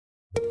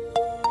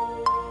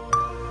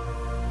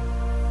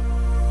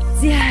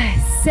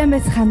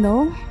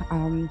Semesхано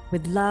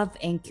with Love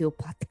and Q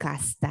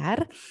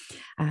podcast-аар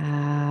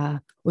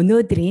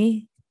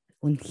өнөөдрийн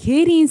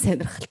үнэхэрийн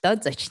сонирхолтой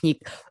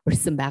зочныг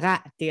урьсан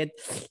байгаа. Тэгээд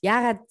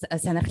яагаад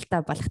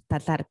сонирхолтой болох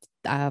талаар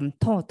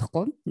тун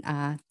удахгүй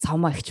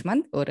цомоо ихч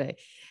маань өөрөө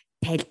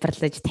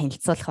тайлбарлаж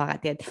танилцуулах байгаа.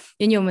 Тэгээд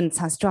энэ өмнө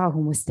сонсож байгаа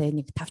хүмүүстэй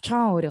нэг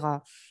тавчхан өөрийгөө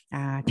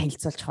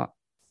танилцуулчих уу.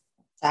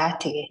 За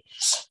тэгээ.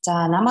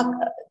 За намайг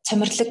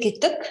Цамирлаг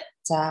гэдэг.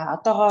 За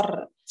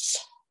одоогоор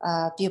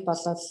би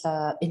болвол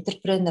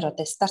энтерпренер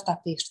одоо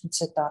стартапын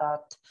ертөнцид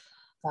ороод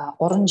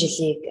 3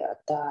 жилийг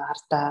одоо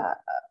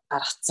хардаа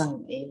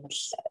гаргацсан ийм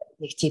л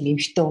нэг тийм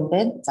эмэгтэй хүн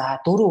байна. За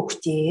 4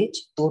 хүүхдийн ээж,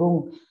 4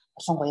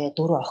 болонгоё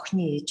 4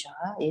 охины ээж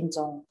байгаа. Энэ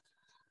 100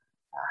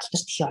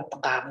 алтарт их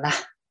одон гарна.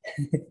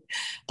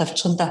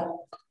 Тавчхандаа.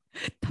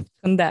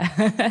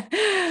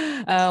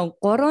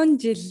 3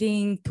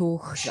 жилийн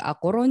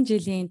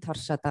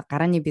турш одоо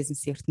гарааны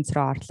бизнес ертөнц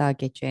рүү орлоо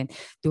гэж байна.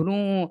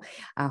 4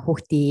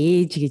 хүүхдийн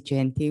ээж гэж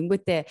байна.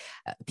 Тэнгүүтээ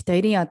бид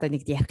хоёрын одоо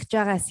нэг ярих гэж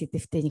байгаа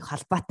сэдвтэй нэг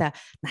холбоотой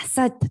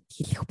насаад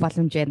хэлэх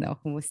боломж байна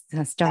хүмүүс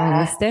сонсож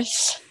байгаа хүмүүстэй.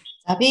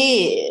 За би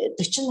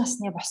 40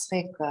 насны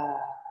босхийг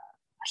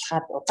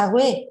алхаад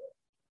удаагүй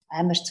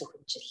амар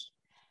цөөхөн жил.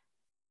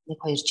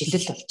 1-2 жил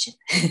л болж байна.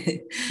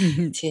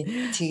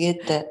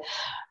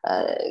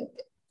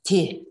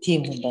 Тэгээд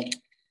тийм юм байна.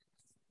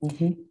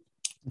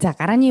 За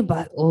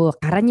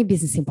гарааны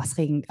бизнесийн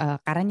босхийг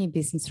гарааны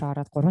бизнес рүү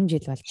ороод 3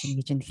 жил болж байна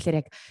гэж байна. Тэгэхээр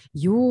яг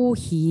юу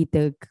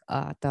хийдэг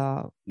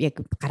одоо яг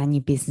гарааны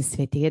бизнес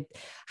вэ? Тэгээд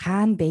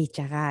хаана байж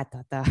байгаа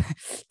одоо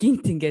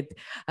гинт ингээд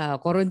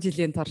 3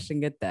 жилийн турш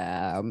ингээд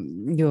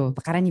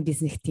гарааны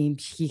бизнес тийм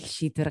хийх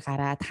шийдвэр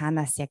гараад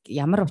хаанаас яг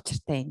ямар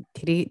учиртай юм?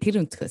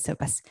 Тэр өнцгөөсөө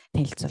бас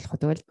танилцуулах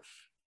уу?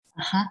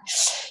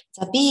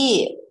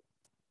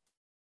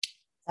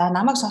 За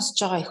намайг сонсож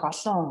байгаа их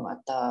олон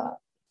одоо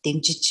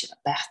дэмжиж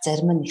байх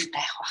зарим нь их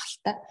гайх байх л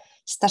та.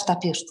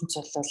 Стартапын ертөнц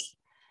бол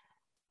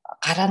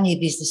гарааны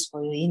бизнес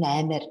буюу энэ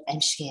амар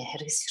аимшигын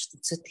хэрэгс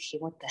ертөнцөд гэх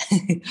юм уу та.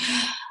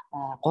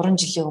 3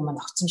 жилийн өмнө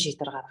огцом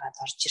шийдвэр гаргаад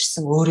орж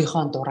ирсэн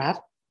өөрийнхөө дураар.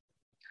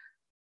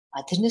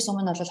 Тэрнээс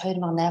өмнө бол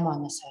 2008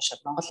 оноос хойш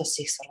Монгол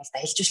Улсын их сургуульд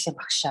аялал жуулчлалын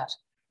багшаар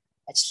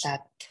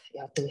ажиллаад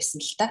явдаг байсан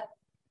л та.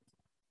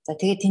 За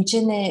тэгээд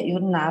тэнцэнэ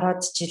ер нь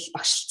 10 жил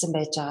багшилсан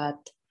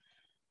байжгаад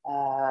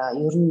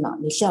ер нь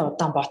нэлээд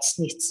удаан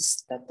бодсны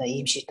эцэст одоо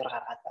ийм шийдвэр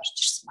гаргаад орж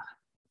ирсэн байна.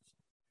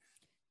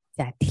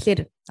 За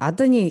тэгэхээр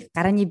одооний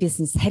гарааны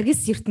бизнес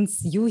харгас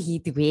ертөнцид юу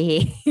хийдэг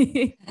вэ?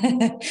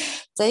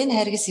 За энэ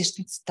харгас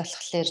ертөнцид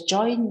болохоор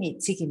Join Me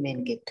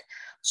Zigman гэдэг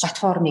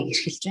платформыг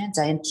эрхэлж байна.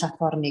 За энэ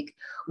платформыг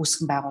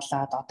үүсгэн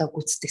байгуулад одоо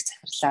гүйцэтгэх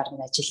захирлаар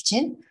нь ажиллаж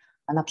байна.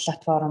 Манай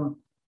платформ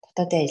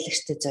дотоодын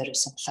аялагчдад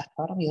зориулсан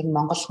платформ. Ер нь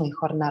Монгол хүн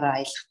эх орноор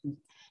аялахад нь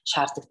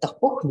шаардлагатай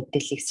бүх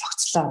мэдээллийг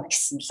цогцлоо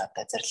гэсэн л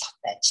одоо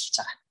зорилготой ажиллаж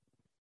байгаа.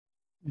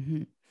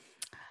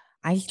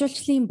 Аялал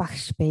жуулчлалын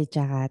багш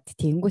байжгаад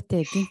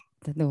тэнгуүтэй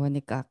нөгөө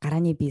нэг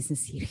гарааны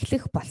бизнес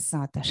эрхлэх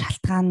болсон одоо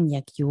шалтгаан нь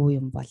яг юу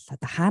юм бол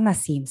одоо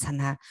хаанаас ийм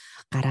санаа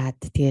гараад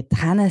тэгээд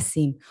хаанаас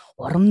ийм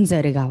урам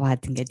зориг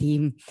аваад ингээд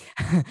ийм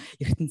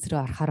ертөнц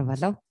рүү орохоор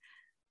болов?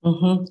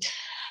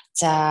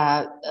 За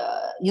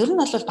ер нь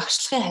бол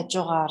багшлагын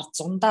хажуугаар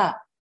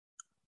зундаа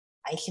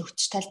аялын хүч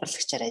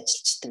тайлбарлагчаар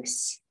ажиллаждаг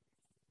байсан.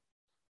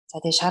 За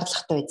тэгээ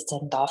шаардлагатай үед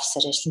заримдаа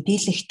офисаар ажиллана.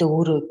 Дийлэнхдээ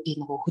өөрөө би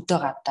нөгөө хөдөө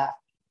гадаа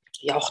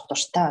явах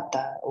дуртай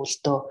одоо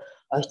өлдөө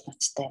ойд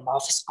нуттай юм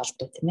офис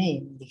голдуу тийм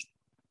ээ. Нэг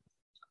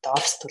одоо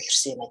офис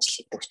төлөрсөн юм ажил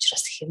хийдэг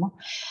учраас гэх юм уу.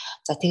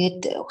 За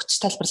тэгээд хүч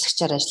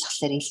тайлбарлагчаар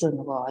ажиллахлаар илүү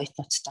нөгөө ойд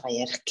нуттайгаа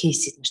ярих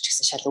кейс эдмэр ч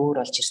гэсэн шал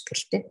өөр болж ирдэг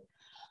л дээ.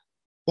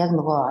 Яг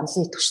нөгөө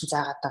онлын төвшин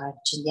заагаад байгаа юм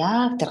чинь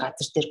яг тэр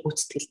газар дээр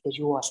гүйцэтгэл дээр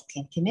юу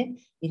болдгийг тийм ээ.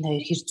 Энэ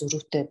хоёр хэр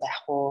зөрүүтэй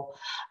байх уу?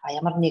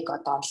 Ямар нэг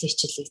одоо онлын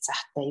хичээлийг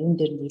заахтаа юун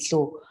дээр нь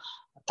илүү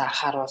одоо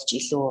анхааруулж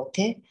илүү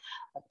тий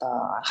одоо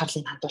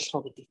анхаарлыг хандуулах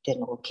уу гэдэг дээр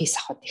нөгөө кейс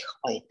авах их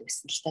гоё гэдэг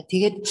байсан л та.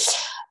 Тэгээд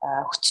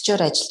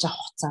хөтчөөр ажиллаж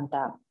авах хугацаанд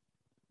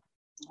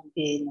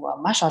би нөгөө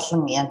маш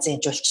олон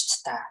янзын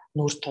жуулчдтай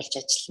нүүр тулж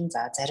ажиллана.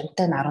 За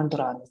заримтай нь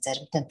 14 хоног,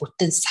 заримтай нь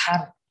бүтэн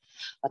сар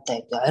одоо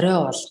орой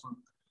болгон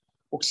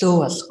өглөө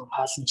болгон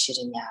хоолны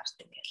ширэний ард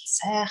ингээл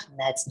сайхан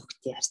найз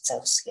нөхдийн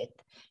харьцаа үсгээд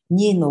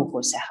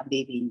нөгөө сайхан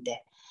бибиэндээ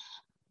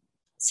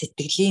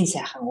сэтгэлийн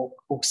сайхан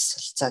үгс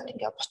солилцоод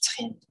ингээ буцах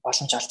юм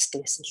боломж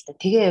олддог гэсэн л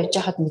дээ. Тэгээ явж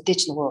хахад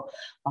мэдээж нөгөө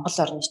Монгол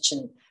орны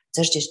чинь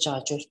зорж ирж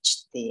байгаа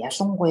жуулчдын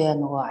ялангуяа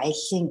нөгөө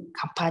аяллаа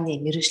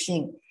компани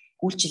мэргэжлийн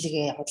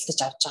үйлчилгээ худалдаж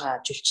авч байгаа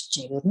жуулчид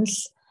чинь ер нь л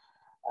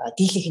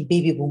дийлэнх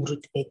беби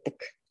бөмрүүд байдаг.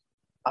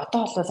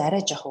 Одоо бол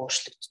арай жоохон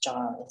өөрчлөгдөж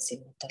байгаа юм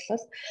сегмент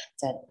бол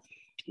за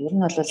ер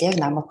нь бол яг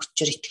намайг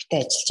хүчээр идэвхтэй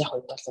ажиллаж явах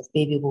үед бол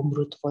беби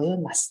бөмрүүд буюу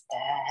настай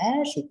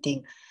аль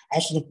хэдийн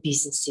аль нэг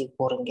бизнесийг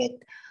бүр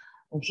ингээд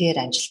үнэхээр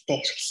амжилттай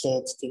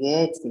эрхлээд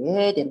тэгээд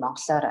энэ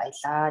Монголоор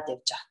аялаад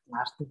явж хахад нь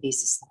ард нь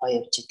бизнес нь гоё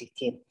явж идэг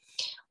тийм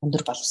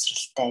өндөр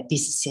боловсралтай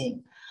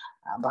бизнесийн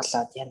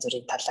болоод янз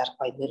бүрийн талаар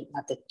гоё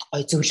надад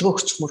гоё зөвлөгөө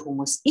өгчмөр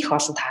хүмүүс их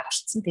олон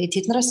тааралцсан. Тэгээд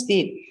тэднээс би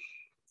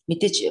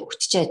мэдээж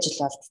хүчтэй ажил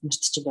бол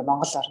тэднэрт чинь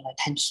Монгол орноо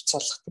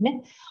танилцуулах тийм ээ.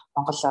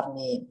 Монгол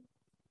орны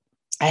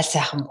айл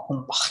сайхан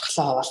хүн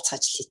бахархлаа хуваалцах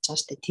ажил хийж байгаа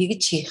шүү дээ.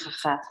 Тэгж хийх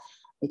хаа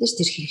мэдээж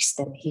тэр хийх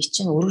систем хий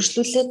чинь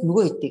үргэлжлүүлээд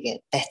нөгөө хэдийгээ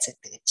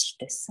дайцаадаг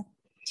ажилтай байсан.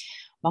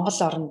 Монгол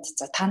оронд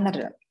за та нар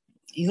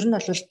ер нь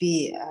бол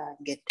би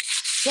ингээд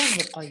яг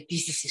нэг гоё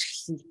бизнес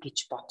эрхлэе гэж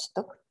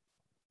боддог.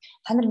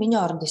 Та нар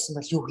миний оронд байсан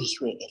бол юу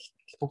хийх вэ гэж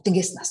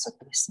бүгднгээс нь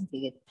асуудаг байсан.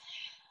 Тэгээд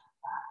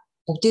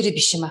бүгдээрээ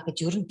биш юм аа гэж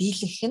ер нь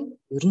дийлэнх нь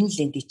ер нь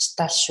л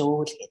дижитал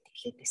шүү л гэж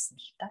хэлээд байсан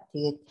л та.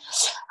 Тэгээд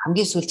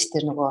хамгийн сүүлд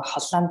тэр нөгөө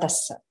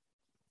Холландаас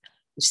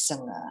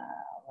ирсэн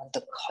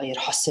ундаг хоёр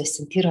хос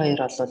байсан. Тэр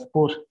хоёр бол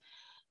бүр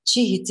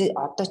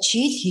одоо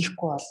чи л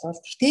хийхгүй болвол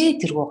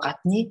гэтээ тэргөө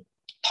гадны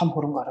том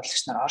хөрөнгө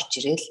оруулагч нар орж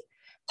ирээл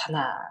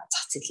танаа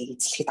зах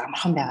зээлийг эзлэхэд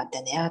амархан байгаад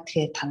байна. Яагаад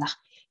тэгэхээр танах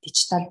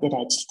дижитал дээр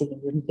ажилтдаг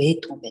юм ер нь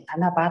бэдгүй юм байна.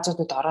 Танаа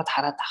баазуудад ороод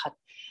хараад ахад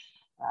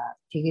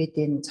тэгээд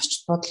энэ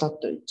зочд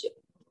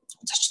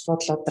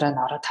буудлуудаар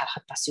нь ороод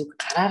харахад бас юу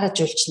гараараа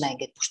жуулчнаа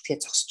ингээд бүртгээ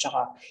зогсож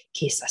байгаа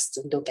кейс бас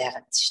зөндөө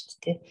байгаад шүү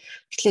дээ.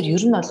 Тэгэхээр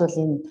ер нь бол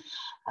энэ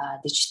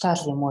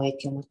дижитал юм уу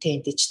гэх юм уу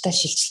те дижитал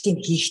шилжилтийг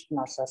хийхэд нь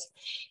бол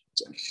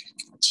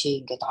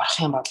чи ингээд орох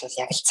юм бол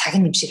яг л цаг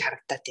нэм шиг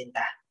харагдаад байна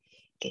да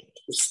гэд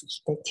хэлсэн л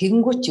те.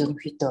 Тэгэнгүүт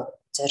ерөнхийдөө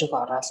зориг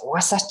ороод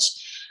угаасаа ч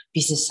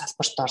бизнес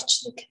салбарт орж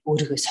нэг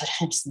өөрийгөө сорих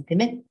юмсан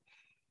тийм ээ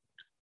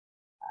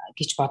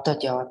гэж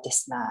бодоод яваад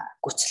байснаа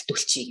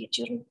гүйцэлдүүлчихье гэж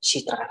ер нь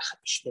шийдвэр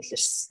гаргахад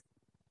ихнэлэрсэн.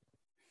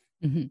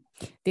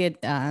 Тэгээд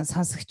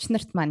сонсогч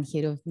нарт маань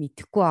хэрэг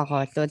мэдэхгүй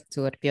байгаа бол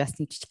зүгээр би бас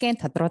нэг жижигхэн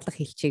тодруулах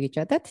хэлчихье гэж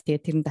бодоод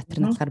тэгээд тэрэн дотор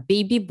нь болохоор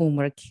baby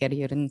boomer гэхээр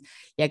ер нь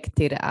яг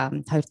тэр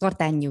 2 дугаар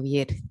дайны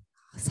үеэр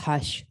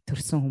хойш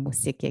төрсэн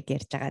хүмүүсийг яг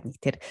ярьж байгаа нэг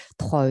тэр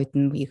тухайн үед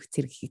нь их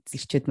зэрэг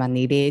эзэгчүүд маань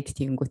ирээд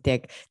тиймгүүтээ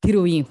яг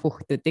тэр үеийн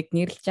хүүхдүүдийг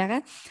нэрлэж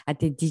байгаа.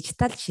 Тэгээд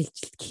дижитал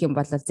шилжилт гэх юм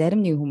бол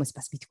зарим нэг хүмүүс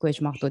бас мэдэхгүй байж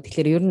магадгүй.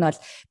 Тэгэхээр ер нь бол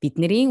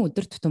бидний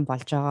өдөр тутам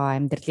болж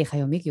байгаа амьдралынхаа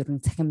юмыг ер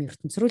нь цахим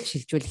ертөнц рүү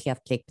шилжүүлэх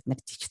явдлыг бид нар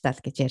дижитал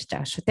гэж ярьж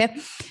байгаа шүү те.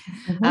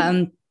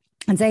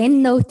 За энэ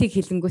ноутыг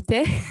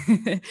хэлэнгүүтээ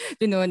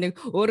би нөгөө нэг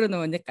өөрөө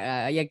нөгөө нэг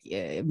яг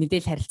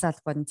мэдээлэл харилцаа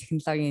холбооны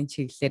технологийн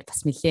чиглэлээр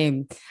бас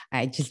нэлээд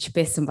ажиллаж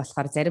байсан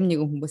болохоор зарим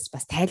нэгэн хүмүүс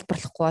бас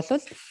тайлбарлахгүй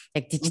болвол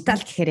яг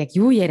дижитал гэхээр яг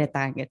юу яриад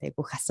байгаа ингээд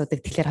айгүйх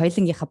асуудаг. Тэгэхээр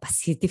хоёулынгийнхаа бас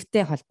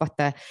сэдвтэй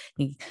холбоотой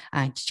нэг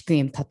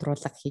жижигхэн юм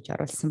тодруулга хийж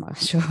оруулсан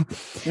байгаа шүү.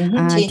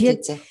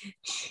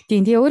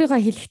 Тэгээ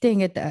өөрийгөө хэлэхдээ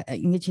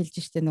ингэж хэлж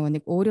штэ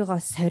нөгөө нэг өөрийгөө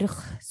сорих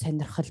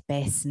сонирхол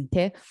байсан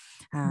тий.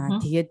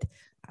 Тэгээд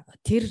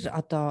тэр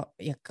одоо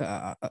яг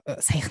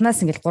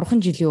саяхнаас ингээл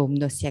 3 жилийн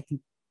өмнөөс яг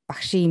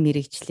багшийн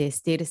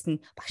мэрэгчлээс дээрэс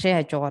нь багшийн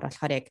хажуугаар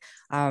болохоор яг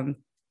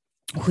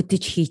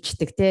хөдөж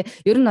хийчдэг те.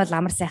 Ер нь бол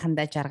амар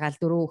сайхандаа жаргаал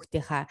 4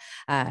 хүүхдийнхаа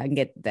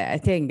ингээд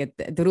те ингээд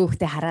 4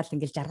 хүүхдээ хараал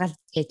ингээд жаргаал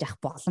хийж авах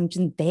боломж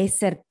нь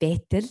байсаар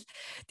байтал.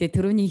 Тэгээ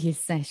түрүүний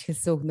хэлсэн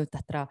ашигласан өгнүүд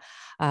дотроо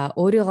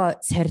өөрийгөө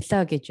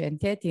сорилоо гэж байна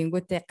те.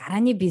 Тэнгүүтээ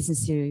гарааны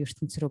бизнесийн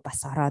ертөнц рүү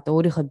бас ороод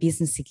өөрийнхөө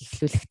бизнесийг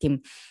эхлүүлэх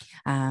тийм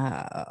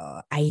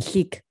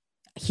аялыг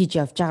хийж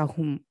явж байгаа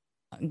хүн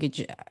гэж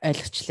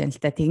ойлгочлаа л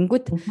да.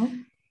 Тэгэнгүүт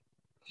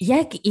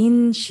яг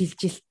энэ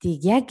шилжилтийг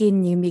яг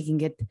энэ нэмийг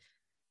ингээд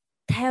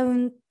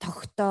 50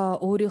 тогтоо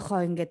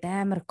өөрийнхөө ингээд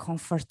амар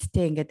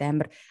комфорттэй ингээд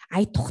амар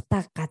ая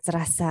тухтай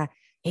газраасаа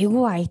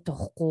эвгүй ая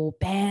тухгүй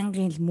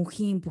байнгын л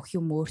мөнхийн бүх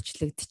юм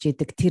өөрчлөгдөж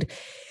идэг.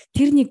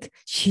 Тэр нэг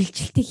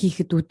шилжилтийг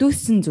хийхэд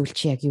өдөөсөн зүйл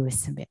чи яг юу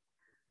байсан бэ?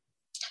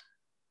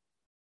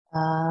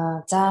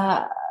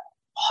 За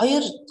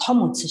хоёр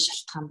том үндсэн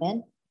шалтгаан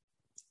байна.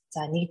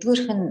 За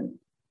нэгдүгээрх нь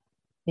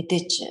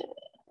мэдээж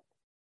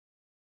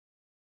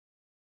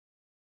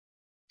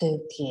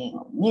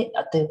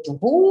одоо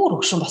бүр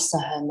өгшин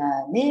болсон хойно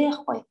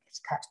нэх гоё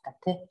капта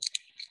тий.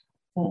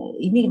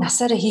 Энийг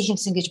насаараа хийх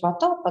юмсан гэж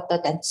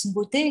бодоод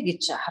амжсангүй дээ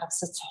гэж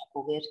харгасаж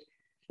цохгүйгээр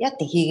яа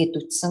тий хийгээд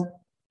үтсэн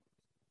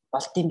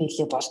болтын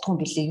билээ болтгүй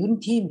билээ ер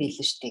нь тийм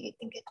билээ штэ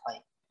гэд ингээд гоё.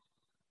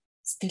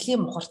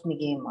 Сэтгэлийн мухарт нэг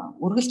юм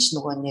үргэлж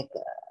нөгөө нэг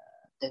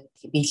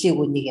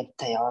билээгүй нэг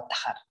юмтай яваад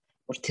ахаар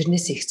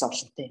тэрнээс их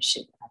зовлонтой юм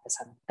шиг надад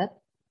санагдаад.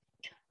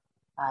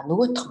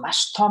 Нөгөөх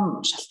маш том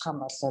шалтгаан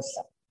бол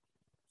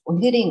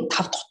үнэхээр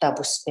 5 тухтай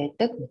бүс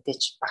байдаг.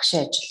 Мэдээж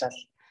багшийн ажил бол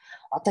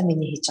одоо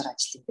миний хийж байгаа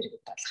ажлын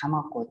дэргэд бол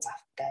хамаагүй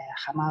завтай,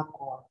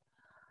 хамаагүй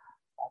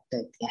одоо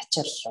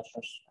ячаал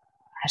бол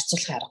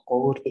харьцуулах аргагүй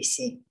өөр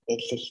байсан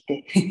байлээ л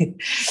дээ.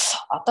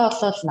 Одоо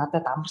бол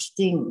надад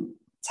амралтын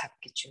цаг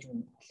гэж юу юм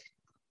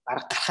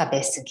баг гарахаа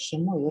байсан гэх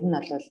юм уу? Ер нь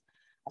бол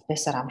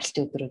албаасаар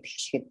амралтын өдрүүд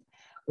эхлэхэд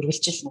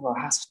үргэлжил нөгөө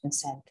хаасвтын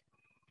санд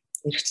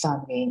эх 7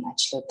 хоногийн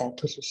ажлуудаа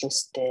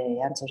төлөвлөөстэй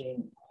янз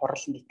бүрийн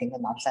хурал митинг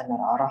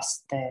онлайнаар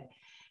ороостой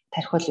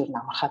тархил ер нь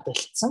амархаад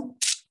болцсон.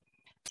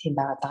 Тийм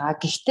байгаад байгаа.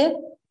 Гэхдээ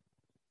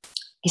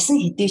гисэн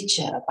хэдий ч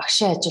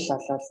багшийн ажил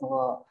бол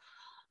нөгөө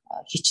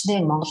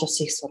хичнээн Монгол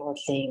Улсын их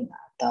сургуулийн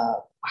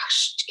одоо багш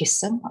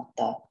гэсэн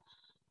одоо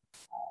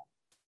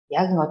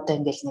яг одоо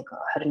ингээл нэг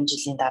 20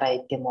 жилийн дараа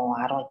гэдэм үү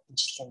 10 хэдэн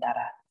жилийн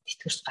дараа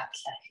тэтгэврт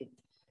гарлаа гэхэд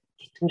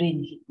тэтгэврийн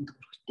нэг хэдэн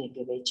төгрөгтэй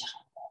ингээ байж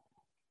байгаа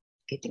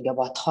гэд ингээ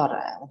бодохоор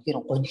үнээр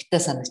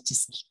гонигтай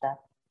санагдчихсэн л та.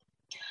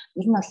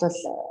 Ер нь бол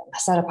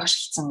насаараа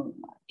багшлсан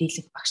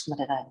дийлэнх багш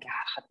нарыгаа ингээ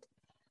харахад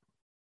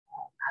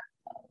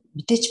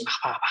мэдээж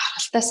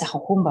бахархалтай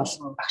сайхан хүн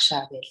болгон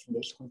багшаа гэж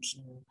ингээл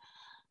хүндлэн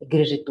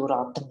гэрээрээ дүр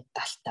одон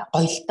медальтай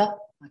гоё л доо.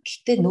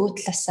 Гэхдээ нөгөө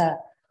талаасаа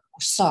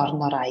өссөн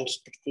орноороо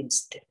аялдаг тийм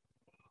зүтэй.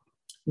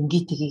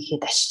 Ингээд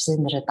тгийхэд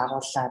ашигсан нэрээ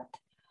дагуулад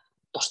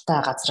дуртай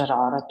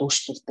газраараа ороод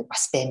дүүшлүүлдэг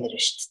бас баймир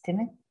байна шүү дээ, тийм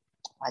ээ.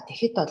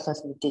 Тэгэхэд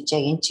бол мэдээж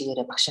яг энэ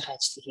чигээрээ багшийнхаа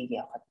ажлыг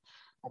хийгээ явахад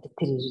надад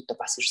тэр ирээдүйд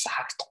бас ерөөсө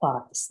харагдахгүй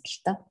байгаа гэсэн л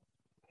та.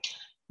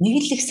 Нэг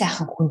л их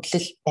сайхан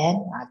хүндлэл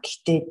байна.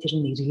 Гэхдээ тэр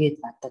нь эргээд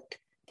надад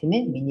тийм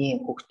ээ миний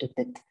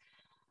хүүхдүүдэд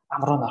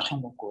амруу н орох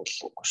юм үгүй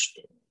шүү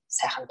дээ.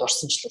 Сайхан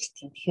дурсамжлалт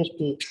тийм. Тэгэхээр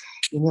би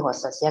энийг бол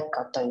яг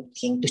одоо юу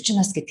гэдгийг 40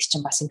 нас гэдэг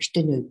чинь бас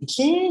эмэгтэйний үед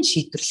нэлээд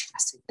шийдвэрлэх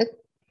нас байдаг.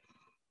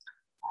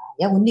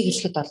 Яг үнийг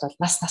хэлэхэд бол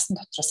нас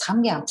дотроос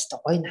хамгийн амттай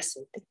гоё нас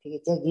байдаг.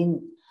 Тэгээд яг энэ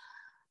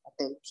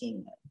одоо юу гэдгийг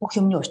бүх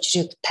юмны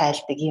учрыг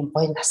тайлдаг ийм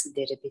гоё насн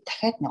дээр би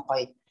дахиад нэг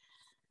гоё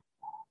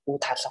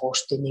бүгд хаалга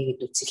өөртөө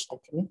нэгэд үзэлтэй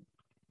тийм ээ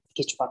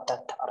гэж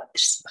бодоод ороод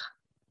ирсэн байна.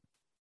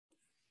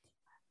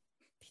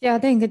 Тэгээ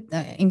одоо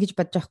ингэж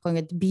бодож байхгүй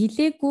ингээд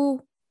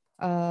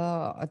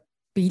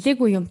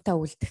биелээгүй юмтай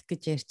үлдэх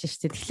гэж ярьж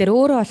штэ. Тэгэхээр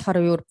өөрөө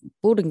болохоор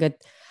бүр ингээд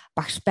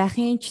багш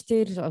байхын ч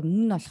тэр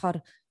өмнө нь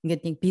болохоор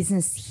ингээд нэг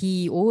бизнес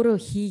өөрөө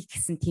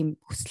гэсэн тийм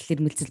хүсэл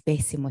эрмэлзэл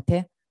байсан юм уу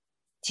те?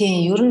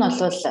 Тийм, ер нь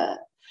бол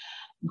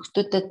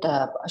нөхдүүдэд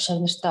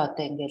шагнартай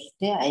одоо ингээл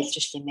те аялал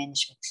жуулчлалын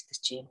менежмент гэдэг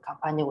чинь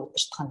компаниг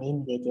удирдах нь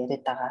энэ гэдээ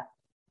яриад байгаа.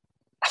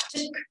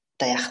 Авчиг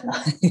одоо яах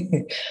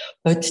нь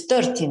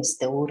боддоор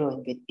тиймстэй өөрөө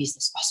ингээд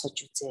бизнес босгож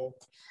үзээд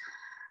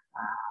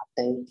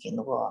одоо юу гэх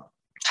нөгөө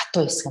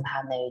хатуу хэсэг нь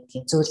хаана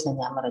байдгийг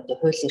зөөлнө ямар одоо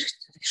хууль эрх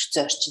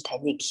зүйн орчин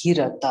таныг хэр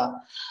одоо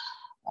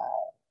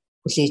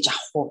хүлээж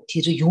авах уу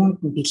тэр юунд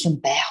нь бэлэн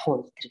байх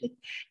уу тэргээд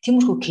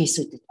тиймэрхүү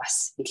кейсүүдэд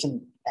бас бэлэн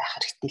байх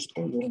хэрэгтэй л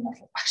дээ. Ер нь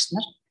бол багш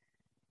нар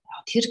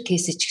тэр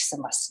кейсэж гэсэн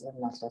бас ер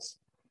нь бол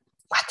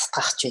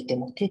баттгах ч үгүй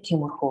юм уу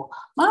тиймэрхүү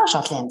маш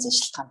олон янзын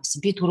шалтгаан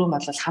байсан. Би түрүүн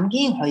бол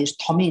хамгийн хоёр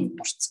томыг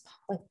дурдсан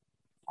байхгүй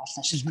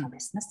олон шалтгаан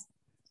байснаас.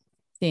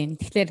 Тийм.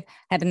 Тэгэхээр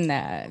харин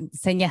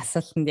саяны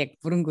асуултанд яг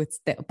бүрэн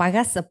гүйцэтгэв.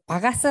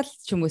 Багаас л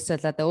ч юм уус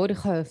бол одоо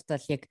өөрийнхөө хувьд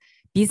бол яг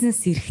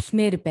бизнес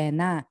эрхлэмээр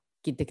байна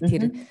гэдэг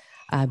тэр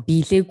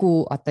биелээгүй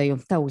одоо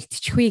юмтай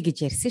үлдчихвээ гэж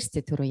ярьсан шүү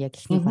дээ. Түрүү яг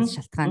ихний бол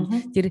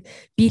шалтгаан. Тэр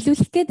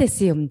биелүүлэх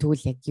гээдсэн юм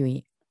тэгвэл яг юу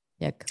юм?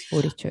 Яг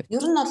өөрөө ч.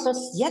 Ер нь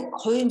бол яг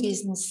хувийн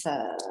бизнес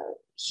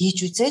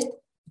хийж үзээд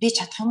би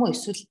чадах юм уу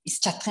эсвэл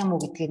чадах юм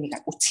уу гэдгийг нэг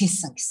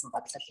үцхийнсэн гэсэн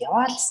бодлол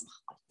яваалсан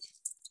байхгүй.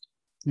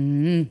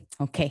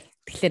 Окей.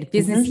 Тэгэхээр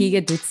бизнес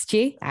хийгээд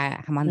үзчихье.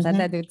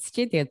 Хамаалалаад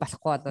үзчихье. Тэгээд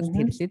болохгүй бол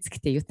тэр л үз.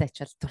 Гэтэ юутай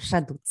ч бол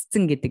туршаад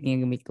үзсэн гэдэг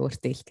юм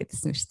өөртөө хэлэх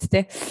гэдсэн шүү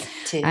дээ.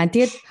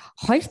 Тэгээд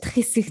хоёр дахь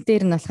хэсэг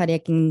дээр нь болохоор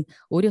яг энэ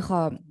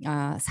өөрийнхөө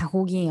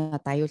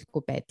санхүүгийн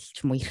аюулгүй байдал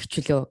ч юм уу эрх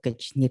чөлөө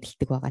гэж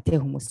нэрлэдэг байгаа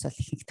тийм хүмүүс бол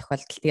ихэнх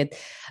тохиолдолд. Тэгээд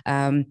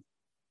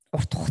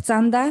урт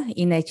хугацаанд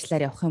энэ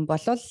ажлаар явах юм бол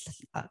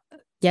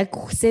яг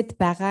хүсэж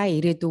байгаа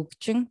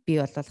ирээдүгчин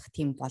би болох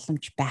тийм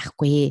боломж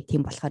байхгүй.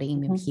 Тийм болохоор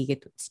юм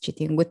хийгээд үзчихье.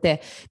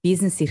 Тэнгүүтээ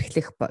бизнес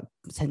эрхлэх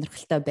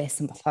сонирхолтой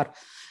байсан болохоор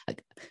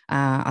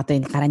одоо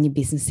энэ гарааны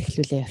бизнес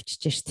эхлүүлээ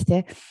явчихж шүү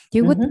дээ.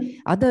 Тэнгүүд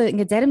одоо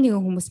ингээ зарим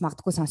нэгэн хүмүүс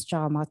магадгүй сонсож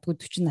байгаа, магадгүй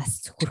 40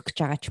 нас хүрэх гэж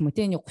байгаа ч юм уу.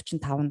 Тийм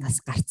 35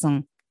 нас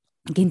гарсан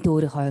гинт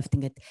өөрийнхөө хувьд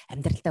ингээд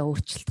амьдралдаа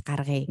өөрчлөлт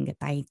гаргая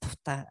ингээд аян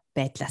тувтай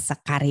байдлаасаа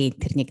гарыг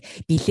тэр нэг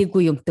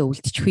билээгүй юмтай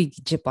үлдчихвээ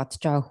гэж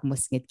бодож байгаа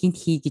хүмүүс ингээд гинт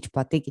хий гэж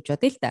бодъё гэж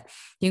бодъё л та.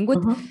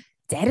 Тэнгүүд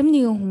зарим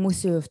нэгэн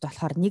хүмүүсийн хувьд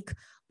болохоор нэг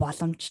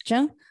боломж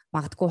чинь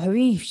магадгүй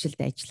хувийн хвшилд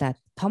ажиллаад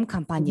том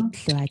компанид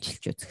төлөө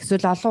ажиллаж үзэх.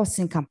 Эсвэл олон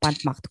улсын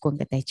компанид магадгүй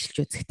ингээд ажиллаж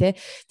үзэх те.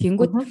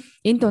 Тэнгүүд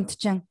энэ дунд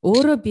чинь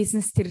өөрөө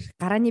бизнес тэр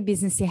гарааны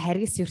бизнесийн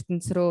харгас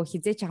ертөнц рүү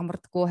хизээч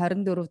хамардаггүй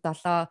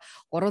 24/7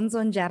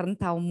 365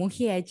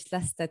 мөнхийн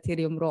ажилластай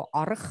тэр юм руу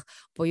орох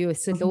буюу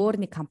эсвэл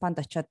өөр нэг компанид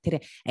очиод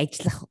тэр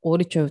ажиллах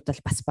өөрийн хувьд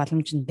бол бас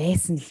боломж нь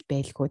байсан л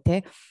байлгүй те.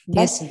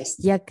 Тэгээд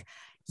яг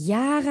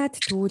яагаад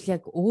тэгвэл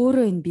яг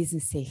өөрөө энэ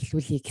бизнесээ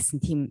эхлүүлье гэсэн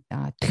тийм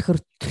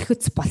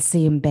төлхөц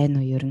болсон юм байна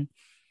уу ер нь?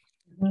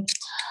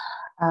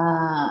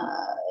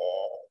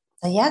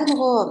 За яг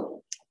нөгөө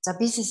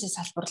бизнесийн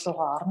салбар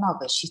руугаа орно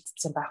гэж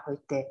шийдсэн байх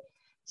үедээ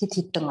хэд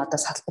хэдэн одоо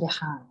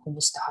салбарынхаа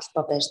хүмүүстэй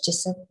холбоо барьж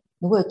ирсэн.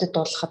 Нөгөө хэдэд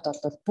дуулахад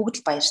бол бүгд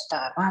л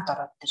баяртайгаар маад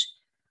ороод тэр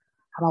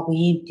хамаагүй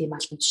ийм тийм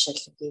албан тушаал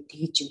ингээ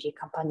тэгж ингээ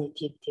компани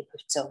тийм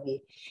хувьцаа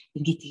өгье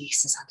ингээ тгий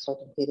гэсэн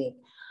саналууд үнээрээ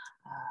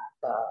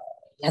одоо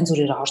янз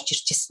бүрээр орж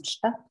ирж ирсэн л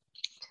та.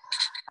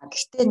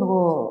 Гэхдээ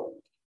нөгөө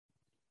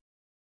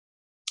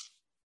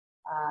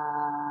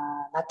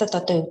надад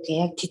одоо юу гэдэг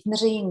яг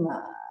тэднэрийн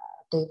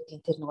одоо юу гэдэг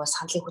тэр нөгөө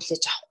саналыг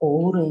хүлээж авахгүй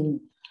өөрөө энэ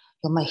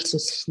юмаа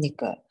эхлүүлэх нэг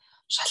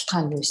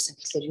шалтгаан юу байсан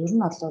гэхээр ер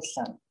нь бол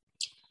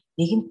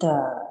нэгэнт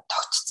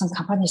тогтцсон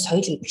компани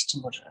соёл гэдэг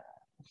чинь бүр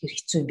хэр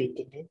хэцүү юм байд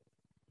юм бэ.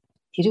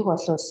 Тэрийг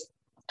бол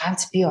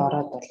ганц би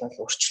ороод бол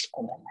өөрчлөхгүй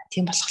юм байна.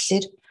 Тийм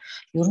болохоор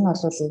ер нь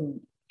бол энэ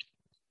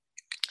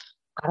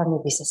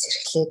гарааны бизнес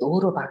эрхлээд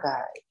өөрөө бага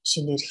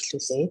шинээр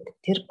эхлүүлээд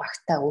тэр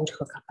багтаа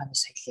өөрийнхөө компани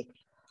соёлыг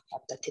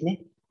одоо тийм ээ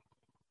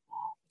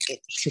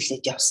ингээд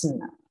эхлүүлээд явсан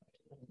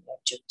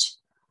явж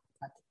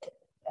надад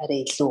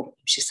арай илүү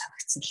юм шиг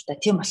санагдсан. харагдсан л та.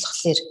 Тийм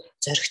болохоор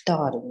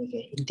зоригтойгоор энийг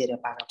энэ дээрээ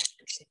бага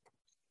бүрдүүлээд.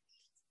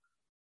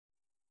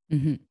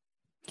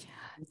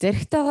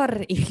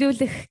 Зэрэгтэйгээр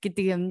эхлүүлэх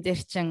гэдэг юм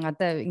дээр чинь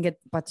одоо ингээд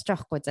бодож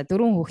байгаа хгүй. За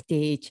 4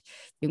 хүүхдээ ээж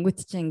тэнгуут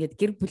чинь ингээд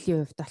гэр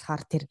бүлийн хувьд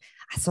болохоор тэр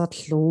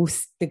асуудал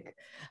үүсдэг.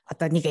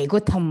 Одоо нэг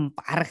айгуу том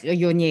арга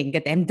юуны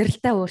ингээд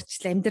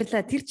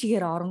амьдралаа тэр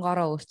чигээр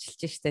оронгороо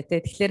өөрчилж штэ тий.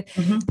 Тэгэхээр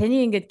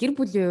таны ингээд гэр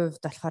бүлийн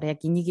хувьд болохоор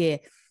яг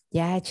энийгээ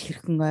яаж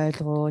хэрхэн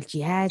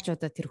ойлгуулж яаж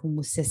одоо тэр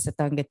хүмүүсээс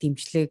одоо ингээд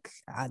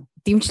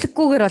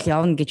дэмжлэггүйгээр бол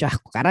явна гэж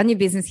байхгүй. Гарааны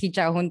бизнес хийж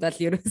байгаа хүнд бол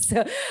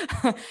ерөөсөө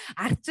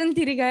арчин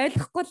тэрийг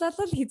ойлгохгүй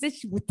бол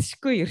хизээч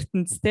бүтэшгүй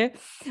ертөнцтэй.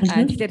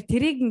 Тэгэхээр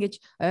тэрийг ингэж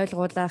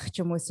ойлгуулах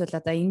ч юм уу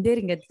эсвэл одоо энэ дээр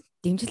ингээд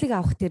дэмжлэг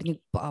авах тэр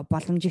нэг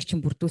боломжийг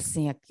чинь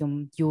бүрдүүлсэн яг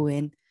юм юу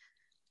вэ?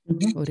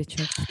 Өөрөө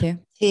ч хэлдэг тий.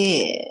 Тий,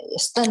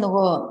 ёстой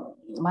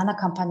нөгөө манай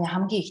компани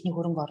хамгийн ихний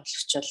хөрөнгө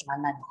оруулагч бол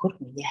манай нөхөр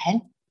миний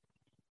хань.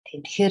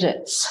 Тэгэхээр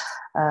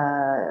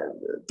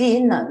би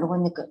энэ нөгөө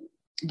нэг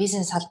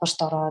бизнес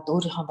салбарт ороод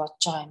өөрийнхөө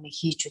бодож байгаа юмыг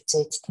хийж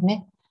үзээд тийм ээ.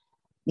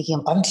 Нэг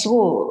юм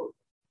гомдлгүй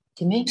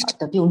тийм ээ.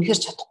 Одоо би үнэхээр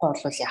чадахгүй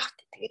бол яах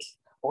вэ? Тэгэл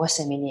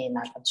угаасаа миний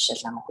энэ албан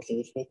тушаал намайг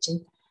хүлээл байж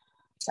байна.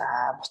 За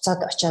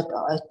буцаад очиод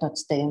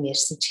оюутнуудтай юм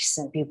ярьсан ч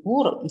гэсэн би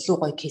бүр илүү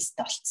гоё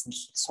кейстэй болцсон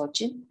л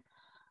сууж байна.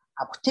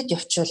 Бүтэд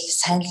явчвал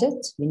сайн л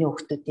үз. Миний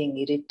хүүхдүүдийн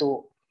ирээдүй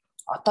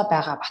одоо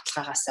байгаа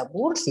баталгаагаасаа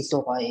бүр л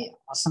илүү гоё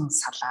олон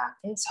салаа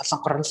тий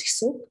солонгорл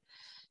гэсэн.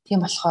 Тийм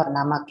болохоор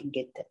намайг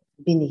ингээд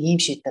би нэг ийм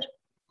шийдвэр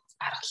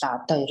гаргалаа.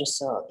 Одоо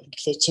ерөөсөө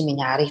инглиш чи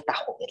миний арыг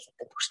даах уу гэж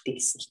одоо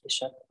бүртгэлсэн л дээ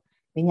шууд.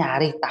 Миний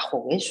арыг даах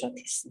уу гэж шууд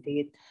хэлсэн.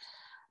 Тэгээд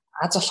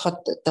аз болоход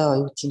одоо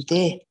юу гэм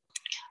дээ.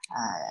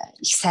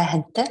 Их сайн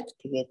хантай.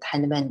 Тэгээд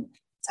хань маань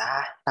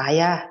за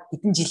даяа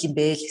хэдэн жил юм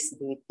бэ л гэсэн.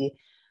 Тэгээд би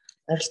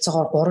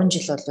ойролцоогоор 3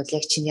 жил бол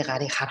яг чиний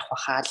гарыг харах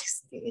бахаа л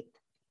гэсэн.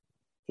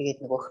 Тэгээд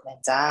нөгөөх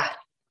маань за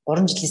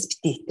 3 жилээс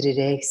битээ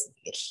итрээрээ гэсэн.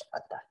 Тэгэл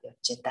одоо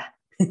явж байна да.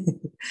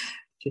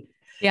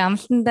 Би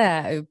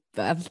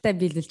амлалтаа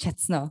биелүүлж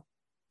чадсан уу?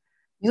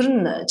 Ер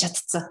нь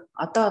чадцсан.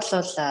 Одоо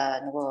бол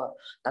нөгөө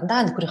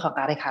дандаа нөхрийнхөө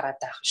гарыг хараад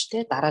байх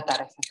шүү дээ.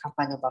 Дараагийн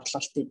компани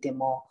борлуулалт гэдэг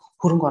юм уу,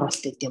 хөрөнгө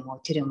оруулалт гэдэг юм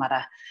уу, тэр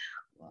юмараа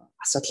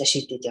асуудлаа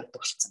шийдээд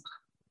явдаг болсон байна.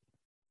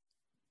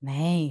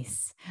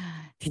 Nice.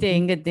 Гэтэ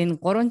ингээд энэ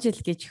 3 жил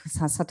гэж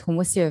сонсоод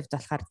хүмүүсийн хувьд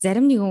болохоор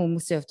зарим нэгэн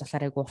хүмүүсийн хувьд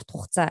болохоор айгу урт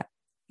хугацаа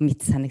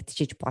мэд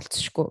санагдчихэж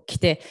болцсохгүй.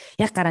 Гэтэ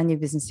яг гарааны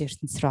бизнес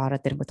ертөнц рүү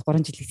ороод ирэнгүүт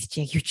 3 жил гэдэг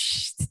чи яг юу ч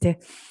шүү дээ.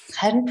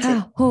 Харин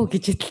хөө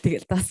гэж хэлдэг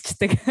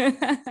дуусчдаг.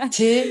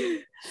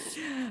 Тий.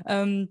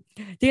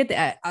 Тэгээд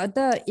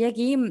одоо яг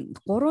ийм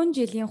 3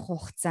 жилийн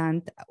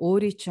хугацаанд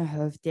өөрийн чинь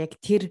хувьд яг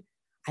тэр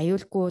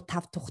аюулгүй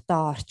тав тухтай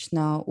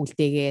орчноо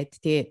үлдээгээд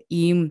тэгээ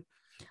ийм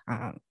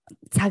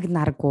цаг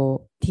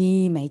наргүй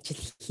тийм ажил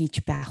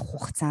хийж байх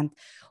хугацаанд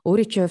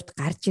өөрийн чинь хувьд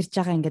гарч ирж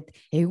байгаа ингээд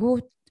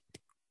айгүй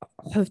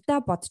хувьдаа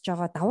бодож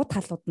байгаа давуу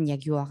талууд нь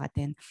яг юу байгаа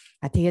вэ?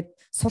 Тэгээд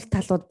сул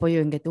талууд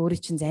буюу ингээд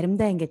өөрийн чинь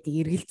заримдаа ингээд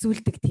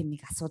эргэлзүүлдэг тийм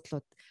нэг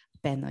асуудлууд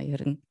байна уу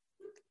ер нь?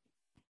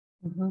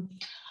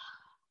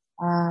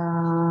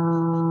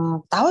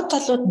 Давуу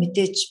талууд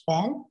мэдээж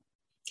байна.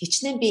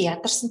 Хичнээн би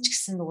ядарсан ч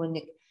гэсэн нөгөө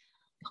нэг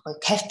гоё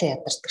кайфтай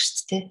ядардаг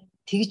шүү дээ.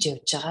 Тэгж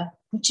явж байгаа.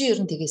 Хүн чинь ер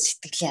нь тэгээ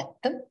сэтгэлийн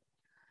амтан.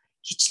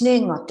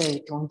 Хичнээн одоо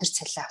өндөр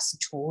цалин авсан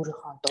ч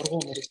өөрийнхөө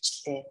дургуун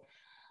мэрэгчлээ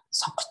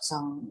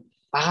сонгоцсон.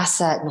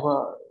 Багаасаа нөгөө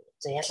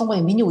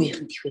ялангуяа миний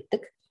үеийнхэн их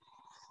байдаг.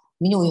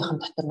 Миний үеийнхэн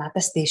дотор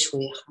надаас дээш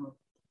үеийнхэн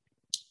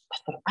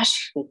дотор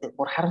маш их байдаг.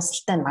 Бүр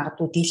харамсалтай нь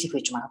магадгүй дийлэх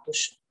байж магадгүй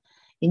шүү.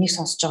 Энийг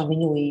сонсож байгаа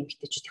миний үеийн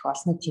эмэгтэйчүүд их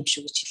олон тийм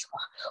шүү гэж хэлэх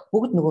баг.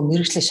 Бүгд нөгөө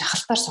мэрэгчлээ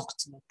шахалтаар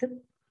сонгоцсон байдаг.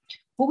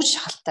 Бүгд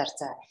шахалтаар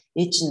за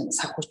ээж нь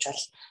санхүүч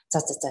бол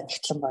за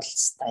нэгтлэн бол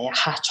яа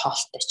хаач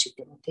хоолтой ч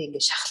гэдэг юм те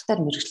ингээд шахалтаар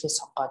мэрэгчлээ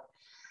сонгоод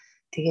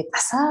тэгээд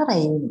асаараа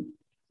юм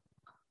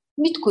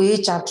мэдгүй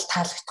ээж авдал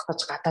таалагдах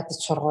гэж гадаадд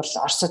сургууль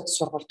Оросд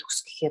сургууль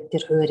төгс гэхээр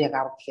тэр хуваарийг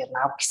ав гэхээр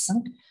нав гэсэн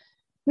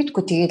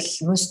мэдгүй тэгэл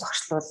мөс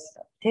тогшлол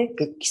те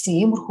гэсэн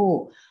иймэрхүү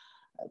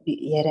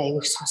яриа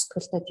аяг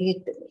сонсдог л та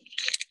тэгээд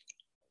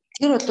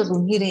тэр бол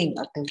үнээрээ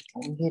одоо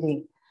үнээрээ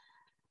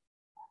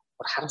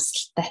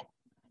харамсалтай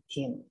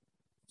тийм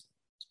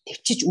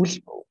төвчж үл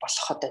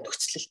болох одоо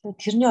нөхцөлтэй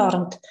тэрний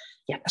оронд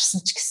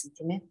ядарсан ч гэсэн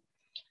тийм ээ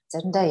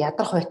заримдаа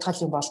ядрах байтгал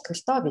юм болдог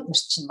л доо бид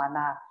нар чинь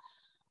манай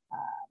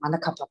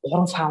компани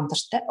 3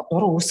 фаундертай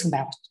 3 үүсгэн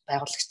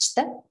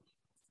байгуулагчтай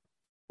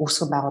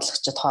үүсгэн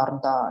байгуулагчид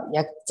хоорондоо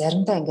яг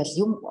заримдаа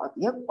ингээл юм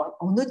яг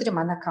өнөөдрийн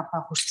манай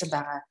компани хүрсэн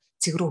байгаа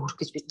цэг рүү хүрэх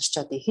гэж бид нар ч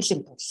одоо их л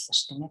юм тулсан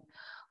шүү дээ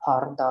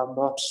хоорондоо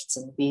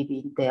муудалцсан бие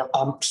биендээ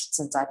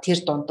гомдлцсан за тэр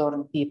дундуур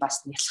нь би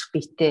бас нялх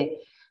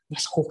биетэй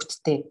нялх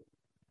хүүхэдтэй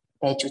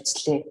байж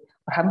үзлээ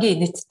хамгийн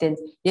инээдтэй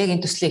нь яг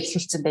энэ төслөө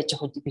эхлүүлсэн байж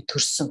байхад би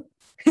төрсөн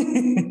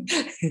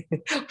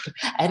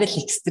арай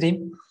л экстрим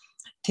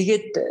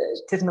тэгээд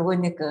тэр нөгөө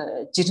нэг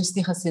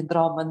жирэмснийхээ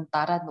синдром нь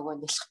дараа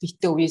нөгөө нялх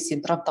биетэй үеийн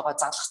синдромтойгоо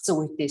залгцсан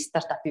үедээ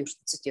стартапын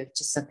ертөнцид явж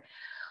исэн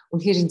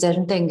үнэхээр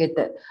заримдаа ингээд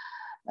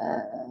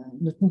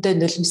нүдэндээ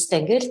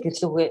нулимстай ингээд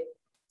гэрлүүгээ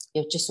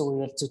явж исэн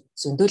үеэл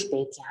зөндөөл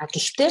байдгийг.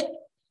 Гэхдээ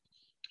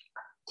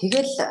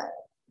тэгэл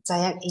за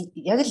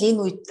яг л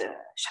энэ үед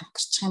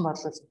шантарчих юм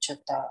бол энэ ч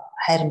одоо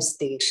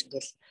хайрамсдгийг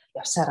ингээл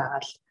явсаар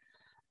агаал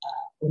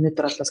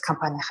өнөөдөр бол бас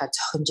компанийнхаа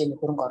зохин хэмжээний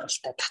хөрөнгө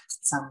оруулалтад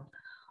татсан.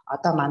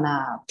 Одоо манай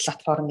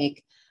платформыг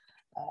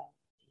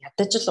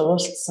ядаж л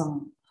уулзсан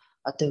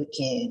одоо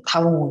үгийн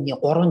 5 хүний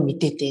 3 нь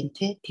мэдээд байна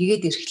тий.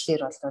 Тэгээд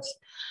ирэхлээр бол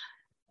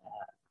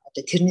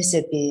одоо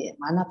тэрнээсээ би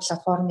манай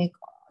платформыг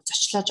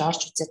зочлоод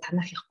орж үзээ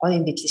танах их гоё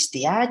юм бидлээ шүү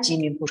дээ. Яаж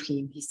ийм хөрх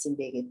юм хийсэн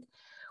бэ гэд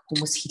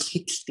хүмүүс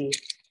хэлэхэд л би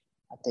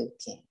одоо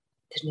үгийн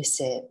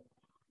тэрнээсээ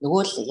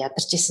нөгөө л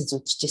ядарч исэн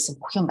зүдж исэн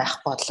бүх юм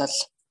байхгүй болол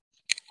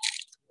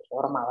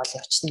урам аваад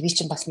явчихна. Би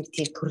чинь бас нэг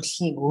тийм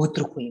төрөлхийн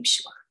өөдрөггүй юм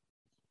шиг байна.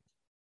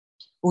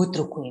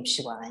 Өөдрөггүй юм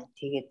шиг байгаа юм.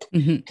 Тэгээд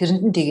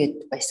тэрэнд нь тэгээд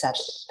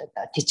баясаал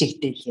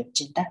тижигдэл явж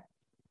байна да.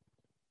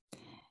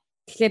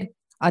 Тэгэхээр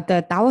одоо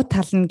давуу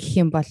тал нь гэх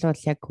юм бол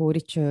яг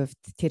өөрийн чинь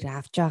хувьд тэр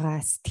авж байгаа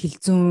сэтгэл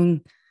зүйн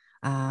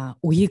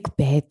үеиг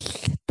байдал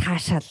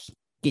таашаал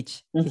гэж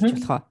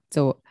хэлж болох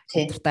зөв.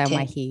 Тодорхой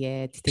юм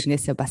хийгээд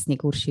тэрнээсээ бас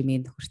нэг үр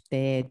шимийн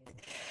хүртээд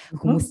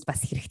хүмүүст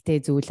бас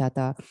хэрэгтэй зүйл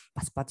одоо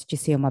бас бодож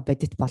исэн юм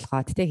бодит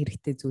болгоод тэ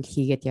хэрэгтэй зүйл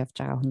хийгээд явж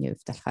байгаа хүний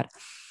хувьд болохоор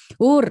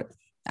өөр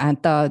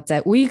одоо за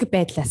үеиг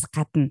байдлаас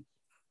гадна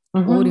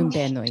өөр юм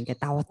байна уу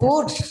ингээд давуу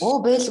тал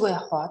байлгүй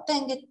яг хоо одоо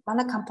ингээд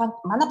манай компани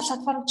манай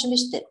платформ ч юм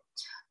шүү дээ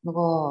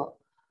нөгөө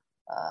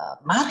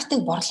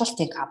маркетинг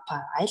борлуулалтын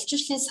компани аялал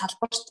жуулчлалын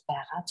салбарт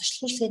байгаа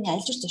зочлуулгын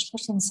аялал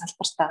жуулчлалын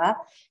салбарт байгаа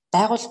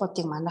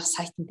байгууллагуудыг манайх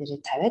сайтн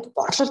дээрээ тавиад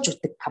борлуулж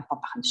өгдөг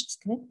компани байна шүү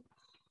дээ.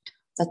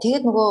 За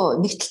тэгээд нөгөө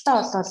нэг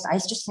талдаа бол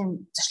аялал жуулчлалын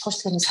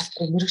зочлуулгын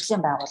салбарын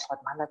мэргэжлийн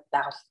байгууллагууд манайд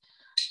байгуул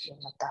юм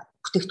одоо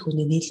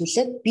бүтээгдэхүүнээ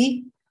нийлүүлээд би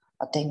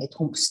одоо ингээд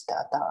хүмүүст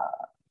одоо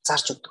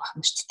зарж өгдөг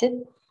байна шүү дээ.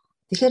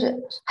 Тэгэхээр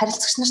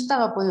харилцагч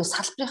нартайгаа буюу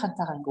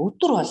салбарынхантайгаа ингээд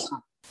өдөр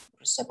болгон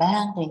ерөөсөй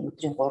байнгын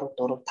өдрийн 3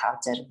 4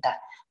 5 заримдаа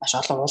маш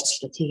олон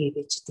уулзалтууд хийгээ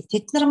байж байгаа.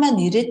 Тэд нар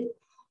маань ирээд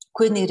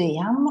үгүй нэрээ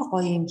ямар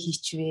гоё юм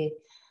хийчвэ.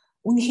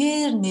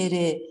 Үнэхээр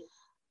нэрээ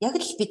яг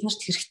л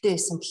биднэрт хэрэгтэй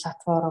байсан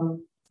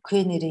платформ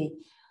үгүй нэрээ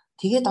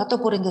тэгээд одоо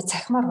бүр ингээд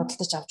цахимаар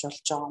худалдаж авч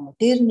болж байгаа юм уу?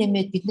 Дээр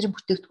нэмээд бидний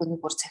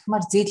бүтээгдэхүүнийг бүр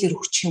цахимаар зээлээр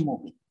өгчих юм уу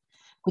гэв.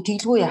 Үгүй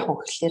тэглгүй яах вэ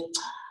гэхлээр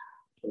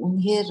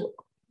үнэхээр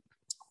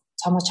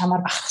цомоо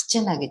чамаар бахархаж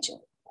байна гэж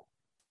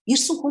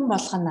ирсэн хүн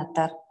болгон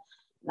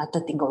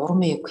надад ингээ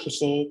урмын үг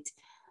хэлээд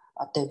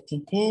одоо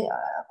үгдийн те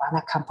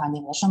манай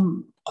компани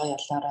улам гоё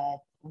болоорой.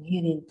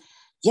 Үнэхээр энэ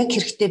яг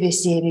хэрэгтэй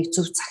байсан ямиг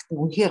зөв цагт нь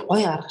үнэхээр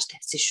гоё гаргаж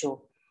тавьсан шүү.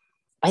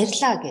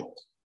 Баярлаа гэд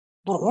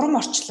бүр урам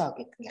орчлоо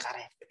гэд ингээ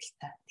гараа явдаг л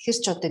та. Тэгэхээр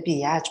ч одоо би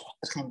яаж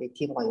бутрах юм бэ?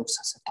 Тийм гоё үг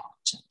сонсоод байгаа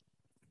юм чинь.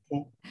 Тэ.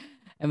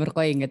 Амар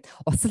гоё ингээд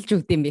усалж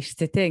өгд юм биш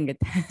үү те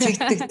ингээд.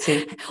 Тэгдэг тий.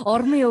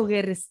 Урмын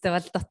үгээрээс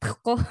бол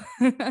дутхгүй.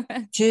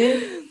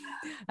 Тий.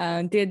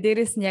 Тэгээд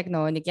дээрэс нь яг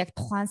нөгөө нэг яг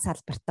тухайн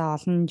салбартаа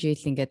олон жил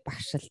ингээд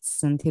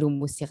багшилдсан тэр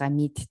хүмүүсийгээ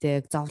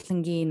мэддэг,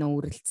 зовлонгийн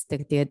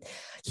өөрлөлддөг. Тэгээд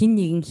хин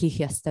нэгэн хийх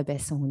ёстой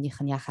байсан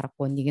хүнийх нь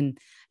яхахгүй нэг нь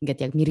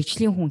ингээд яг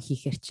мэрэгжлийн хүн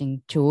хийхэр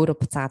чинь чи өөрөө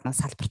буцаагаад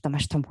нөгөө салбартаа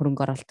маш том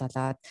хөрөнгө оруулалт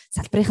болоод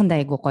салбарынхандаа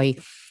айгу гоё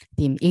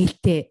тийм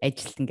ээлтэй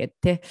ажил ингээд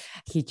те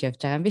хийж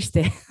явж байгаа юм биш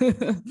үү?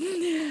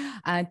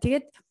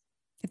 Тэгээд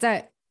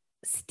за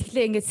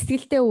сэтгэлээ ингээд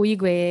сэтгэлтэй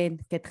үеиг вэ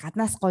гэд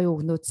гаднаас гоё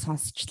өгнүүд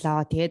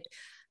сонсчлоо. Тэгээд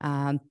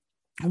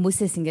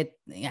хүмүүсээс ингээд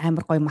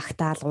амар гоё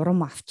магтаал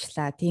урам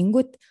авчлаа.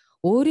 Тэнгүүд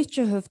өөрийн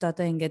чинь хувьд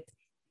одоо ингээд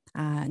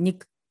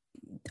нэг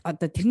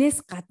одоо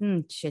тэрнээс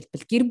гадна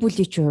жишээлбэл гэр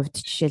бүлийн чинь хувьд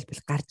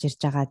жишээлбэл гарч ирж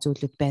байгаа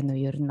зүйлүүд байна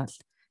уу? Ер нь бол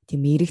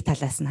тийм эерэг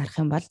талаас нь харах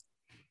юм бол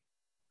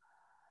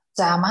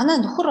за манай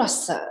нөхөр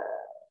бас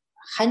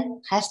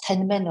хайр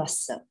тань байна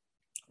бас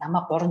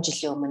намайг 3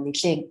 жилийн өмнө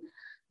нэлээд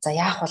за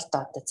яах бол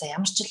одоо за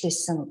ямар ч л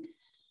байсан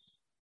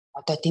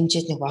одоо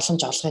дэмжиж нэг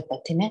боломж олгоод ба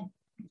тийм ээ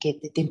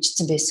гээд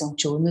дэмжсэн байсан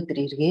чи өнөөдөр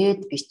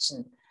эргээд би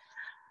чинь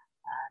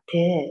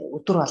тэ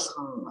өдөр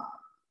болгон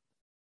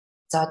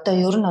за одоо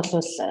ер нь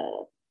бол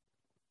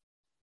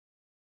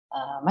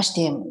маш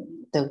тийм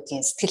одоо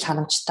үгийн сэтгэл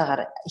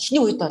ханамжтайгаар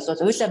эхний үед бол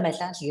уйлаа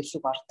майлаа л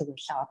гэрлэг ордог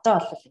байлаа. Одоо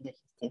бол ингээд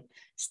тийм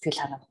сэтгэл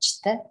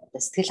ханамжтай. Одоо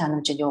сэтгэл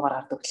ханамжинд юугаар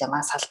гардаг вэ?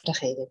 Маа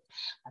салбарынхаа ирээд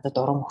надад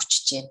урам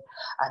өгчөж байна.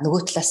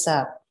 Нөгөө талаасаа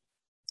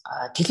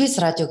телевиз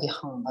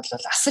радиогийнхан бол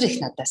асар их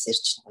надаас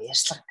ирж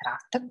ярьцлага тэр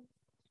авдаг.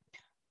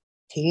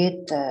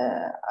 Тэгээд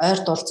ойр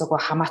дуулцаагүй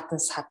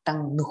хамаатан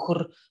садан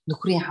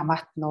нөхрийн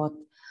хамаатнууд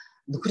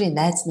нөхрийн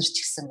найз нар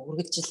ч гэсэн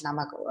үргэлжил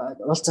намайг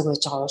уулзаг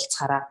байж байгаа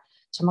уулзахаараа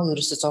чамайг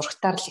ерөөсө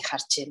зурагтаар л их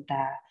харж юм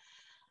да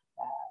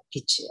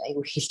гэж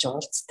айгүй хэлж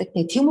уулздаг.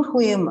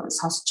 Тиймэрхүү юм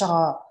сонсож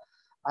байгаа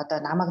одоо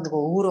намайг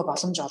нөгөө өөрөө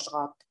боломж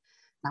олгоод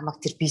намайг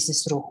тэр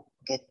бизнес рүү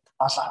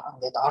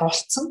ингээд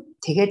оруулсан.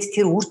 Тэгээд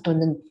тэр үр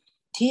дүн нь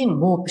тийм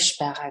муу биш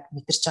байгааг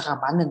мэдэрч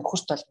байгаа манай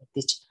нөхөрт бол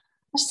мэдээж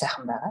маш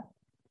сайхан байгаа.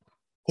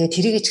 Тэгээд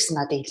тэрийг ч гэсэн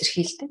надад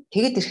илэрхийлдэг.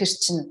 Тэгээд ирэхэр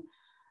чинь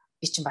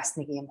би чинь бас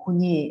нэг юм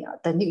хүний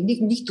одоо нэг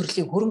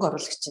төрлийн хөрөнгө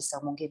оруулагчаас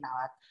мөнгөний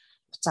аваад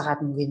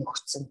буцаагаад мөнгөний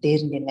өгцөн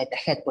дээр нэмээ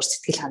дахиад бүр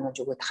сэтгэл ханамж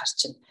өгөөд хар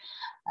чинь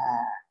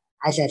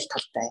аль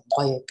талтай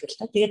гоё гэдэг л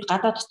та. Тэгээд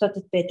гадаа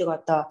дотоодд байдаг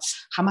одоо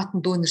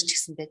хамаатан дүүнер ч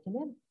гэсэн бай тийм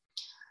ээ.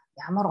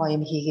 Ямар гоё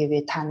юм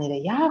хийгээвэ та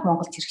нэрээ яг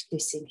Монголд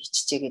хэрэгтэйсэн юм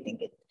хийчихээ гэдэг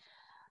ингээд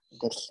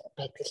ингээл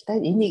байдаг л да.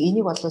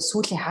 Энийг бол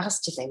сүүлийн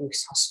хагас жил аягүй их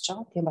сонсож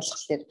байгаа. Тийм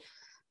болохоор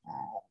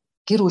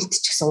гэр бүлд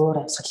ч гэсэн уур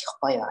амьсгал их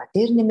гоё байгаа.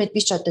 Дээр нэмээд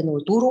би ч одоо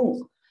нөгөө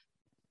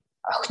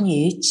 4 охины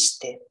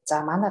ээжтэй.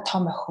 За манай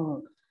том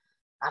охин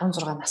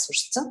 16 нас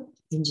хүрсэн.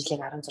 Энэ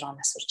жилийн 16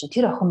 нас хүрч.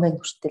 Тэр охин байна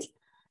хүртэл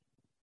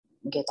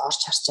ингээд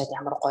орч харчаад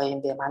ямар гоё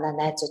юм бэ? Манай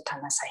найзууд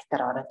танаа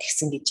сайтаар ороод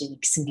тэгсэн гэж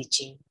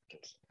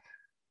гэл.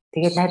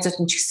 Тэгээд найзууд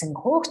нь ч гэсэн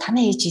хөөх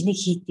танаа ээж энийг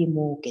хийд юм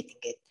уу гэд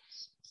ингээд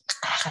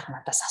гайхаад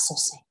надаас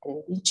асуусан.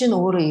 Энэ чинь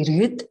өөрөө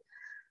эргээд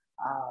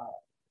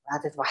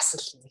надад бас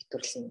л нэг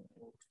төрлийн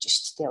өгч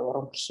шүү дээ.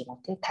 Урам гэх юм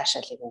уу те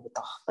таашаалыг өгöd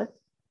байгаа байхгүй.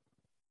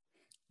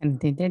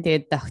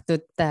 Тэгээд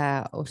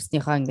охтуудаа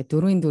өөрснийхөө ингээд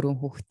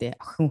 4 хүүхдээ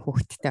охин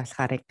хүүхдтэй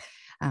болохоор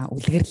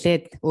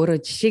үлгэрлээд өөрөө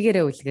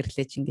жишээгээрээ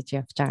үлгэрлээж ингэж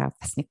явж байгаа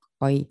бас нэг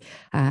гоё.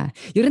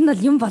 Ер нь бол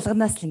юм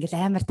болгоноос л ингээл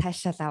амар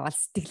таашаал аваад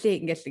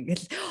сэтгэлээ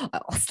ингээл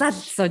услаад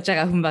сууж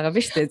байгаа хүн байгаа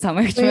биз дээ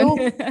цамаагч маань.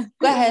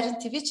 Үгүй харин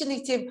би чи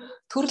нэг тийм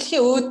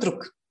төрөлхийн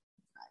өөдрөг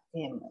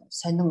тийм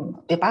сонин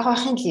би бага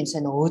байхын л юм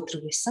сонин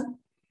өөдрөг байсан.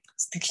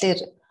 Сэтгэлээр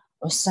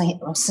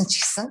унсан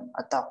ч гэсэн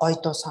одоо гоё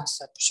дуу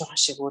сонсоод бушуухан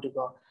шиг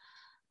өөрийгөө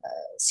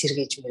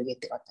сэргээж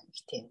мэргээдэг одоо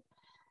нэг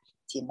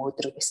тийм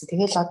өөдрөг байсан.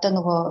 Тэгэл одоо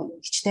нөгөө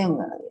хичнээн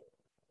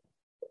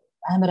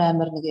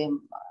амар нэг юм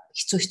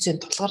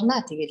хэцүү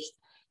тулгарнаа. Тэгэл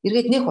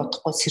эргээд нэг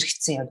удахгүй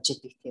сэрэгцэн явж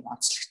идэг тийм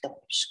онцлогтой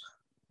юм шиг.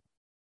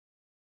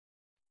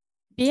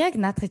 Би яг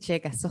наадах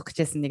чиг асуух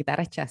гэжсэн нэг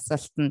дараачийн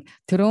асуулт нь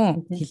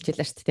түрүүн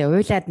хэлжэлээ шүү дээ.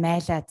 Уйлаад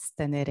майлаад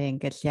та нэрээ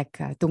ингээл яг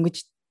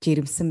дөнгөж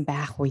жирэмсэн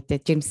байх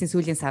үедээ жирэмсэн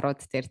сүүлийн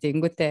сарууд дээр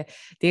тэгэнгүүтээ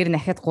дээр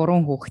нахад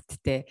 3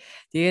 хүүхэдтэй.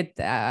 Тэгээд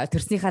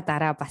төрснийхаа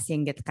дараа бас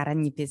ингээд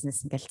гарааны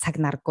бизнес ингээл цаг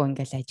наргүй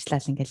ингээл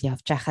ажиллаад ингээл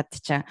явж байхад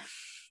чаа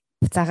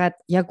буцаагаад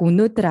яг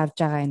өнөөдөр авж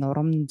байгаа энэ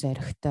урам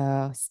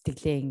зоригтой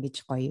сэтгэлээ ингэж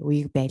гоё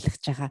үеиг байлгаж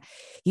байгаа.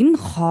 Энэ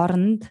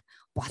хооронд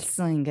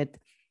болсон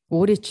ингээд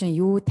өөрөө чинь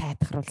юу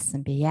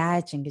тайтгаруулсан бэ?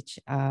 Яаж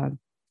ингэж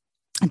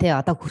тэгээ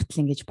одоо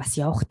хүртэл ингэж бас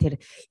явах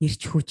тэр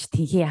ирч хүч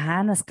тэнхээ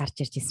хаанаас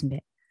гарч ирж исэн бэ?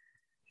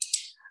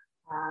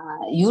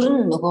 Ер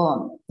нь нөгөө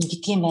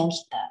гэдгийм байна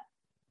л да.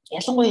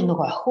 Ялангуяа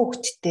нөгөө охин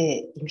хүүхэдтэй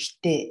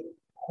эмэгтэй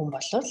хүн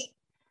болвол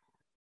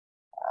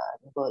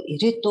нөгөө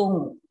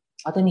ирээдүйн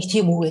одоо нэг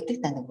тийм үг байдаг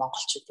да нэг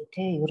монголчууд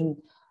тий ер нь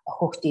охин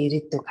хүүхдийн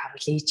ирээдүйг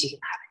харуул ээжийг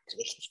нь хар гэж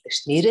хэлдэг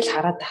шүү. Нэрэл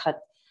хараад байхад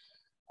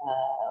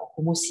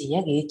хүмүүсийн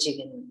яг ээжийг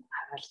нь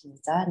харуулна.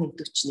 За нэг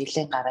 40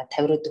 нэлээд гараа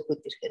 50-раад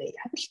өгөхөд ирэхээр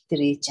яг л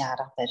тэр ээжийн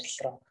арга барил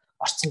руу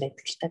орсон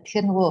байдаг л та.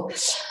 Тэгэхээр нөгөө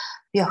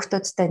би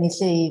охтуудтай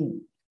нэлээд ийм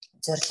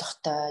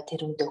зоригтой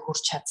тэрүүндээ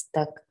хүрч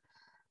чаддаг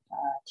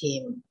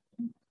тийм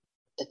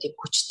одоо тийм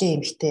хүчтэй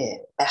эмэгтэй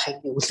байхыг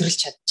би үлрэлж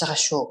чадж байгаа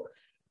шүү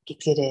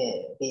гэдгээрээ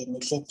би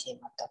нэлээд тийм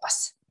одоо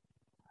бас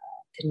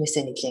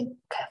тэрнээсээ нэлээд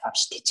кайф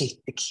авч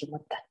тэжээгдэг гэх юм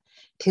уу та.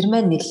 Тэр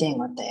маань нэлээд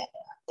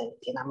одоо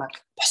тийм намайг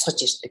босгож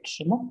ирдэг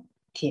гэх юм уу?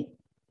 Тийм.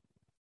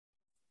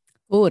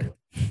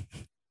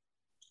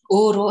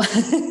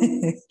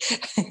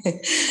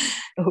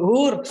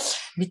 Өөр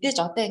мэдээж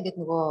одоо ингээд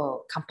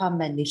нөгөө компани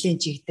маань нэлээд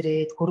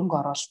жигдрээд хөрөнгө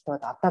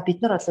оруулалтууд одоо бид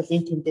нар бол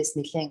энэ тэндээс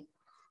нэлээд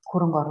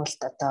хөрөнгө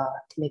оруулалт одоо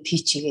тийм ээ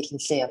пич хийгээл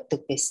нэлээд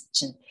явдаг байсан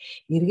чинь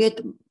эргээд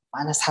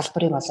манай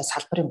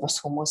салбарын бус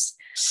хүмүүс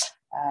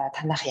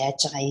танах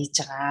яаж байгаа ийж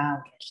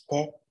байгаа гэл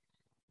те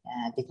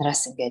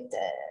биднээс ингээд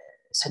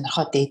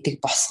сонирхоод дээдэг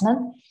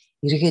болсон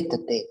нь эргээд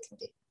одоо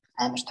ингээд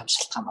амар том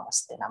шалтгаан байгаа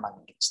сте намайг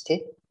ингэж те.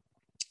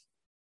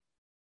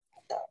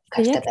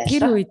 Яг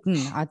тэр үед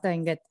нь одоо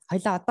ингээд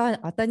хоёлаа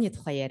одооний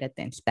тухай яриад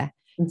байна л да.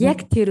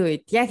 Яг тэр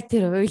үед, яг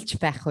тэр уйлж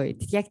байх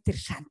үед, яг тэр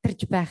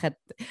шантарж байхад,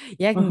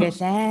 яг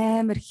ингээл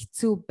амар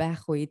хэцүү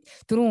байх үед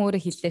түрүүн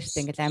өөрөө хэллээ шүү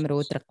дээ ингээл амар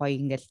өөдрөг гоё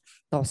ингээл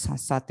дуу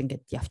сонсоод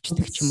ингээд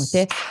явчихдаг ч юм уу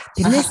те.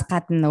 Тэрнээс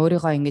гадна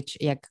өөрийгөө ингэж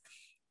яг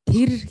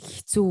тэр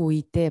хэцүү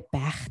үедээ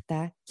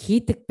байхдаа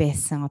хийдэг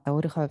байсан одоо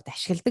өөрийнхөө хувьд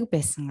ашигладаг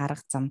байсан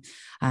арга зам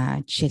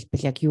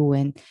жишээлбэл яг юу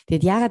вэ?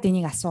 Тэгэд яагаад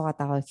энийг асуугаад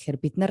байгаа гэхээр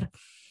бид нар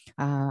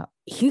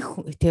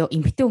ихэнх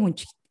эмэгтэй хүн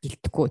ч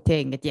гэлдэхгүй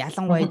те ингээд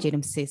ялангуяа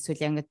жирэмсэн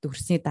эсвэл ингээд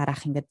дүрсний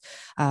дараах ингээд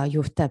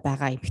юутай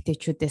байгаа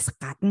эмэгтэйчүүдээс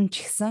гадна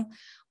ч гэсэн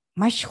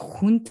маш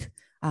хүнд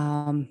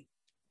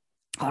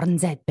орон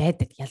зайд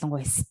байдаг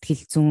ялангуяа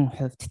сэтгэл зүйн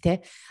хувьд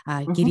те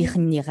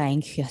гэрийнхнийгаа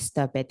ангих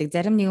ёстой байдаг.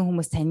 Зарим нэгэн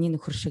хүмүүс таны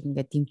нөхөр шиг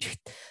ингээд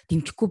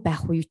дэмжихгүй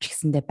байх уу ч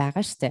гэсэндээ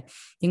байгаа штэ.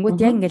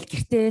 Тэнгүүд яг ингээд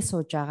гэртээ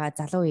сууж байгаа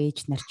залуу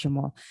ээж нар ч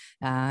юм уу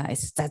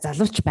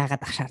залууч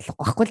байгаад ах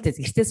шаардлагагүй байхгүй л те.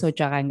 Гэртээ сууж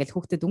байгаа ингээд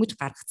хүүхдэд дөнгөж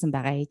гаргацсан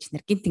байгаа ээж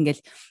нар гинт ингээд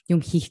юм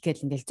хийх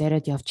гээл ингээд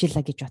зориод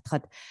явчихлаа гэж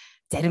бодоход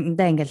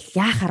заримдаа ингээд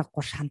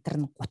яахааргүй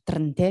шантарна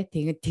гутарна те.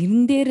 Тэгээд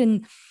тэрэн дээр нь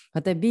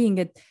одоо би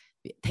ингээд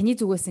таны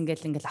зүгээс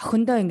ингээл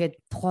охиндоо ингээд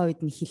тухайн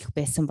үед нь хэлэх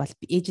байсан бол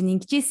ээж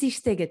нь ингэжсэн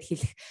штэ гэд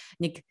хэлэх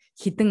нэг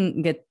хідэн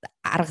ингээд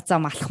арга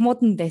зам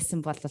алхмууд нь байсан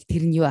бол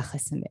тэр нь юу ах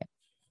байсан бэ?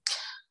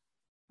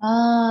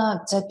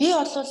 За би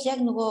бол яг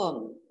нөгөө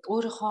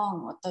өөрийнхөө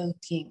одоо юу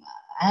гэдгийг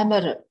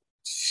амар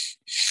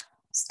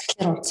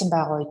сэтгэлээр унтсан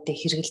байгаа үедээ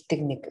хэрэгэлдэг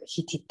нэг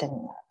хит хитэн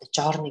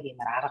жорныг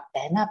юмар арга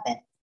байна.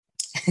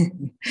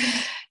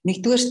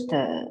 Нэгдүгээрт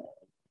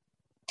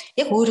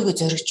яг өөрийгөө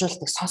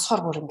зоригжуулдаг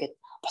сонсохоор бүр ингээд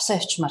босоо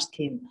явчмаар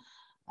тийм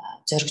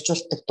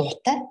зоригжуулдаг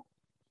дуутай.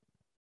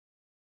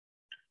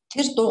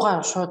 Тэр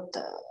дуугаа шууд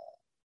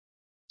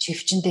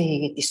чивчэндээ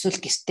хийгээд эсвэл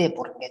гэртээ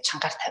бүр ингээд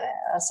чангаар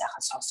тавиа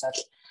сайхан сонсоод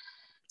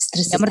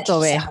стресс ямар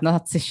дуу вэ?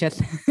 Нууц шил.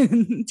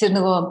 Тэр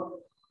нөгөө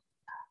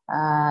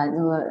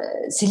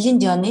Селин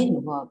Дионы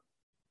нөгөө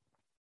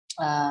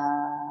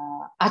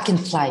I Can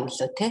Fly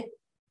билүү те.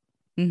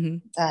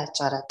 За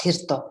яжаараа тэр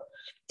дуу.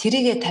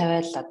 Тэрийгэ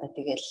тавиал одоо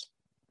тэгэл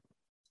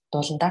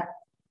дууланда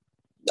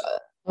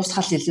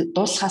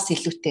дуусхаас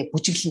илүүтэй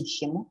бүжиглэн гэх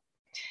юм уу.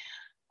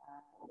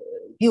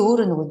 Би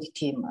өөрөө нөгөө нэг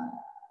тийм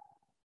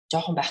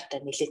жоохон байхдаа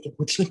нэлээд тийм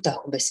хөдөлгөөнтэй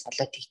охин байсан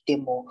болоод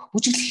тэгдэм үү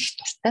бүжиглэх их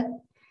дуртай.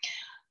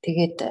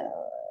 Тэгээд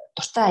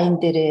дуртай аян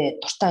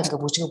дээрээ дуртай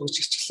ингээ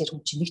бүжиглэхлээр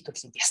хүн чинь нэг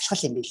төрлийн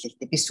бясалгал юм билээ л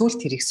дээ. Би сүүлд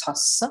тэрийг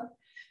сонссон.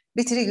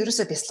 Би тэрийг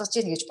ерөөсөө бясалгаж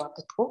ийн гэж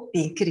боддоггүй. Би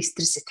инхээр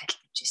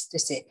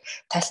стрессээ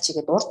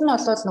тайлчигээд урд нь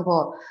болвол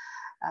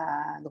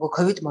нөгөө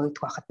ковид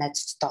мовидг байхад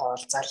найзуудтайгаа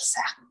уулзаал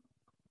сайхан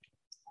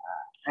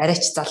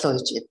арайч залуу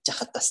үеж ядж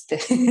хахад бас тий.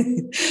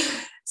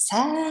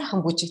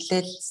 Сайхан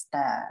бүжиглээл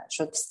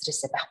шууд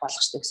стрессээ байх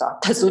болгох шүү дээ. Гэсэн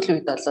одоо сүүлийн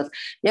үед бол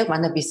яг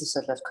манай бизнес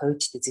бол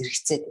ковидтэй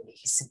зэрэгцээд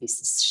хийсэн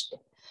бизнес шүү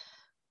дээ.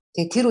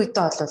 Тэгээ тэр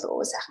үедээ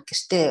бол сайхан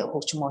гэртээ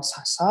хөгжмөө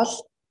сонсоол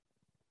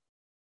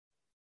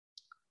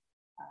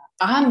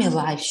I'm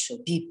alive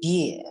шүү.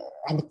 Би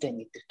амьд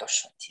байна гэдэг дуу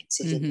шүү. Тийм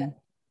Селин.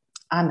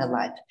 I'm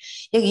alive.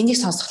 Яг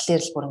энийг сонсхолоор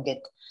л бүр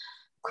ингээд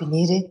үгүй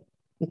нэрээ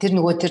тэр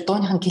нөгөө тэр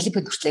дууныхын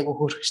клипэд хүртэл айгу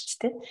хөөрөх шүү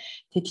дээ.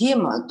 Тэгээ тийм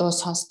дуу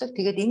сонсдог.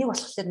 Тэгээд энийг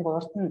болохоор нөгөө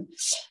урд нь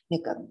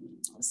нэг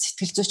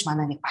сэтгэл зүйч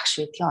манай нэг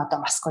багш байдгийн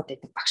одоо Москвад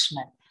байдаг багш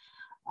маань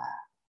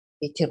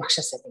би тэр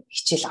багшаасаа нэг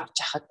хичээл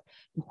авч яхад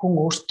хүн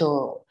өөртөө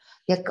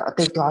яг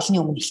одоо ингэ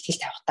олонний өмнө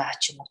ихтгэл тавихтаа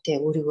ч юм уу те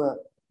өөрийгөө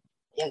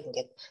яг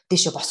ингээд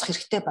дэшээ босох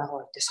хэрэгтэй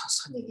байгаа үедээ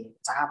сонсох нэг юм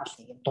заавал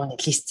нэг юм дууны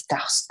листтэй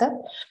авах хэрэгтэй.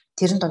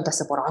 Тэрэн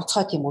дундаасаа бүр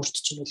онцгой тийм өөртөө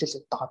чинь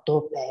нөлөөлөд байгаа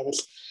дуу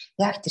байвал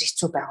яг тэр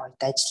хэцүү байгаа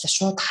үед ажиллаа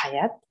шууд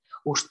хаяад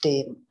өөртөө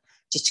юм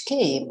жижигхэн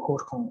юм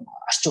хөөрхөн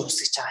орчин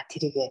үсгэж байгаа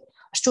тэрийг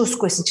орчин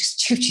үсэхгүй байсан ч гэсэн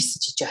чихвч хийсэн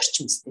чи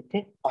орчин үстэй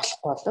тий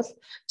болохгүй бол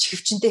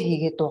чихвчэндээ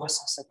хийгээд дуугаа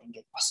сонсоод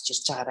ингээд босч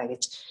ирж байгаараа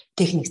гэж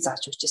техник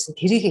зааж өгчээсэн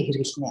тэрийг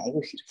хэрэглэнэ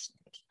аюу хэрэглэнэ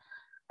гэл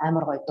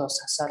амар гоё дуу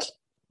сонсоод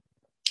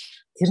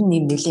тэр нь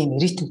юм нэлээ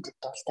ритмтэй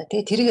дуу л та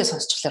тий тэрийгээ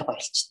сонсчихлаар гоё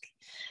болчихдаг.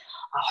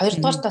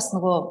 Хоёрдугаар тас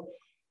нөгөө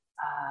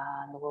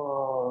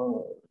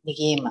нэг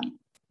юм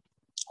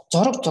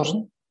зураг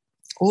зурна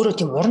өөрөө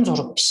тийм уран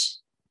зураг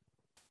биш.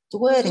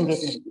 Зүгээр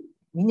ингээд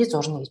миний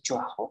зурна гэж юу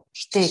аах вэ?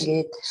 Гэтэ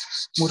ингээд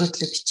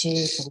мөрөөдлөө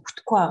бичээл,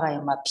 бүтэхгүй байгаа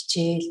юмаа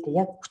бичээл, тэг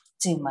яг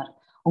бүтцэн юмар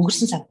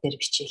өнгөрсөн цаг дээр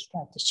бичээл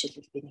тэ. Одоо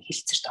жишээлбэл би нэг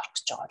хилцэрт орох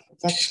гэж байгаа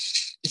бол яг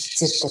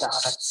хилцэр дээр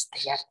ороод тэ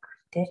яг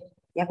тэ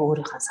яг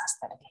өөрийнхөө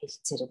саастаар ингээд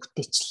хилцэрээ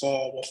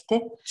бүтээчлээ гээл тэ.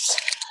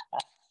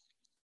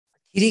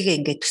 Тэрийг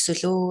ингээд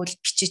төсөөлөөл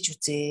бичиж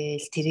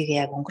үзээл, тэрийг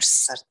яг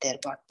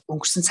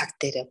өнгөрсөн цаг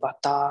дээрээ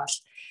бодоол.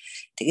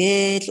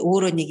 Тэгээл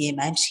өөрөө нэг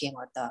юм аимшиг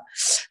юм одоо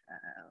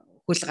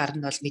хөл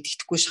гарна бол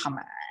мэддэхгүй шахам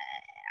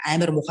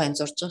амар муухай юм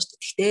зурж байгаа шүү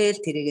дээ.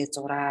 Тэгтэл тэрийгээ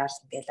зураад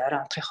ингээл орой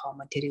онцгийнхоо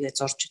өмнө тэрийгээ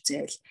зурж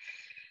үзээл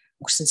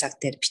өнгөрсөн цаг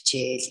дээр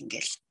бичээл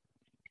ингээл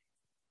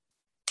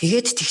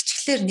тэгээд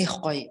тэгчлэр нэх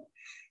гоё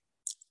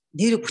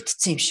нэр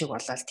бүтцсэн юм шиг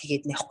болоод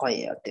тэгээд нэх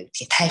гоё одоо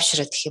үгдгийг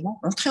тайвшраад гэх юм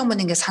уу. Унтахын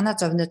өмнө ингээд санаа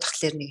зовноо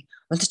тахлаар нэг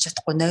унтаж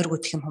чадахгүй нойргоо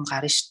гэх юм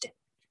гарна шүү дээ.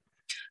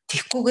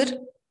 Тэгхгүйгээр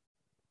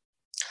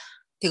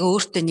тэгээ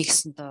өөртөө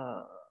нэгсэн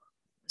доо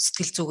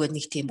сэтгэл зүгээ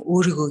нэг тийм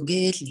өөрийгөө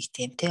ингээл нэг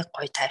тийм те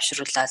гоё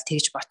тайвшруулаад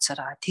тэгж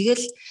боцсараа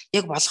тэгэл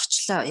яг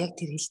болгочлаа яг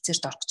тэр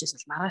хилцээрд орох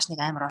гэжсэн л маргааш нэг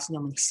амар олон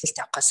юм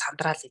хэлсэлт явахаас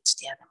сандраал гэж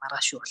яа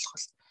маргааш юу болох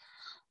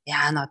вэ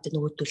яана одоо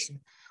нөгөөдөл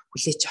нь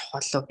хүлээж авах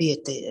болоо би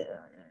одоо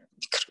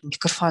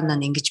микрофоноо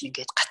ингэж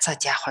мингээд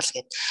гацаад яах вэ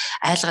гэд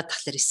айлгаад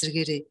тахлаар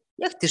эсрэгээрээ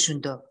яг тэр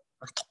шөндөө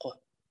унтахгүй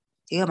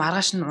тэгээ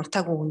маргааш нь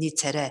унтаагүй хүний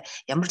царай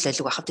ямар л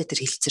олиг байхад тэр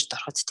хилцээрд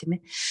ороход тийм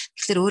ээ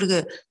тэгэхээр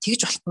өөрийгөө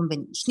тэгж болохгүй юм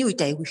байна эхний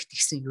үед аягүй их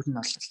тэгсэн юу нь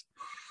бол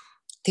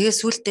тэгээ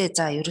сүултээ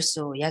за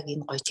ерөөсөө яг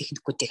энэ гоё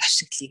техникүүдийг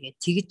ашиглая гэж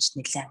тэгж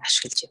нэлээд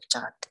ашиглаж явж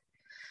байгаад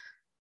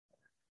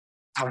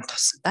таван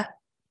туусан да.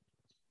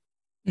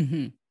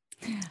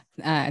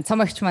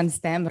 Цомогч маань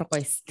амар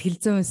гоё сэтгэл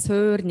зүйн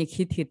суур нэг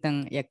хид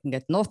хідэн яг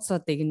ингээд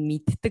нууцуудыг нь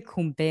мэддэг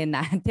хүн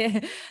байна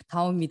тий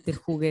 5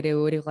 мэдэрхүүгээрээ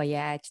өөрийгөө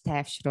яаж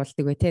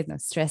тайвшруулдаг вэ тий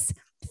stress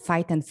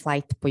fight and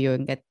flight буюу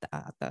ингээд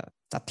одоо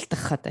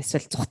задлах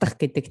эсвэл зүхтах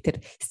гэдэг тэр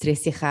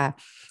стрессийнхаа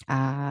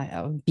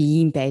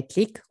биеийн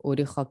байдлыг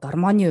өөрийнхөө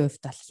гормоны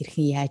хувьд бол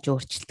хэрхэн яаж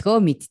өөрчилдгөө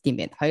мэддэм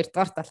байх.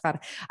 Хоёрдугаарт болохоор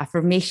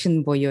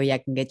affirmation буюу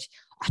яг ингээд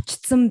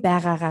очсон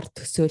байгаагаар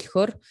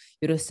төсөөлөхөөр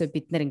ерөөсөө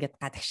бид нар ингээд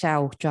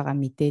гадагшаа өгж байгаа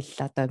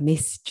мэдээлэл одоо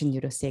мессеж нь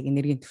ерөөсөө яг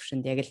энергийн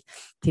түвшинд яг л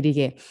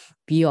тэрийг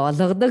бий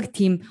олгодог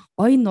тийм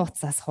гоё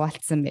нууцаас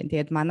хуваалцсан байна.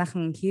 Тэгээд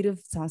манайхан хэрэг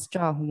сонсож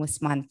байгаа хүмүүс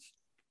маань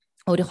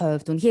өөрийнхөө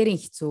хувьд үнэхээр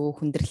хэцүү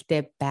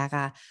хүндрэлтэй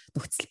байгаа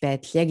нөхцөл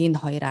байдал яг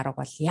энэ хоёр арга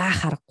бол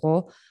яах аргагүй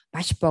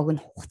маш богино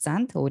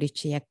хугацаанд өөрийн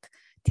чи яг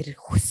тэр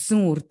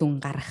хүссэн үр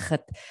дүн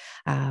гаргахад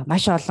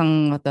маш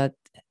олон одоо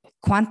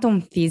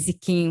квантум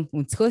физикийн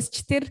өнцгөөс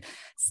ч тэр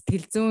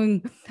сэтгэл зүйн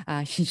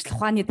шинжлэх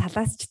ухааны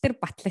талаас ч тэр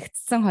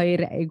батлагдсан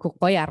хоёр айгу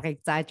гоё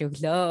аргыг зааж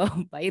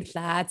өглөө.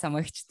 Баярлаа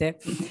цамагч те.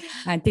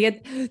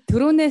 Тэгээд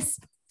түрүүнээс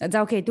за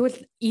окей тэгвэл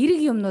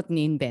эерэг юмнууд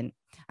нь энэ байна.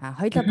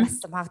 Хоёлаа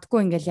бас магадгүй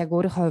ингээл яг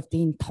өөрийнхөө хувьд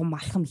энэ том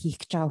алхам хийх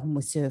гэж байгаа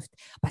хүмүүсийн хувьд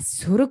бас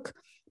сөрөг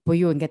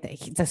буюу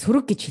ингээд за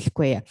сөрөг гэж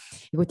хэлэхгүй.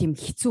 Айгу тийм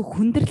хэцүү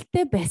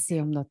хүндрэлтэй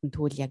байсан юмнууд нь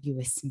тэгвэл яг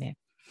юу байсан бэ?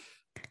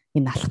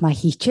 Энэ алхмаа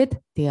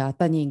хийчээд тэгээ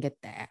одоо ингээд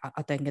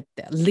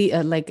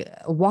like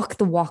walk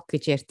the walk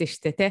гэж ярьдэн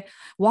штэ тий.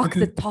 Walk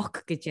the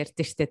talk гэж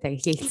ярьдэн штэ. Тэгээ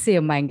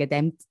хэлсэн юм ингээд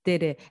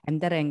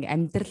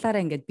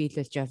амьдралаараа ингээд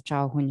биелүүлж явж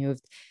байгаа хүний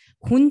хувьд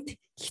хүнд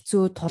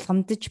хэцүү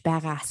тулгамдж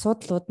байгаа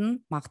асуудлууд нь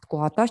магадгүй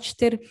одоо ч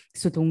тэр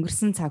эсвэл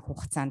өнгөрсөн цаг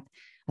хугацаанд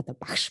одоо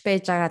багш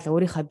байж байгаа л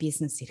өөрийнхөө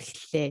бизнес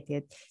эрхэллээ.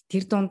 Тэгээд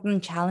тэр дунд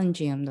нь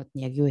чаленж юмнууд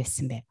нь яг юу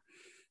байсан бэ?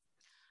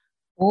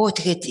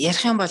 Тэгээд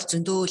ярих юм бол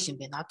зөндөө юм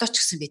байна. Одоо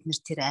ч гэсэн бид нэр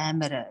тэр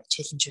амар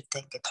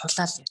челленжүүдээ ингээд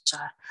тулаал явж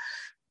байгаа.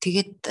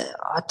 Тэгээд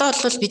одоо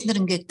бол бид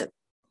нэр ингээд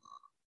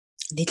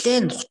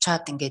нэлээд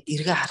нухчаад ингээд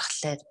эргээ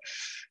харахлаар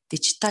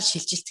дижитал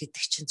шилжилт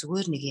гэдэг чинь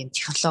зүгээр нэг юм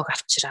технологи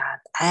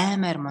авчираад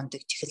амар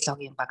мундаг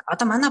технологийн баг.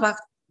 Одоо манай баг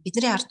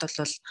бидний ард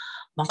бол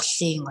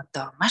Монголын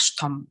одоо маш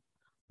том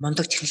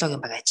мундаг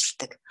технологийн баг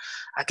ажилладаг.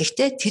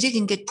 Гэхдээ тэрийг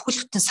ингээд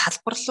бүхэл бүтэн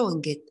салбар руу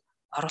ингээд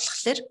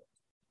оруулахлаар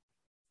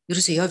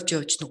ерөөсөө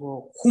явж нөгөө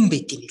хүн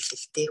байд юм л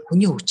л дээ.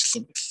 Хүний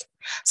хөгжил юм бэл.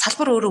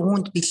 Салбар өөрөө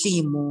үүнд бэлэн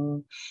юм уу?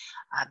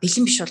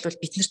 Бэлэн биш бол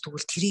бид нар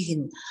тэгвэл тэрийг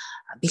нь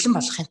бэлэн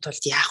болгохын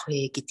тулд яах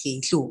вэ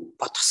гэдгийг илүү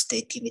бодох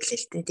хэрэгтэй гэдэг юм л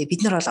л дээ. Тэгээ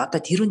бид нар бол одоо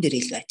тэрүүн дээр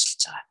илүү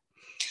ажиллаж байгаа.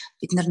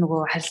 Бид нар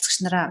нөгөө харилцагч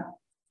нараа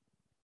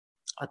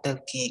одоо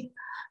үгийн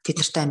тэд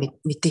нартай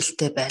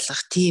мэдээлэлтэй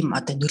байлгах тийм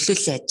одоо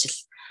нөлөөллийн ажил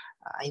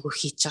айгүй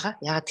хийж байгаа.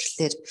 Ягаад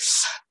тэгэхээр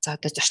за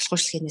одоо зочлох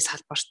үйлчлэгээний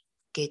салбарт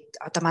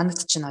гээд одоо манайд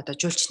чинь одоо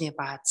жуулчны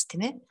бааз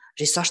тийм ээ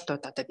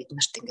resort-ууд одоо бид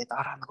нарт ингээд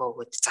ор хоногоо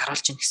өгөөд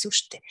заруулж ийн гэсэн үг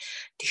шүү дээ.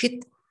 Тэгэхэд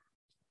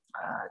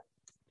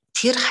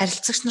тэр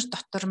харилцагч нар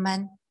дотор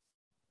маань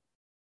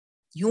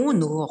юу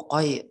нөгөө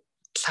гоё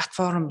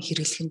платформ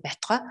хэрэглэх нь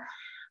байтугай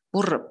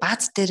бүр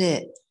бааз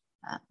дээр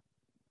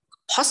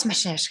пос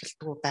машин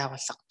ашигладаг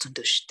байгууллага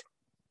зөндөө шүү дээ.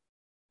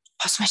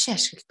 Пос машин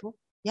ашигладаг.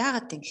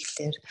 Яагаад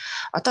гэвэл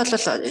одоо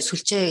бол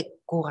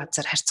сүлжээгүй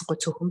газар харьцангуй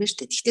цөөхөн байна шүү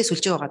дээ. Гэхдээ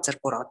сүлжээгүй газар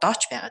бүр одоо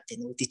ч байгаад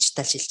байна.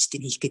 Дижитал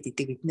шилжилтийг хийх гээд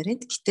идэг бид нар.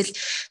 Гэтэл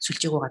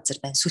сүлжээгүй газар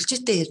байна.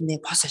 Сүлжээтэй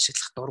ирнэ пос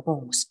ашиглах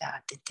дургуун хүмүүс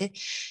байгаад байна тий.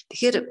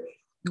 Тэгэхээр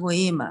нөгөө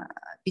ийм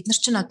бид нар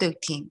чинь одоо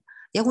гэдгийг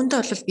яг үндэ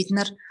бол бид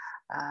нар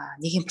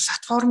нэг юм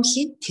платформ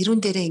хийн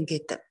тэрүүн дээрээ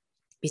ингээд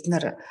бид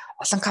нар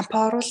олон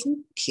компани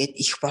оруулна. Тэгээд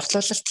их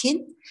борлуулалт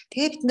хийн.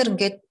 Тэгээд бид нар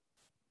ингээд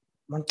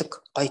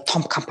мундаг гоё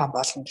том компани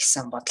болно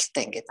гэсэн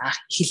бодолтой ингээд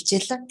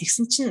эхэлжээлээ.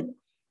 Тэгсэн чинь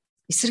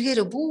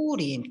эсрэгээр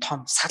бүр ийм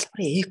том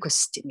салбарын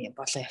экосистем юм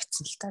болоо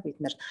явцсан л та. Бид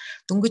нар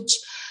дөнгөж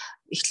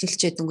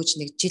эхлүүлчээ дөнгөж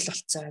нэг жил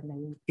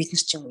болцсон. Бид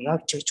нар чинь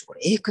явж зүгээр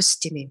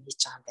экосистем юм хийж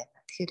байгаа юм байна.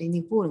 Тэгэхээр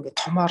энийг бүр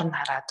ингээд томоор нь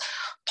хараад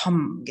том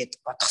ингээд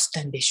бодох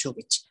хэрэгтэй юм биш үү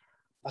гэж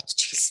бодож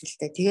эхэлсэн л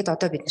та. Тэгээд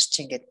одоо бид нар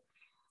чинь ингээд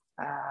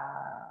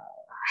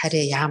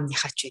харьяа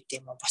яамныхаа ч үгүй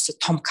юм уу босод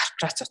том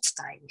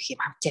корпорацуудтай аюу их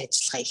юм хамтын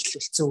ажиллагаа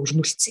эхлүүлсэн,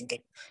 өрнүүлсэн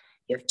ингээд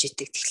явж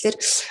идэг. Тэгэхээр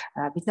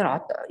бид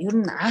нар ер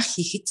нь анх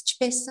хийхэд ч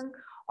байсан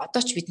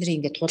одоо ч бидний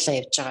ингээд туулаа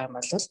явж байгаа юм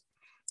бол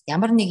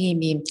ямар нэг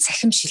юм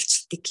цахим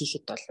шилжилтийг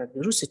хийхэд бол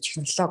ерөөсөө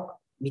технологи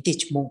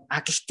мэдээж мөн.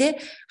 Гэхдээ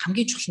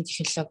хамгийн чухал нь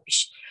технологи биш.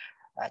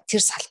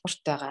 Тэр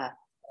салбарт байгаа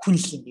хүн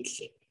юм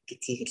билээ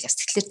гэдгийг л яс.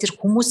 Тэгэхээр тэр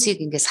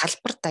хүмүүсийг ингээд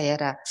салбар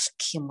даяараа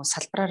гэх юм уу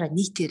салбараараа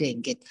нийтээрээ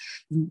ингээд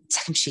энэ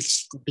цахим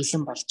шилжилтэнд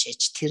бэлэн болж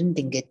ээж тэрэнд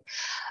ингээд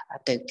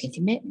одоо гэдгийг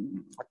тийм ээ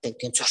одоо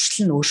гэдгийг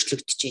зуршил нь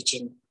өөрчлөгдөж ээж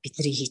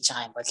бидний хийж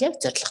байгаа юм бол яг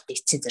зорилготой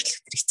эцсийн зорилго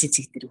төр эцсийн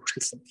цэг дээр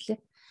хүрэх юм лээ.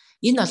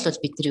 Энэ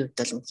бол бидний хувьд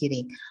бол үнэхээр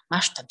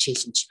маш том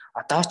челленж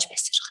одоо ч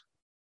байсан байгаа.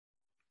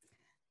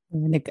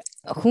 Нэг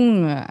хүн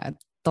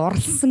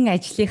дурлсан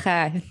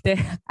ажлынхаа тэ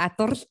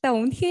дурлалтаа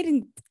үнэхээр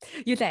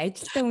юу л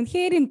ажилдаа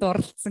үнэхээр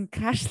дурлалсан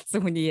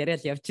крашлсан хүний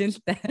яриад явж байна л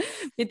да.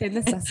 Би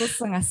танаас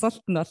асуусан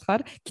асуулт нь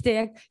болохоор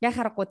гэтээ яг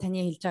харахгүй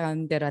таны хэлж байгаа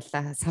юм дээр бол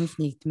санал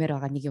нэгдмээр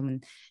байгаа нэг юм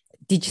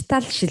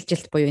дижитал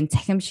шилжилт буюу энэ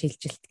цахим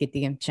шилжилт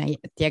гэдэг юм чинь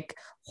яг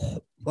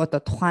одоо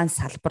тухайн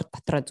салбар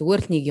дотроо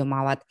зүгээр л нэг юм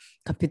аваад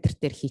компьютер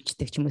дээр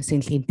хийчдэг ч юм уу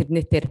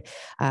интернетээр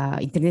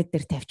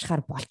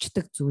тавьчихаар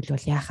болчдөг зүйл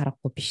бол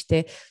яхаарахгүй биш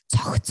те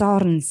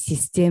цогцоор нь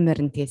системээр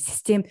нь тэгээд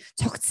систем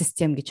цогц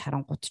систем гэж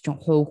харангуут чинь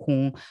хувь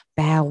хүн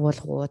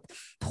байгууллагууд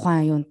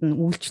тухайн юунд нь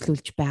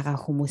үйлчлүүлж байгаа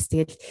хүмүүс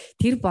тэгээд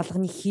тэр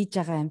болгоныг хийж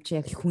байгаа юм чи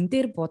яг хүн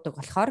дээр буудаг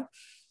болохоор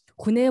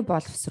хүнээ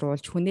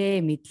боловсруулж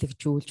хүнээ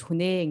мэдлэгжүүлж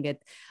хүнээ ингээд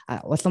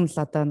улам л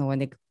одоо нөгөө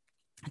нэг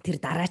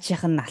тэр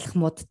дараачийнх нь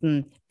алхмуудад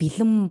нь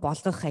бэлэн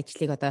болгох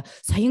ажлыг одоо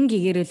соён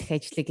гэгэрүүлэх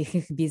ажлыг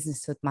ихэнх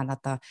бизнесүүд маань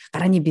одоо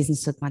гарааны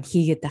бизнесүүд маань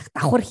хийгээд байх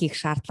давхар хийх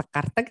шаардлага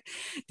гардаг.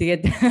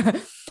 Тэгээд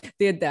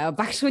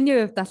багш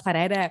хүний хувьд болохоор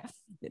арай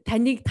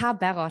таныг та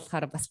байгаа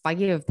болохоор бас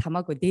багийн хувьд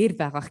хамаагүй дээр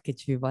байгаах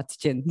гэж би бодож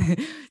байна.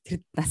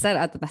 Тэр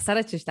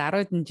насаараа ч шүү дээ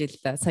 10 хэдэн жил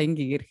соён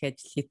гэгэрэх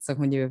ажил хийсэн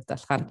хүний хувьд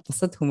болохоор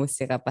бусад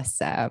хүмүүсийг бас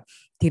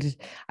тэр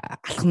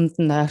алхамд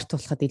нь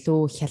ойртуулахад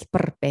илүү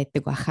хялбар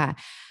байдаг баха.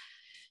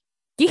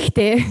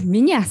 Гэхдээ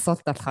миний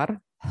асуулт болохоор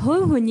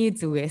хувь хүний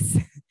зүгээс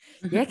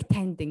яг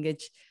танд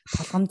ингэж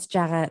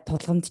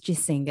тулгамдж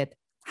исэн ингээд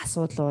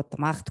асуудлууд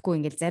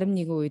магадгүй ингээд зарим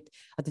нэгэн үед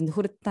одоо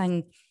нөхөр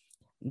тань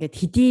ингээд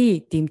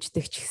хэдий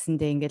дэмждэг ч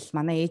гэсэндээ ингээд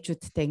манай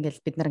ээжүүдтэй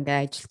ингээд бид нар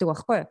ингээд ажилтдаг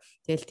байхгүй юу.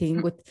 Тэгэл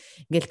тэгэнгүүт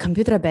ингээд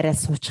компьютераа бариад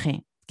суучих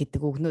юм гэдэг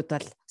үгнүүд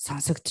бол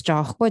сонсогдож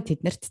байгаа байхгүй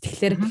тэднэрт.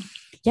 Тэгэхээр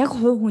яг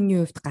хувь хүний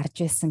хувьд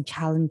гарч ирсэн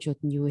чаленжууд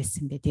нь юу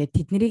байсан бэ? Тэгээд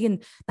тэднийг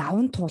нь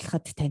даван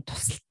туулахад тань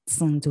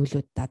тусалсан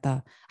зүйлүүд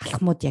одоо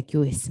алхмууд яг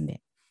юу байсан бэ?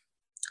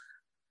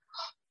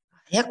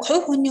 Яг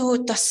хувь хүний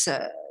хувьд бас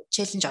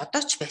челленж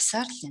одоо ч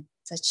байсаар л юм.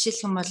 За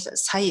жишээлх юм бол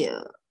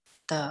сая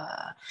одоо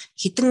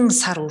хэдэн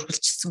сар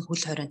үргэлжилсэн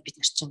хөл хорионд бид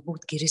нар чинь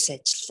бүгд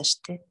гэрээсээ ажиллалаа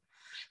шүү дээ.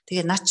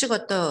 Тэгээ над чиг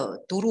одоо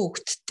 4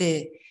 хүүхэдтэй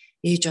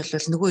ээж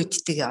бол нөгөө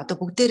эдтэйгээ одоо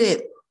бүгдээрээ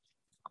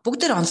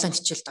онлайн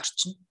хичээлд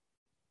орчихно.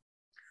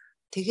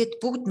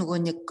 Тэгээд бүгд нөгөө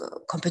нэг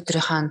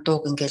компьютерийнхаа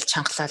дууг ингээл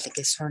чангалал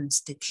ингээл суuna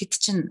сте. Тэгэхэд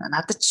чинь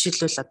надад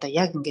жишээлбэл одоо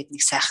яг ингээд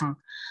нэг сайхан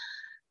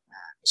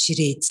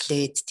ширээ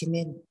эзлээд тийм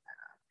ээ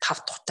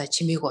 5 тухтай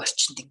чимээгүй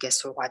орчинд ингээд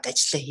суугаад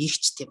ажиллаа хийх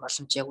ч тийм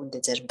боломж яг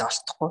үндэ заримдаа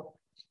олдохгүй.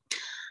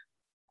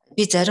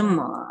 Би зарим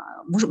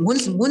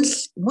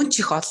мөн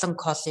ч их олон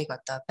коллег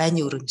одоо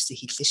байны өрөөнөөсөө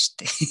хэллээ шүү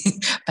дээ.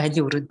 Байны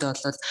өрөөндөө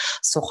бол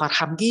суухаар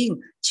хамгийн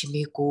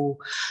чимээгүй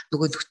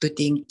нөгөө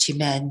нөхдүүдийн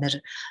чимээ анир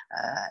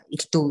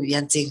элдв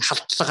янзын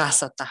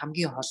халдлагаас одоо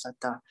хамгийн хол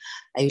одоо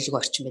аюулгүй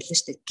орчин байлаа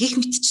шүү дээ. Гэх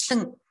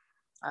мэтчлэн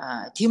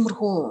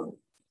тиймэрхүү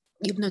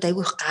юмнууд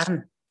аягүй их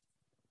гарна.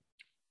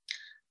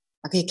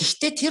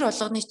 Гэхдээ тэр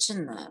болгоны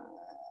чинь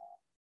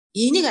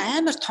энийг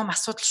амар том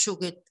асуудал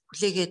шүүгээд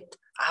хүлээгээд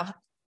авах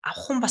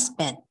хүн бас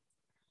байна.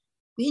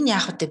 Энэ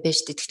яах вэ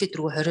байж тээ. Тэгтээ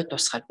дөрөв 20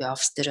 дуусахаар би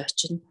офис дээр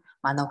очино.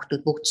 Манай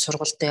хүмүүс бүгд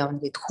сургуультай явна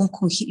гэд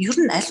хүн ер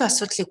нь аль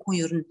асуудлыг хүн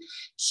ер нь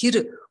хэр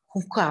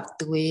хөнгөн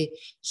авдаг вэ?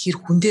 Хэр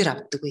хүн дээр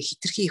авдаг вэ?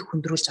 Хитрхи их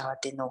хөндрүүлж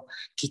аваад байна уу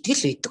гэдг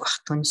л үйдэг баг.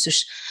 Түүнээс биш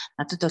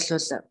надад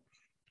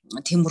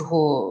бол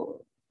тиймэрхүү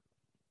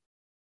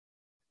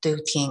одоо юу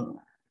гэдгийг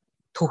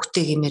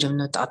төвхтэй гэмээр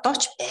юмнууд одоо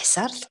ч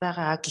байсаар л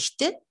байгаа.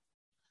 Гэхдээ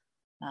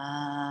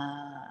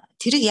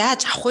тэрийг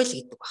яаж авах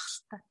вэ гэдэг баг л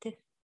та тий.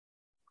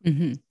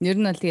 Ер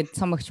нь бол тэгээд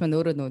цомогч маань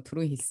өөрөө нөгөө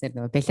түрүү хэлснээр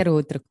нөгөө балер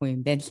өөдрөг хүн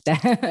юм байна л да.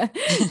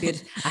 Тэгэхээр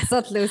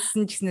асуудал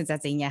үүссэн ч гэсэн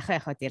за энэ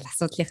яхаа тэгээд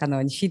асуудлынхаа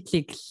нөгөө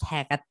шийдлийг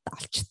хайгаад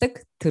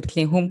олцдог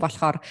төрлийн хүн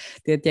болохоор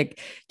тэгээд яг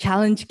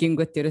чаленж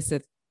гингөт ерөөсөө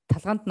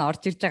талгаанд нь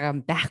орж ирж байгаа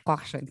юм байхгүй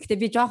байх шүү. Гэтэ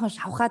би жоохон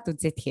шавхаад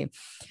үзэх юм.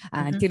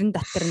 Тэрэн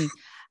дотор нь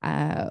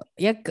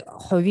яг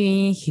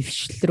хувийн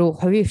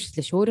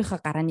хөвшлөөш өөрийнхөө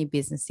гарааны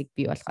бизнесийг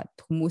бий болгоод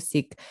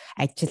хүмүүсийг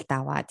ажилд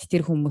аваад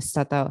тэр хүмүүс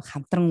одоо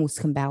хамтран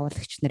үүсгэн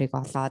байгуулагч нарыг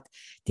олоод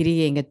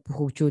тэрийг ингээд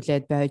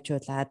хөгжүүлээд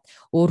бойжуулаад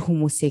өөр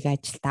хүмүүсийг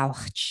ажилд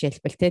авах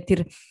жишээлбэл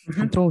тэр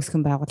хамтран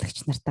үүсгэн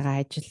байгуулагч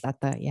нартайгаа ажил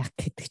одоо яг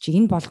гэдэг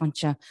чинь энэ болгон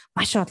чинь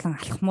маш олон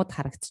алхмууд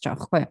харагдаж байгаа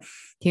байхгүй юу.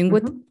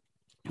 Тэнгүүд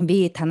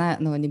би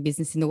танаа нөгөө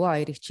бизнесийн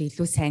нөгөө хоёрыг чи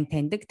илүү сайн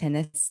таньдаг,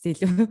 танаас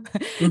илүү.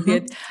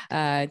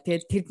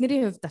 Тэгээд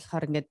тэдний хувьд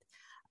болохоор ингээд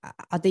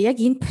одоо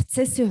яг энэ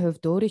процессын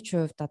хувьд өөрийн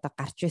хувьд одоо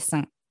гарч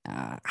исэн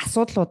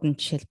асуудлууд нь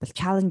жишээлбэл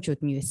чаленжууд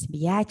нь юу байсан бэ?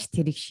 Яаж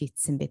тэрийг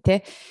шийдсэн бэ те?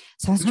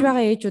 Сонсож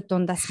байгаа ээжүүд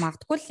дундаас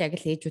магадгүй л яг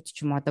л ээжүүд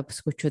ч юм уу одоо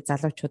бүсгүүчүүд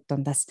залуучууд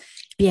дундаас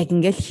би яг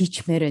ингээл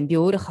хийчмээр байна. Би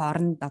өөрийнхөө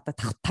оронд одоо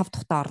 5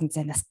 тухтай орон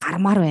зайнаас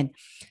гармаар байна.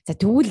 За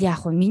тэгвэл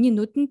яах вэ? Миний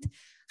нүдэнд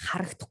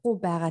харагдахгүй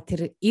байгаа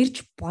тэр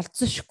ирж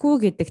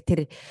болцсошгүй гэдэг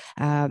тэр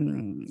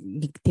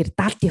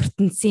далд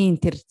ертөнцийн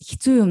тэр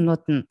хэцүү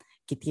юмнууд нь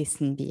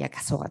гэдгээс нь би яг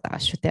асуугаад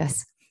байгаа шүү дээ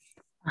бас.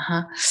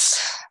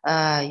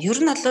 Ер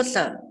нь бол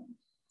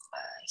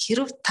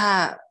хэрв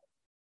та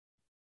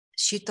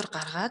шийдвэр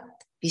гаргаад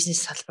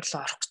бизнес салбар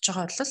руу орох гэж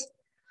байгаа бол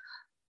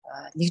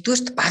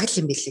нэгдүгээрт баг л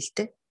юм билээ л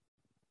дээ.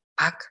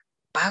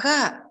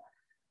 Бага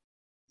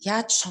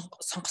яаж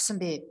сонгосон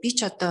бэ? Би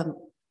ч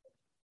одоо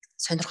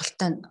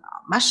сонирхолтой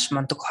маш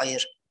мундаг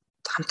хоёр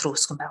хамтран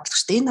үүсгэн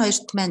байгуулагчтай. Энэ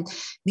хоёрт маань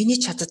миний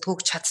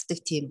чаддгүйг чаддаг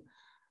тийм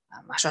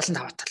маш олон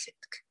даваа тал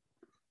байдаг.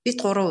 Бид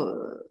гурав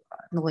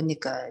нөгөө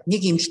нэг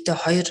эмэгтэй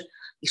хоёр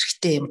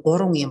эрэгтэй юм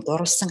гурван юм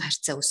гурвалсан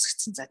харьцаа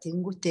үүсгэсэн. За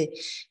тэгэнгүүтээ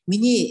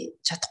миний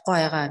чадахгүй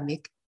байгаа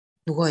юмыг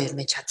нөгөө хоёр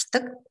минь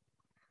чаддаг.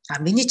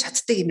 Миний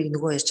чаддаг юмыг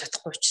нөгөө хоёр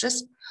чадахгүй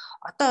учраас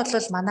одоо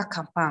бол манай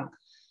компани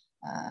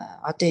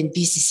одоо энэ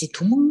бизнесийн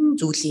түмэн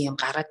зүйлийн юм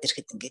гараад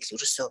ирэхэд ингээд л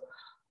ерөөсөө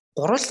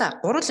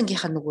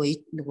гурвангийнхаа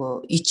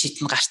нөгөө ичид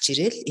нь гарч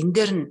ирээл энэ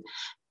дээр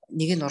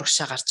нэг нь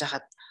урагшаа гарч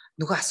хахад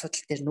нөгөө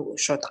асуудал дээр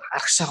шууд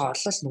аргашаага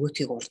олол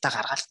нөгөөтгийг урдаа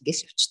гаргаал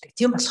ингээл явчихдаг.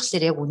 Тийм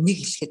болохоор яг үннийг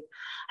хэлэхэд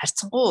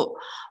харьцангуй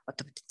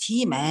одоо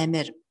тийм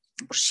амар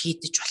бүр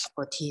шийдэж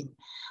болохгүй тийм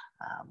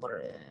бүр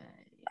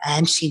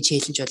аимшигын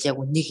челленж бол яг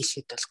үннийг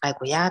хэлэхэд бол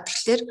гайгүй. Яа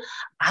тэгэхээр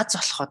аз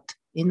болоход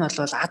энэ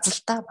бол аз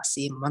л та бас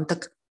ийм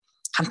мундаг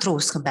хамтран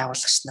үүсгэн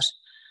байгуулагч нар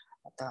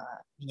одоо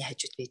миний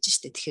хажууд байж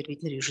штэ. Тэгэхээр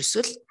бид нэр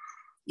ерөөсөө л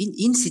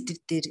энэ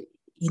сэдв дээр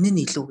энэ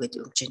нь илүү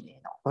гэдэг юм чинь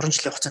 3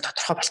 жилийн хугацаанд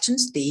тодорхой болчихно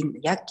шүү дээ. Энэ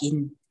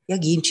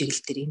яг ийм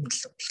чиглэл дээр энэ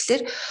илүү.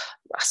 Тэгэхээр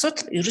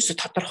асуудал ерөөсө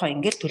тодорхой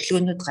ингээл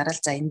төлөвлөгөөнүүд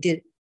гараал за энэ дээр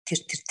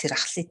тэр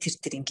ахлын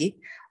тэр ингээ.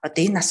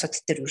 Одоо энэ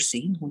асуудал дээр ерөөсө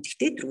энэ хүн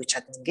тэгтээ дөрвөж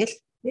чадна ингээл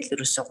Тэгэл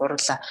ерөөсө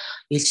гурлаа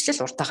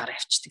илжлэл уртаагаар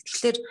авчдаг.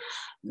 Тэгэхээр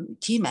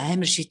тийм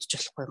амар шийдэж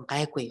болохгүй юм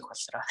гайгүй их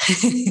болроо.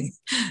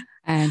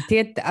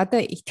 Тэгээд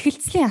одоо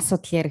ихтгэлцлийн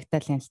асуудал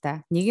яригдал юм л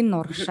да. Нэг нь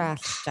урагшаа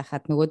алхаж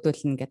байхад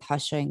нөгөөдөл нь ингээд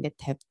хоошоо ингээд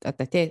тавьд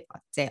одоо тий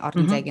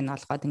орон зайг нь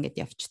олгоод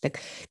ингээд явцдаг.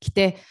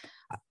 Гэтэ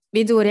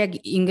би зүгээр яг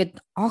ингээд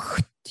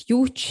огт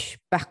юу ч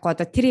байхгүй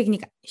одоо тэр яг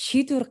нэг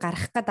шийдвэр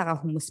гаргах гээд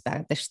байгаа хүмүүс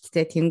байдаг шүү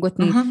дээ. Тэнгүүт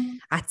нь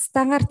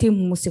ацтаагаар тийм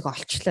хүмүүсийг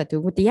олчлоо.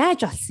 Тэгвэл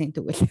яаж олсон юм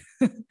тэгвэл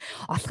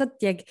олоход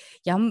яг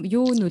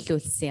юу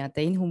нөлөөлсөн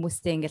одоо энэ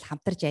хүмүүстэй ингээд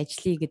хамтарч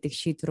ажиллая гэдэг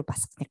шийдвэр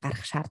бас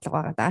гаргах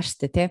шаардлага байгаа даа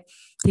шүү дээ.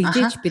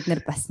 Тэгжээж бид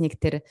нар бас нэг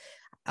тэр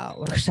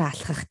урагшаа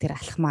алхах тэр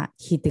алхмаа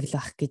хийдэг л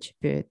байх гэж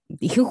би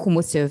ихэнх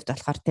хүмүүсийн хувьд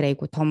болохоор тэр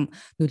айгу том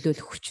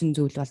нөлөөлөх хүчин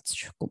зүйл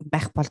болцсохгүй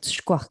байх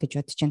гэж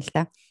бодож байна л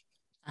да.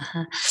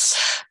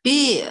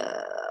 Би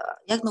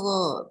яг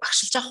нөгөө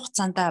багшилж авах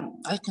хугацаанд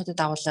оюутнуудад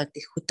агуулад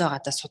их хөдөө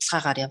гадаа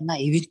судалгаагаар явна,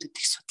 ивентүүд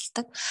их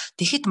судалдаг.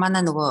 Тэгэхэд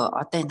манай нөгөө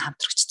одоо энэ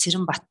хамтрагч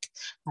Цэрэнбат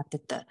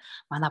надад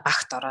манай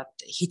багт ороод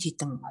хид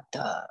хідэн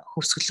одоо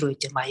хөвсгөл рүү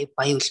идэм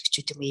баян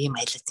үлгчүүд юм ийм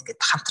айлд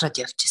ингээд хамтраад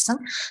явж исэн.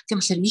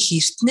 Тийм болохоор их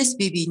эртнээс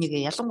би нэг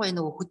ялангуяа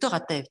нөгөө хөдөө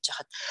гадаа явж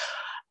хахад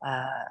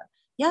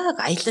яг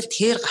аялалд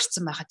хээр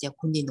гарцсан байхад яг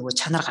хүний нөгөө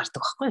чанар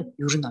гардаг байхгүй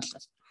юу? Ер нь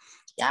бол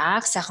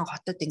яг сайхан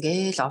хотод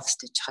ингээл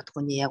оффист хийж хахад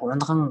хүний яг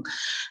унган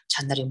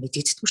чанар юм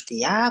мэдэгддэг шүү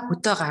дээ. Яг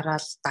хөдөө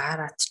гараад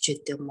daarаад ч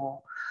гэдэм үү.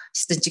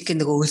 Стенжик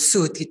нөгөө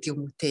өлсөн өд гэдэг юм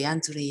уу те.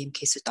 Янз бүрийн юм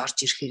кейсүүд орж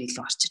ирэхээр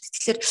илүү орж ирдэг.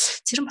 Тэгэхээр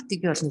Цэрэнбатыг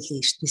би бол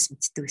нэлийн эртнээс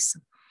мэддэг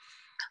байсан.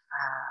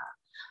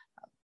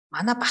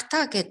 Манай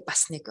Бата гэд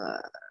бас нэг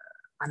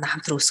манай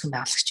хамтран үүсгэн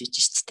байгуулагч байж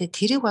шүү дээ.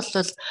 Тэрийг бол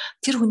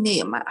тэр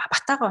хүний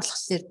Батагаа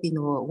болохоор би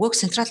нөгөө Work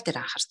Central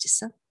дээр анхаарч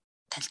ирсэн.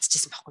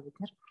 Танилцчихсан байхгүй бид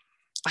нар.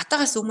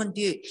 Батагаас өмнө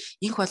би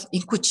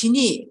инхүү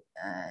чиний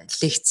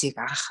лекцийг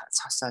анх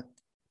сонсоод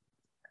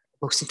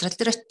Work Central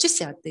дээр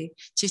очижсэн яа.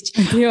 Чи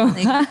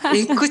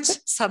инхүүч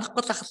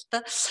санахгүй л ахал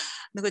та.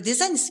 Нөгөө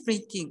дизайн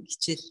спринтинг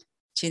хичээл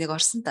чи нэг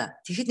орсон та.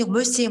 Тэгэхэд нэг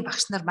муйсын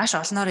багш нар маш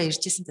олноороо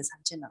иржсэн та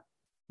санаж байна.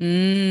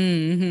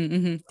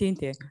 Тийм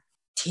тийм.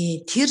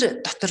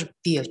 Тэр дотор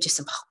би явж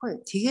исэн байхгүй.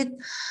 Тэгээд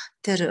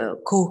тэр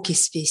co-working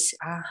space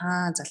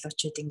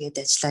залуучууд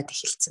ингээд ажиллаад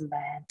эхэлсэн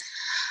байна.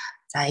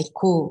 За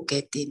IQ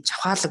гэдэг юм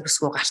жавхаалаг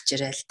бүсгүй гарч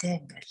ирээл те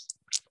ингээл.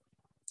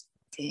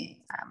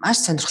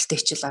 Маш сонирхолтой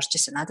хичээл орж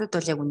исэн. Надад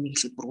бол яг үнийг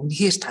хэлэх бүр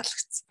үнэхээр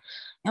таалагдсан.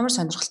 Ямар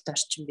сонирхолтой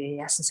орчин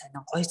бэ? Яасан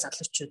сонин гоё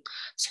залуучууд,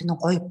 сонин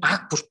гоё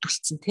баг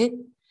бүрдүүлсэн те.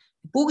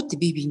 Бүгд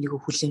бие биенийгөө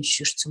хүлээн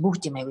зөвшөөрсөн.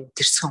 Бүгд юм аягүй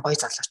тэрсгэн гоё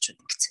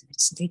залуучууд ингэсэн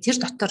байсан. Тэгээд тэр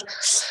дотор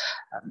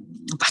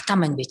Бата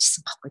маань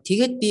байжсэн байхгүй.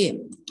 Тэгээд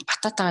би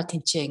Бататайгаа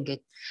тэнцээ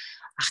ингээд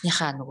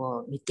анхныхаа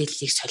нөгөө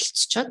мэдээллийг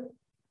солилцоод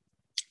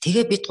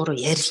тэгээ бид гурав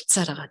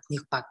ярилцаар агаад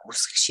нэг баг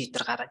үүсгэх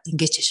шийдвэр гараад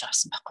ингэж яаш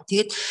авсан байхгүй.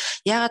 Тэгээд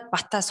яагаад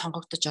Бата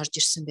сонгогдож орж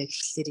ирсэн бэ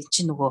гэхлээр эн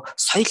чинь нөгөө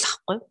соёл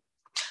ахгүй.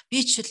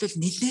 Би жишээлбэл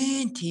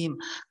нэлээд тийм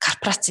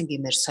корпорацийн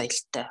гэмээр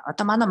соёлтой.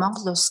 Одоо манай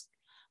Монгол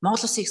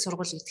Улсын их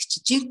сургууль гэдэг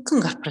чинь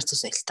жинхэнэ корпорацийн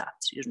соёлтой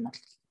газар ер нь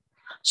бол.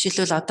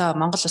 Жишээлбэл одоо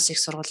Монгол Улсын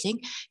их сургуулийн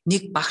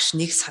нэг багш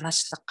нэг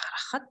санаачлаг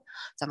гаргахад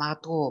за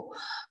магадгүй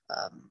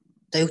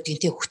одоо юу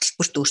гэдгийг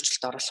хөтөлбөрт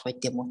өөрчлөлт оруулах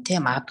байд юм уу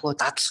те магадгүй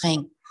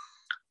дадлагын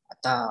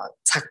одоо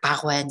цаг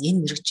бага байна.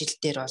 Энэ мэрэгжил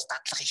дээр бол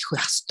дадлага их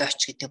байх ёстой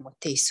ч гэдэг юм уу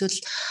те. Эсвэл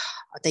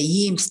одоо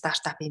ийм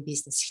стартапын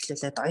бизнес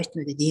эхлүүлээд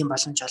оюутнуудад ийм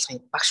боломж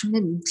олгохыг багш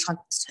минь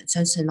толгойд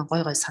сонь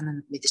гой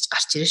санаанууд мэдээж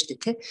гарч ирж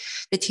штэ те.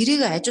 Тэгээд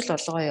тэрийг ажил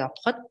болгоо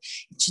явахад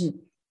эн чинь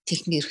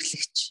техник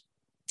эрхлэгч.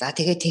 За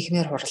тэгээд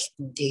техмээр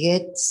хуралдана.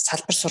 Тэгээд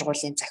салбар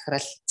сургуулийн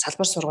захирал,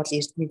 салбар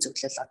сургуулийн эрдмийн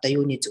зөвлөл одоо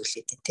юуны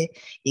зөвлөд юм те.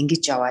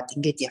 Ингэж яваад,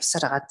 ингэж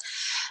явсаар агаад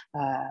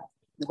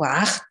нөгөө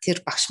анх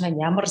тэр багш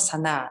маань ямар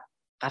санаа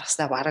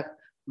гаргаснаа бараг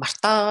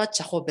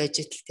мартаач ахгүй байж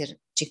итэл тэр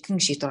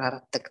жинхэнэ шийдвэр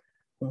гаргадаг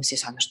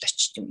хүмүүсийн сонорт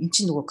очиж юм. Энд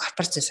чинь нөгөө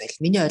корпорацийн соёл.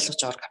 Миний ойлгож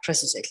байгаа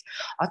корпорацийн соёл.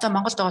 Одоо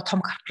Монголд байгаа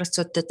том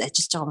корпорациудад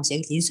ажиллаж байгаа хүмүүс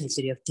яг л энэ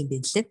соёлоор явд юм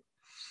байна лээ.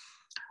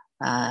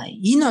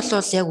 Энэ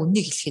бол яг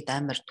үннийг хэлэхэд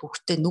амар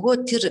түүхтэй. Нөгөө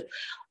тэр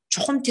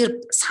чухам тэр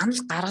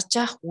санал гаргаж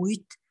явах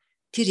үед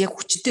тэр яг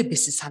хүчтэй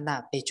байсан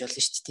санаа байж болно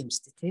шүү дээ тийм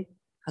үстэй тий.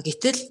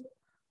 Гэтэл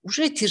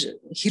үшээ тэр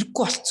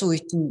хэрэггүй болцсон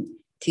үед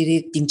нь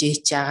тэрийг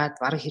дэмжиж яагаад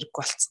бараг хэрэггүй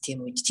болцсон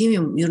тийм үед. Тийм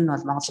юм ер нь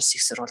бол Монгол Улсын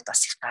их сургуульд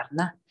бас их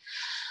гарна.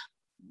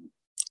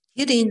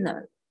 Тэр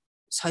энэ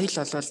соёл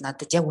бол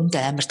надад яг үндэ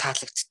амар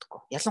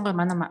таалагддаггүй. Ялангуяа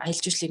манай аялал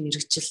жуулчлалын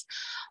мэрэгжил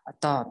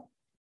одоо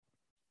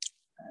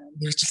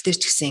мэрэгжил дээр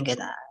ч гэсэн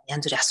ингээд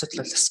янз бүрийн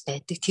асуудал бол бас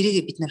байдаг.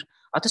 Тэрийг бид нэр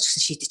одоо ч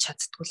гэсэн шийдэж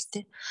чаддаггүй л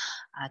тий.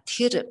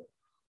 Тэгэхээр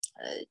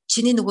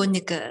чиний нөгөө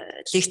нэг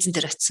лекцэн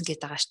дээр очисон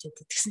гэдэг байгаа шүү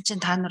дээ. Тэгсэн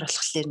чинь та нар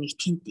болохоор нэг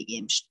тэнд нэг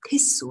юм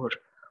тэс өөр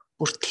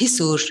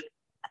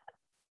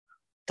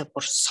одоо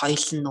бүр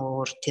соёл нь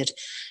өөр тэр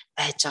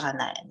байж байгаа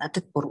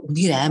надад бүр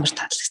үнээр амар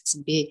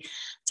таалагдсан би.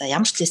 За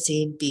ямар ч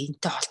лээсээ би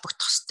энтэй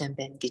холбогдох хэрэгтэй юм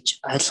байна гэж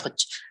ойлгож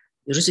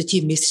ерөөсөө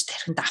тийм мессеж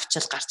тархинд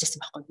авчаал гарч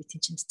ирсэн байхгүй би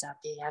тийм чинь за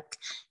би яг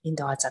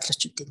энд байгаа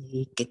залуучуудын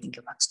нэг гээд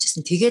ингэ бодож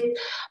ирсэн. Тэгээд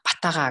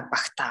Батагаа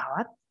багтаа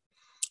аваад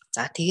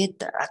за тэгээд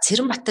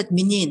Цэрэнбатад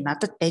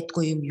надад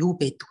байдгүй юм юу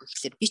байдгүй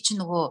гэхэлэр би чи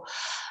нөгөө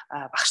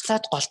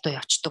багшлаад голдоо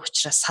явцдаг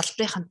учраас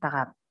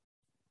салбарынхантайгаа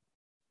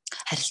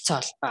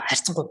харилцаа холбоо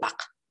харьцангуй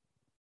бага.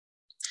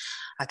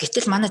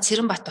 Гэтэл манай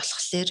Цэрэнбат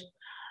болохоор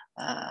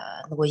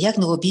нөгөө яг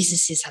нөгөө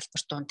бизнесийн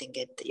салбар донд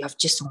ингээд явж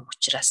исэн хүн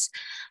учраас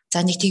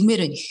за нэг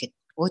тэгмээр байна гэхэд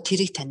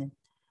тэрийг танина.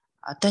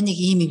 Одоо нэг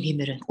ийм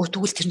хиймээр байна.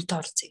 Тэгвэл тэрнтэй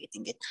оролцъё гэдэг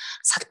ингээд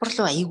салбар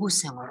руу аягүй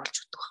сайн оруулж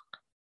өгдөг байна.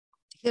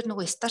 Тэгэхээр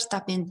нөгөө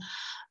стартапын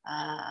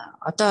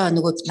одоо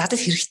нөгөө надад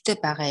хэрэгтэй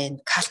байгаа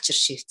энэ culture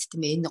shift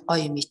тийм ээ, энэ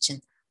гоё юм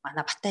чинь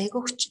манай Батаа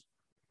аягүй хүчин.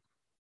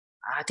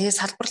 Тэгээ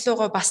салбар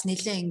руугаа бас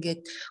нэлээ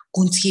ингээд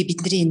гүнзгий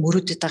бидний энэ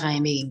мөрөөдөд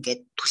байгаа ямыг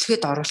ингээд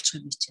түлхээд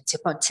оруулчих юм чинь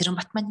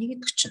Цэрэнбат маань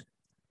хийгээд өчнө.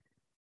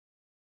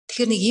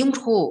 Тэгэхээр нэг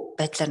иймэрхүү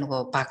байдлаар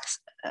нөгөө баг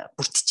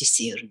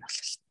бүрдчихсэн ер нь бол.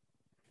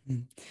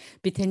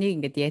 Би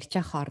таныг ингээд ярьж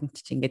байгаа хооронд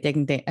чи ингээд яг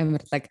энэ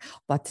амарлаг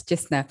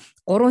бодчихсан аа.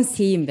 3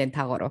 C юм байна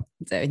та гурав.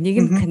 Нэг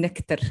нь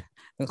connector,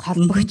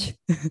 холбогч.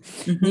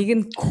 Нэг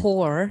нь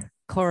core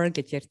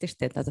гэж ярьдаг шүү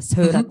дээ. Одоо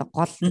суур одоо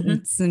гол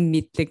үндсэн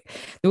мэдлэг.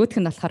 Нөгөөх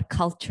нь болохоор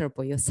culture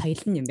буюу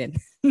соёл юм байна.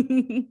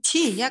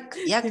 Тий, яг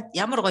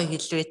ямар гоё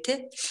хэлвэ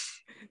те.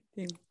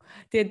 Тийм.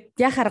 Тэгээд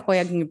яхаарахгүй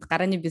яг ингэ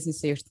гарааны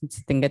бизнесийн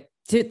ертөнцид ингээд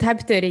та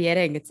битээр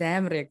яриа ингээд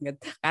амар яг ингээд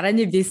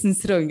гарааны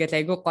бизнес рүү ингээд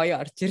айгүй гоё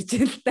орж ирж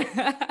байна л та.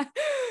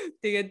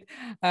 Тэгээд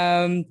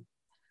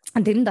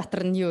тэрэн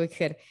дотор нь юу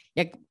гэхээр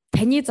яг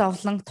таны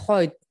зовлон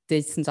тухайн үед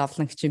дэйсэн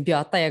зовлон чинь би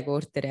одоо яг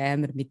өөр дээр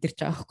амар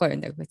мэдэрч байгаа байхгүй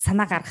юу, яг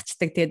санаа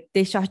гаргацдаг. Тэгээд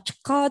дээш очих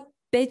гээд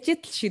байж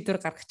л шийдвэр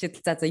гаргах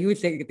чидэл за юу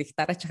лээ гэдэг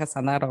дараачихаа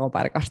санаараа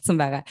баг орцсон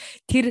байгаа.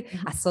 Тэр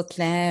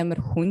асуудал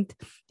амар хүнд.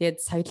 Тэгээд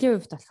соёлын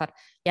хувьд болохоор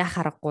яа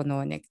харахгүй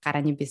нөгөө нэг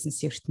гарааны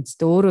бизнес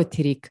ертөнцид өөрөө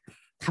тэрийг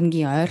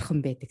хамгийн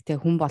ойрхон байдаг. Тэг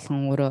хүн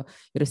болгон өөрөө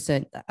ерөөсөө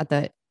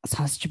одоо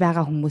сонсч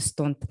байгаа хүмүүс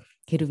дунд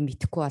хэрэг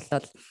мэдхгүй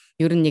болол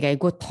ер нь нэг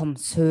айгүй том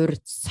суур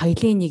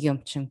соёлын нэг юм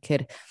чинь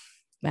гэхээр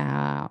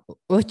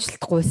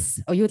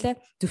уучлалтгүйс юу лээ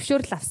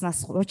зөвшөөрөл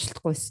авснаас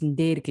уучлалтгүйсэн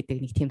дээр гэдэг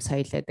нэг тийм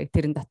соёл байдаг.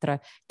 Тэрэн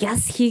дотор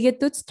гяс хийгээд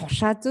үз,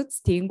 тушаад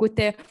үз,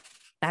 тэгэнгүүтээ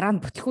дараа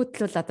нь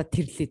бүтлгүүтлүүл одоо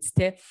тэрлээз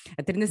те.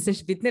 Тэрнээс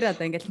биш бид нэр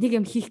одоо ингээл нэг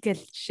юм хийх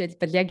гээл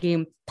жишээлбэл яг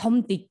ийм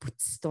том дэг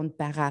бүтц дунд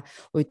байгаа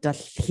үед бол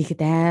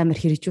хийхэд амар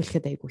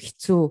хэрэгжүүлэхэд айгүй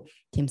хэцүү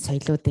тийм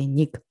соёлуудын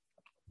нэг.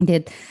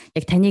 Тэгээд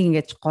яг таныг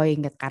ингэж гоё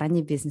ингээд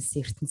гарааны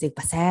бизнесийн ертөнцийг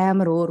бас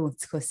амар өөр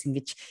өнцгөөс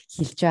ингэж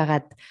хэлж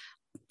байгаад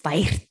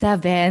баяртай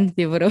байна.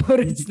 Би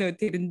өөрөө ч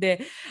нөө тэрэндээ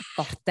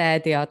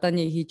дуртай. Тэгээ одоо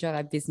нэг хийж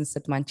байгаа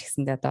бизнесэд маань ч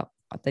гэсэндээ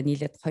одоо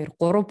нийлээд 2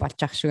 3 болж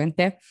ах шиг байна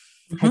те.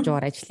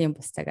 Хажуугаар ажлын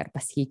бус цагаар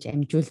бас хийж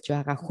амжуулж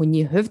байгаа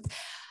хүний хувьд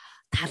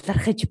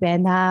талархаж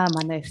байна.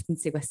 Манай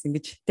ертөнцийг бас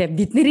ингэж те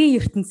бидний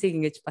ертөнцийг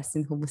ингэж бас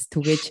энэ хүмүүс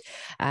түгээж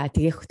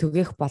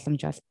түгээх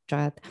боломж олж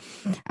байгаад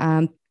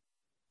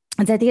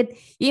за тэгээд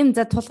ийм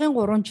за тулгын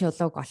 3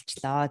 чулууг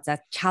олчлоо.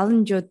 За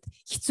чаленжууд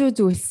хэцүү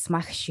зүйлс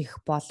маш их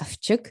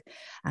боловч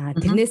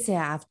тэрнээсээ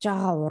авж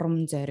байгаа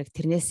урам зориг,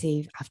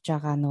 тэрнээсээ авж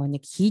байгаа нөгөө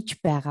нэг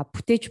хийж байгаа,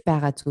 бүтээж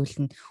байгаа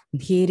зүйл нь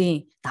үнэхэрийн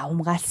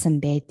давмгаалсан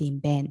байд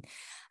юм байна.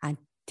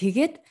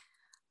 Тэгээд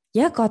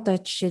яг одоо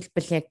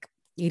жишээлбэл яг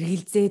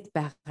эргэлзээд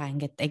байгаа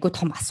ингээд айгүй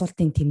том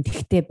асуултын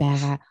тэмдэгтэй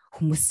байгаа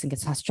хүмүүс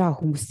ингээд сонсож байгаа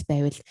хүмүүс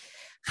байвал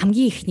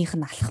хамгийн ихнийх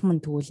нь алхам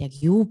нь тэгвэл яг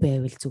юу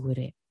байвал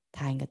зүгээрээ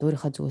та ингээд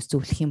өөрийнхөө зүгээс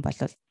зөвлөх юм бол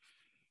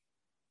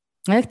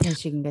яг тэр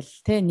шиг ингээл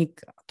те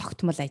нэг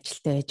тогтмол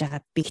ажилтай байж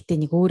байгаа би гэтээ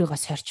нэг өөрийгөө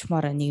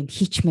сорчмоор нэг юм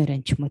хийчмээр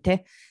байна ч юм уу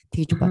те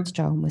тэгж бодож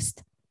байгаа хүмүүст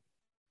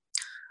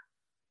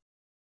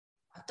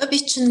одоо би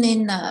чинь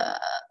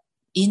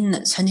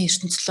энэ сони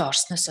ертөнцлөө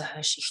орсноос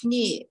хойш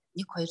эхний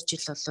 1-2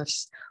 жил бол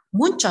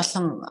мөн ч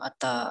олон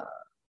одоо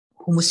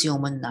хүмүүсийн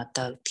өмнө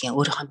одоо гэдгийг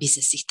өөрийнхөө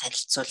бизнесийг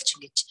танилцуулж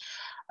ингэж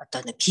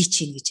одоо нэг пич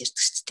хийн гэж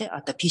ярьдаг шүү дээ.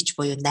 Одоо пич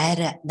буюу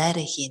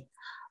найраа хийн.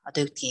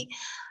 Одоо гэдгийг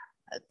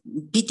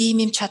бид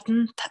ийм юм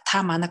чадна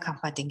та манай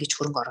компанид ингэж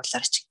хөрөнгө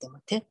оруулаарч гэдэг юм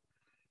уу те.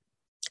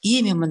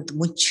 Ийм юмд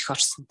мөн ч их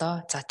орсон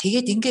доо. За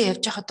тэгээд ингэ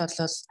явж байхад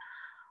бол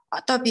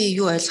одоо би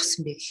юу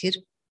ойлгосон бэ гэхээр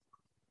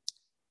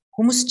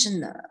хүмүүс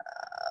чинь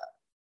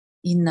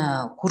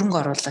энэ хөрөнгө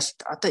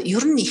оруулалт одоо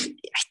ер нь их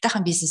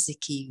айтайхан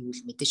бизнесийг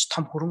хийвэл мэдээж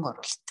том хөрөнгө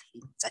оруулалт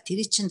хийн. За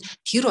тэр чинь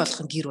тэр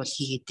болгон гэр бол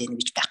хийгээд байна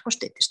гэж байхгүй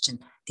шүү дээ. Тэр чинь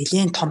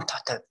нэлээд том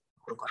тоотой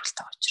хөрөнгө оруулалт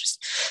байгаа учраас.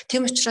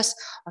 Тийм учраас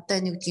одоо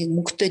нэг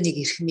мөнгөтэй нэг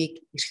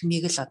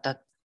эрхмийг л одоо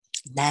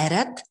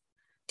найраад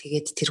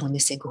тэгээд тэр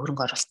хүнээс ингээ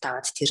хөрөнгө оруулалт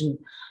аваад тэр нь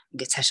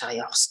ингээ цаашаа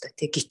явах хэрэгтэй.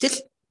 Тэг гэтэл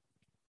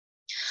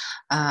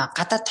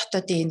гадаад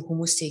дотоодын энэ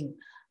хүмүүсийн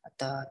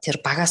одоо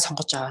тэр багаа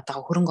сонгож аваад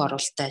байгаа хөрөнгө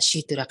оруулалтаа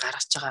шийдвэрээ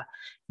гаргаж байгаа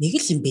нэг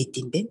л юм байд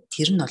юм бэ.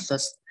 Тэр нь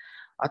бол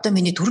одоо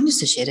миний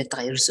төрнөөсөө яриад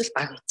байгаа ерөөсөө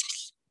баг байт юм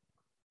л.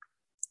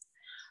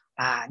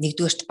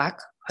 Нэгдүгээрт баг,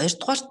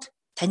 хоёрдугаарт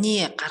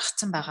таны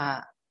гаргацсан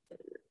байгаа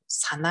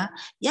санаа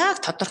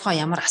яг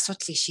тодорхой ямар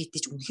асуудлыг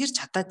шийдэж үнэхээр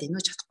чадаад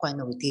байна уу чадахгүй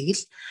байна уу гэдгийг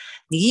л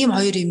нэг ийм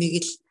хоёр юмыг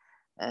л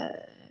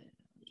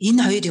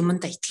энэ хоёр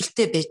юмд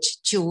итгэлтэй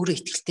байж чи өөрөө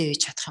итгэлтэй байж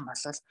чадах юм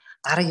бол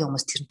дараагийн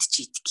хүмүүс тэрэнд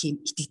чи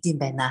итгэдэм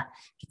байна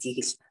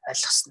гэдгийг л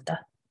ойлгосон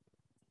да.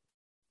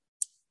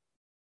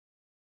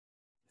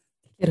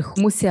 Тэгэхээр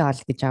хүмүүсээ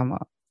ол гэж юм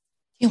уу?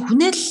 Тийм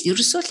хүнэл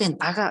ерөөсөө л энэ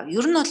бага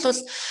ер нь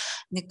бол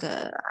нэг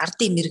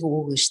ардын мэрэг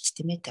үг шүү дээ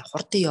тийм ээ те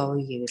хурдан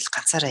явъя гэвэл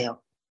ганцаараа яв.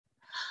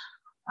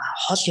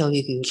 Хол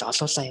явъя гэвэл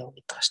олуулаа яв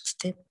гэдэг ба шүү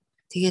дээ.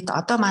 Тэгээд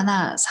одоо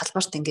манай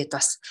салбарт ингээд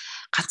бас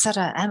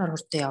ганцаараа амар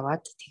хурдан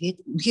яваад тэгээд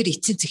үнэхээр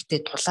эцсийн зэгтээ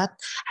тулаад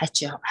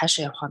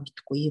хаашаа явахаа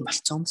мэдэхгүй юм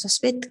болцсон хүмүүс бас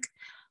байдаг.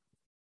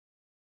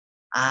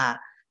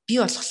 Би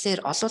болохоор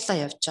олуулаа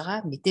явж байгаа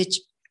мэдээж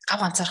гав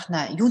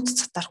ганцаархнаа юунд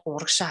цатаарахгүй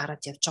урагшаа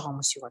хараад явж байгаа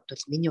хүмүүсийг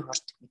бодвол миний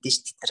хурд мэдээж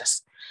тэднээс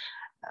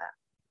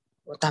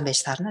удаан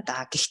байж таарна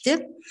да. Гэхдээ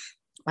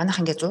манайх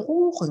ингээд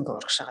 100% ингээд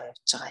урагшаага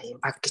явж байгаа юм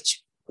баг гэж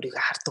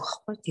өөрийгөө хардаг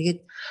байхгүй. Тэгээд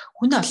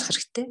хүнээ олох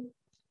хэрэгтэй.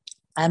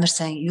 Амар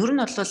сайн. Ер нь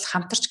бол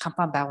хамтарч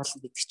компани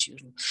байгуулна гэдэг чинь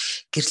ер нь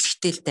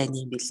гэрлэгтэй л дайны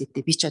юм билээ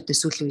дээ. Би ч одоо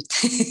сүүлийн үед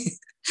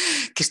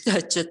гэртээ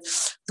очиод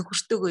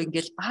нөхөртөөгөө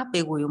ингээл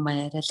бээгүй юм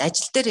яриад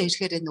ажил дээр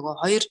ирэхээр нөгөө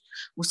хоёр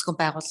үүсгэн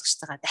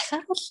байгуулагчтайгаа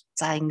дахиад л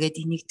за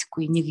ингээд энийг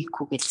тэхгүй энийг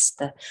ийхгүй гээл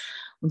хэвээр.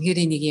 Үнэхээр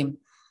нэг юм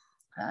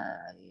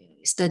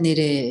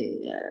нэрээ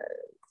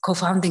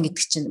co-founding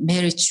гэдэг чинь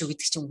marriage шүү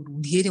гэдэг чинь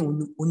үнэхээр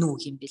үнэн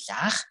үг юм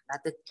билээ.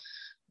 Надад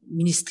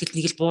миний сэтгэл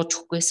нэг л бууж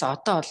өгөхгүйсэн.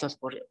 Одоо бол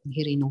бүр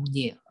үнэхээр энэ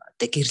үгний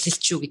одоо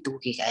гэрлэлч шүү гэдэг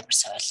үгийг амар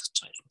сайн ойлгож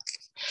байгаа юм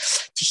бол.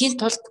 Тэхийн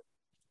тулд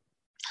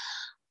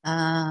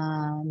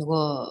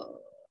нөгөө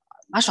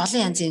маш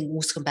олон янзын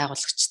үүсгэн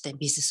байгуулагчтай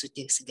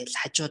бизнесүүдийг ингээл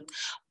хажууд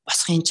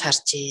босхын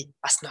чарж ийн,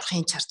 бас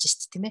нурхын чарж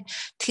шүү дээ тийм ээ.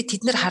 Тэгэхээр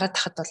тэд нэр хараад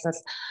тахад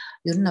бол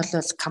ер нь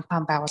бол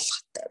компани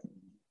байгуулахад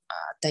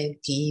одоо юу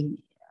гэдэг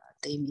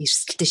ийм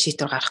эрсдэлтэй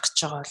шийдвэр гаргах гэж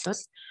байгаа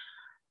бол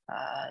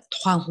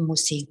тухайн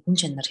хүмүүсийн хүн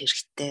чанар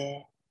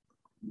хэрэгтэй.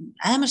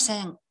 Амар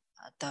сайн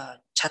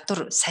одоо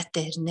чадвар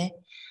сайтай хэрнээ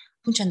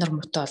хүн чанар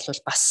муутай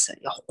бол бас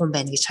явахгүй юм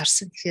байна гэж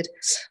харсан. Тэгэхээр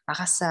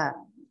багасаа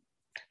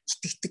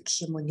итгэдэг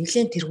гэх юм уу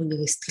нэлээд тэр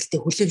хүнийг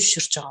сэтгэлдээ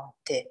хүлээмжширж байгаа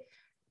үнтэй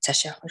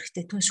цаашаа явах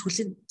хэрэгтэй. Түүнээс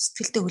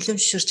сэтгэлдээ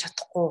хүлээмжширж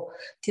чадахгүй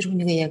тэр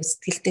хүнийг яг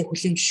сэтгэлдээ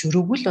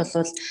хүлээмжшөрөөгүй л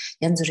бол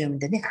янз бүрийн юм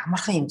дээр нэг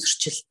амархан юм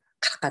зөрчил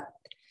гарах гад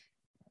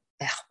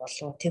байх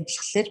болов. Тийм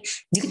болохоор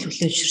нэг л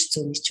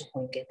хүлээмжширсэн үний чинь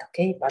хүн ингээд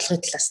окей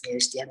болгоны талаас нь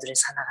ярьж янз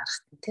бүрийн санаа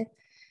гаргах юм те.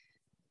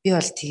 Би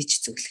бол тэгж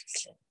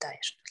зөвлөлөө да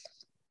ер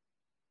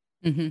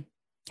нь.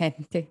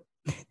 Хэнтэй.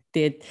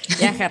 Тэгээд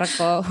яах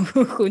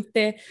аргагүй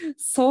хүнтэй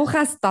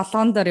суухаас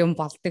 7 дор юм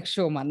болдог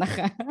шүү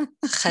манайха.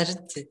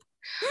 Харин тийм.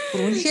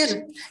 Бүр үнэхээр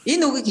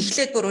энэ үгийг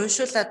эхлээд бүр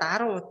уншуулад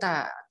 10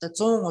 удаа одоо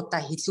 100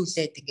 удаа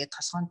хэлүүлээд ингээд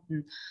толгоонд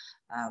нь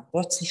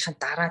бууцныхаа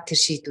дараа тэр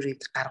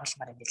шийдвэрийг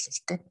гаргуулмаар юм билээ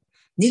л дээ.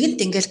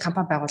 Нэгэнт ингээд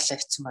компани байгууллаа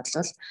гэсэн бол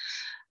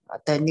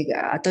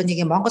одоо нэг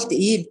Монголд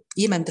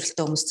ийм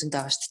амьдралтай хүмүүс зөндөө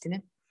байгаа шүү дээ тийм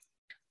ээ.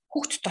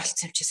 Хүүхдэд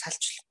болцсон юм чи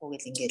салж болохгүй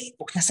гэл ингээд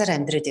бүх насаараа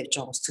амьдраад явж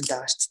байгаа хүмүүс зөндөө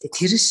байгаа шүү дээ.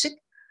 Тэр шиг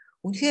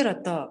үнэхээр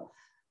одоо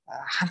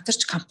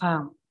хамтарч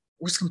компани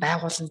үүсгэн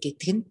байгуулна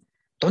гэдэг нь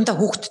дундаа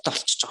хүүхдэд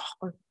олчиж байгаа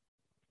байхгүй.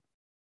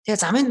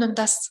 Тэгээ замын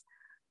дундаас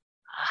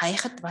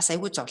хаяхад бас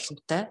айгүй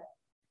зовлонтой.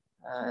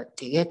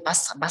 Тэгээд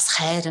бас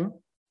хайран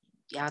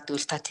яг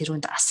үл та тэр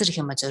үнд асар их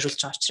юм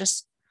зориулж байгаа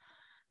учраас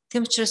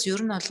тийм учраас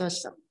ер нь бол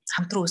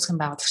хамтран үүсгэн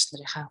байгуулагч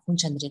нарынхаа хүн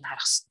чанарыг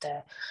харах хэрэгтэй.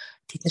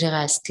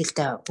 Тэднийгээ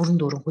сэтгэлдээ бүрэн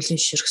дүүрэн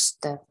хүлээмжшэрх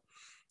хэрэгтэй.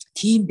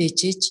 Тийм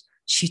бэжэж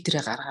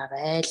шийдвэрээ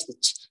гаргаарай л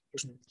гэж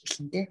ер нь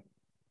хэлэндээ.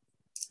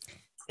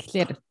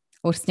 Тэгэхээр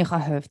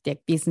өөрснийхөө хувьд яг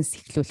бизнес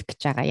эхлүүлэх гэж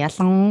байгаа.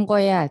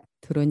 Ялангуяа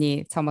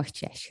түрүүний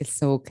цомогч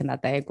ашигласан үг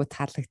надад айгу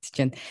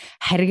таалагдчихэв.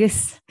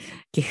 Харгас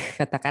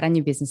гэх одоо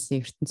гарааны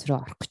бизнесийн ертөнц рүү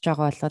орох гэж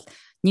байгаа бол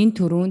нин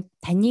түрүүнд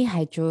таны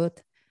хажууд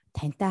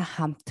тантай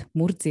хамт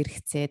мөр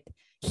зэрэгцээд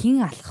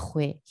хэн алхах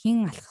вэ?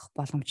 Хэн алхах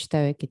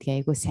боломжтой вэ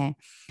гэдгийг айгу сайн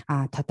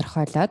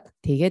тодорхойлоод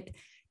тэгээд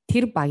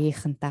тэр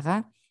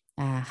багийнхантайгаа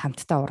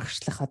хамтдаа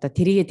урагшлах одоо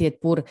тэрийгээ тэгээд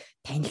бүр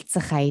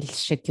танилцах аял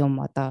шиг юм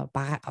одоо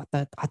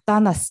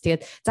одооноос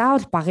тэгээд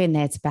заавал багын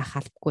найз байх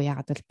албагүй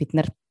ягаад бол бид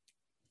нар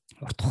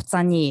урт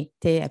хугацааны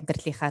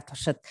амьдралынхаа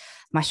туршид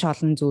маш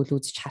олон зүйл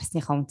үзэж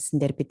харсныхаа үндсэн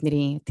дээр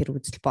бидний тэр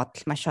үзэл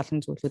бодол маш олон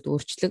зүйлүүд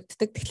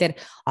өөрчлөгддөг. Тэгэхээр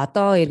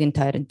одоо эргэн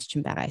тойронд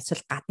чинь байгаа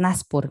эсвэл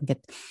гаднаас бүр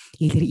ингээд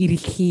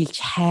ирэл хийлж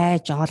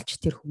хайж олж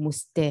тэр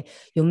хүмүүстэй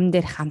юмн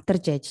дээр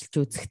хамтарч ажиллаж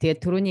үзэх.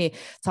 Тэгээд түрүүний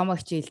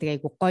цомогч хэлдэг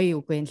айгу гоё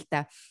үг байна л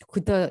да.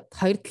 Хөдөө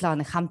 2-7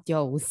 хоног хамт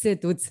яв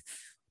үлсээд үз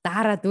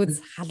дараад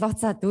үз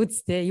халууцаад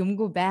үз те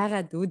юмгүй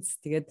байгаад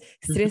үз тэгээд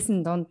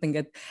стрессын дунд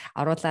ингээд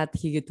оруулаад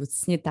хийгээд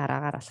үзсний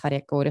дараагаар болохоор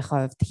яг өөрийнхөө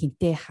хувьд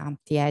хинтээ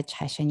хамт яаж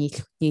хаашаа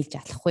нийлж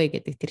алах вэ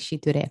гэдэг тэр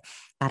шийдвэрээ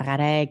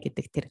гаргаарай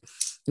гэдэг тэр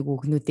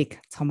үгнүүдийг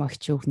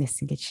цомогч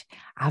үгнээс ингэж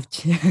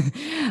авч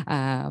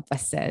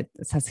бас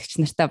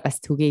сонсогч нартаа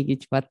бас түгэе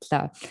гэж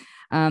бодлоо.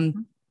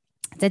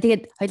 За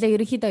тэгээд хоёлаа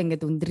ерөнхийдөө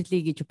ингээд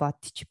өндөрлөе гэж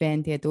бодчих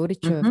байна. Тэгээд өөрийн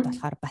чинь хувьд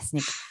болохоор бас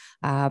нэг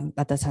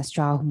одоо сонсож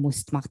байгаа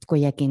хүмүүст магадгүй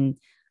яг энэ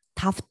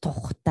 5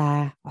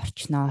 тухтай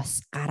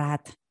орчноос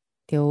гараад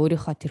тэгээ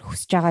өөрийнхөө тэр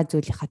хүсэж байгаа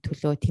зүйлийнхаа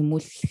төлөө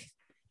тэмүүлэх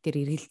тэр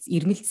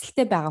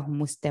ирмэлцэлтэй байгаа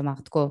хүмүүстэй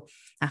магадгүй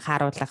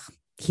анхааруулах,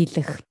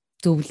 хийлэх,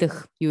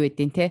 зөвлөх юу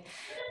гэдэг нь те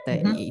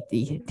одоо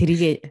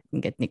тэрийг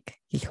ингээд нэг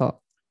хэлэх үү.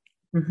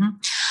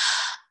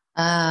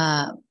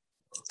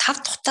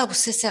 5 тухтай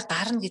бүсээсээ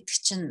гарна гэдэг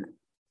чинь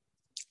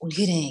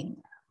үнэхээр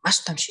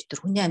маш том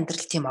шийдвэр. Хүний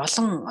амьдрал тийм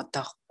олон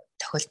одоо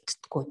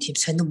тохиолддоггүй тийм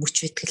сонир мөч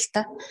байдаг л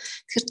та.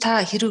 Тэгэхээр та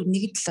хэрэг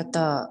нэгэн л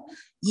одоо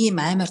ийм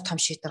амар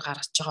том шийдвэр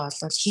гаргаж байгаа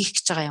бол хийх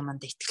гэж байгаа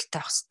юмдаа итгэлтэй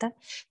байх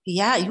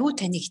хэрэгтэй. Юу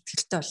таныг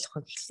итгэлтэй болгох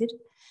вэ гэхэлэр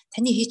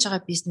таны хийж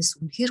байгаа бизнес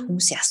үнэхээр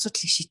хүмүүсийн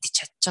асуудлыг шийдэж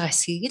чадж байгаа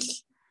эсхийг л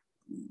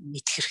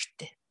мэдэх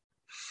хэрэгтэй.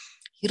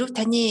 Хэрвээ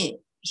таны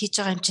хийж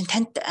байгаа юм чинь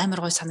танд амар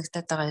гой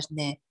санагдаад байгаа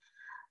хэрнээ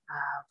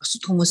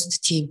бусад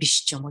хүмүүст тийм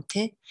биш ч юм уу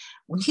те.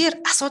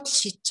 Үнэхээр асуудал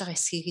шийдэж байгаа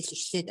эсхийг л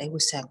эхлээд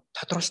аягүй сайн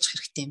тодруулах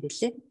хэрэгтэй юм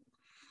билээ.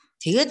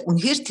 Тэгээд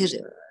үнэхээр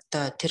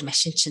тэр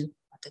машин чинь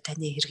одоо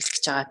таны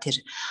хэрэглэж байгаа тэр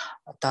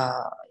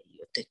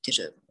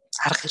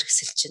арга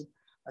хэрэгсэл чинь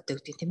одоо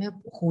гэдэг тийм ээ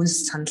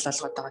хүнс санал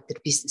болгоод байгаа тэр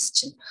бизнес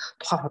чинь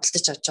тухайн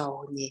худалдаж авч байгаа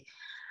хүний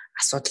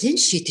асуудлыг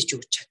шийдэж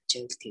өгч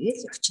чадчихвэл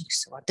тэгээд явчихна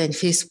гэсэн. Одоо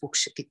энэ Facebook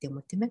шиг гэдэг юм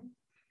уу тийм ээ.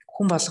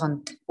 Хүн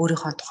болгонд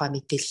өөрийнхөө тухай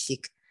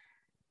мэдээллийг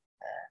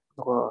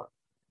нөгөө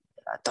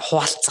одоо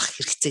хуваалцах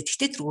хэрэгцээ.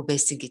 Гэхдээ тэргүй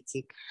байсан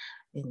гэдгийг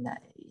энэ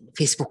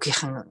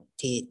Facebook-ийн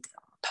тэгээд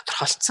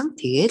тодорхойлцсон.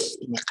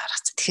 Тэгээл энийг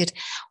гаргацсан. Тэгэхээр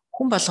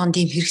хүн болгонд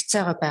ийм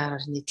хэрэгцээ байгаа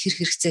байгаар тэр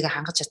хэрэгцээгээ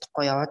хангаж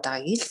чадахгүй яваад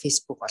байгааг л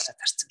Facebook болоод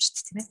харсан шүү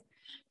дээ тийм ээ.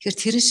 Тэгэхээр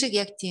тэрэн шиг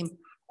яг тийм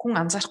хүн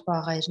анзаарахгүй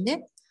байгаа хэрнээ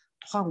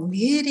тухайн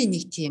үнээрээ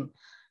нэг тийм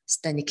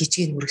нэг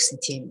гижгийн үргэсэн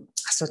тийм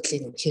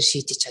асуудлыг үнэхээр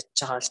шийдэж чадж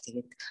байгаа бол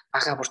тэгээд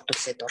бага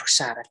бүрдүүлээд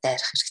урагшаа хараад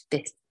дайрах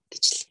хэрэгтэй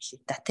гэж л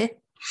хэлээ да тий.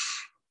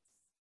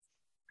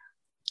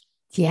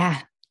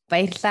 Яа,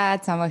 баярлалаа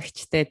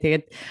цамагчтай.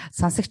 Тэгээд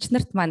сонсогч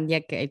нарт маань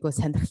яг айгуу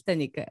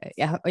сонирхолтой нэг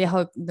яг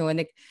нөгөө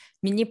нэг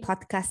миний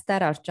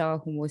подкастаар орж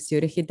байгаа хүмүүс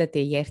ерөнхийдөө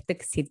тэгээ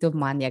ярьдаг сэдв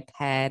маань яг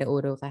хайр,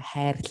 өөрийгөө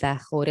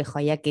хайрлах,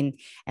 өөрийнхөө яг энэ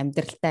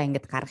амьдралдаа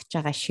ингэж гаргаж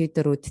байгаа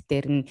шийдвэрүүд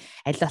дээр нь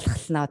аль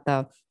болох нь одоо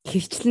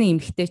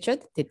хөвчлэн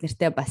эмгтээчүүд тэд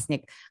нартэй бас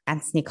нэг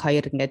ганц нэг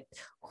хоёр ингэж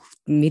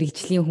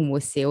мэрэгжлийн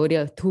хүмүүсээ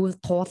өөрөө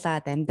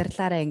туулаад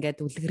амьдралаараа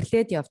ингээд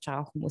үлгэрлээд явж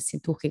байгаа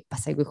хүмүүсийн түүхийг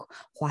бас айгүй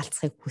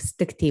хуваалцахыг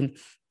хүсдэг тийм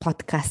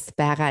подкаст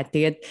байгаа.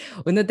 Тэгээд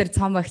өнөөдөр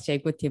цаамагч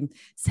айгүй тийм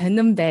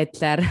сонирн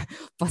байдлаар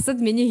бусад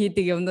миний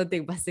хийдэг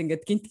юмнуудыг бас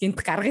ингээд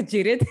гинт гаргаж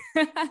ирээд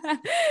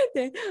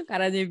тэг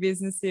гарааны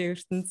бизнесийн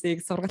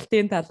ертөнцийг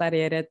сургалтын талаар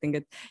яриад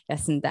ингээд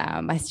ясанд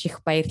маш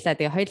их баярлалаа.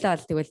 Тэгээ хоёлаа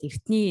бол тэгвэл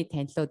эртний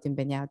танилуд юм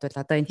байна. Яг бол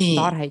одоо энэ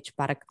доор хаяж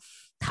бараг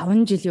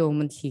 5 жилийн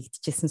өмнө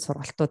хийгдчихсэн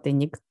сургалтуудын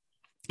нэг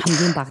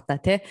хамгийн багтаа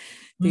тий.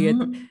 Тэгээд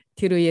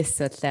тэр үеэс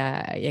бол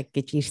яг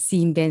гэж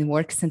ирсэн юм байна.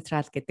 Work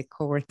Central гэдэг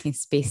co-working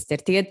space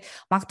дээр. Тэгээд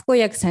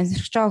магадгүй яг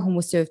сонирхож байгаа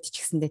хүмүүсийн хувьд ч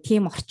гэсэндээ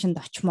тийм орчинд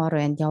очимоор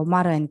байна,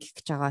 явмаар байна гэх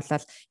гэж байгаа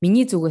бол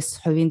миний зүгээс,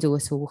 хувийн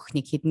зүгээс өгөх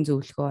нэг хідэн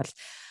зөвлөгөө бол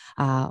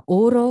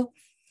өөрөө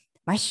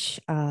маш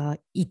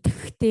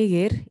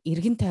идэвхтэйгээр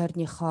эргэн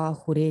тойрныхоо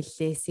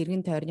хүрээллээс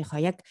эргэн тойрныхоо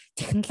яг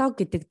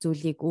технологи гэдэг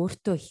зүйлийг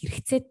өөртөө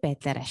хэрэгцээд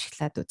байдлаар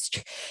ашиглаад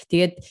үзчих.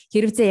 Тэгээд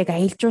хэрвээ яг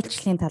аялал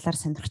жуулчлалын талаар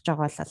сонирхож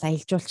байгаа бол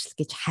аялал жуулчлал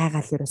гэж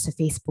хайгаал ерөөсө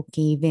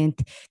Facebook-ийн ивент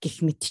гэх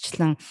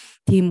мэтчлэн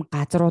тийм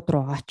газрууд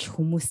руу очиж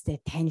хүмүүстэй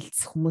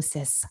танилцах,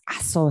 хүмүүсээс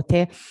асуу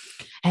тий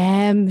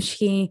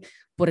аимшигын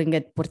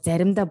бүр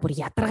заримдаа бүр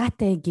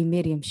ядаргаатай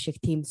гэмээр юм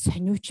шиг тийм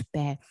сониуч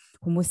бай.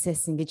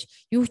 Хүмүүсээс ингэж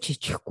юу ч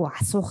хийчихгүй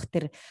асуух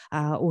тэр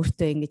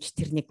өөртөө ингэж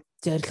тэр нэг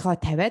зорилгоо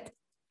тавиад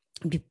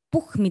би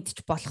бүх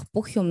мэдж болох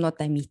бүх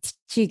юмнуудаа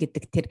мэдчихье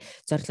гэдэг тэр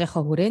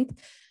зорилгынхаа хүрээнд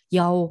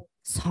яв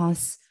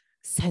сонс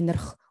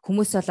сонирх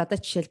хүмүүс бол одоо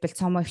жишээлбэл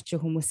цомогч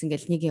хүмүүс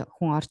ингээл нэг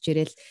хүн орж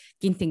ирэл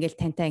гинт ингээл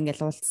тантай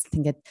ингээл уулзалт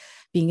ингээд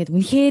би ингээд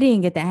үнэхэрээ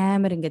ингээд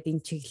амар ингээд энэ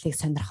чиглэлийг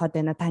сонирхоод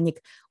байна. Та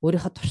нэг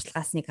өөрийнхөө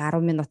туршлагаас нэг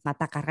 10 минут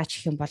надад гаргаж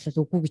ирэх юм бол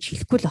үгүй гэж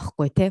хэлэхгүй л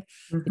байхгүй те.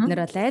 Бид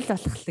нар бол айл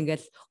болох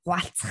ингээл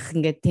хуваалцах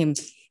ингээд тийм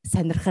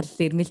сонирхол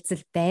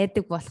ирмэлзэл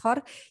байдаг болохоор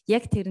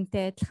яг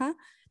тэрнтэй адилхан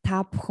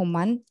та бүхэн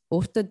маань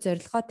өөртөө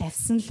зорилгоо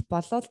тавьсан л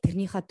болоод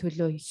тэрнийхээ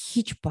төлөө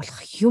хийж болох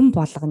юм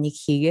болгоныг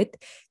хийгээд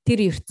тэр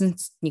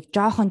ертөнцид нэг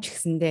жоохон ч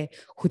гэсэндээ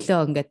хөлөө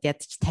ингээд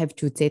ядч тавьж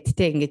үзээд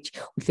тэ ингэж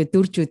хөлөө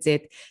дөрж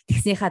үзээд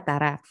тэгснийхаа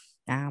дараа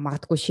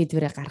магадгүй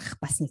шийдвэрээ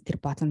гаргах бас нэг тэр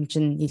боломж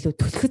нь илүү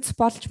төлөхөц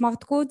болж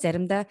магадгүй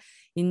заримдаа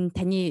энэ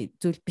таны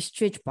зүйл биш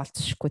ч байж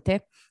болцсохгүй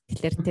тэ.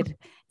 Тэгэхээр тэр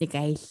нэг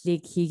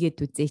аяллыг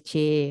хийгээд үзээч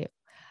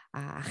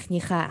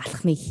ахныхаа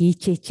алхмыг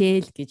хийчээч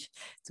л гэж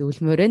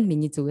зөвлөмөр нь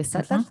миний зүгээс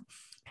бол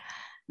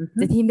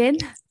тийм байна.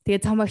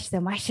 Тэгээд цомогчтой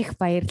маш их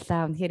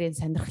баярлалаа. Үнэхээр энэ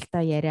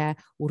сонирхолтой яриа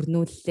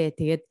өрнүүллээ.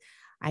 Тэгээд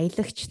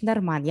аялагч нар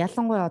маань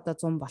ялангуяа одоо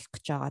 100 болох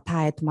гэж байгаа.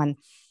 Та хэд маань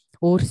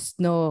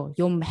өөрснөө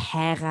юм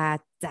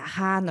хайгаад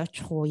хаана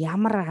очих уу,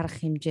 ямар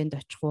арга хэмжээнд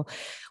очих уу,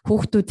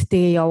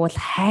 хүүхдүүдтэйгээ явбал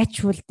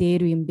хайчвал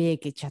дээр юм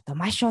бэ гэж одоо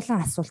маш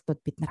олон асуултууд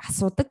бид нар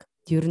асуудаг.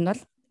 Ер нь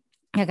бол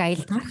яг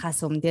аялалд гарахаас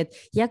өмнө тэгээд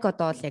яг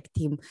одоо бол яг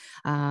тийм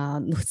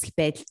нөхцөл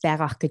байдал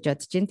байгаа ах гэж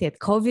бодож байна. Тэгээд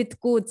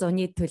ковидгүй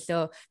зуны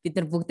төлөө бид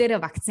нар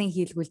бүгдээрээ вакцин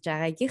хийлгүүлж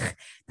байгааг их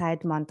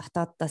таад маань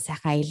дотооддоо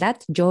сайхан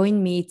аялаад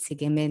Join Me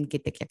CGMN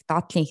гэдэг яг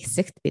доотлын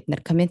хэсэгт бид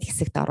нар комент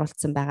хэсэгт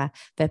оруулсан байгаа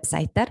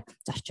вебсайтаар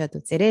зорчоод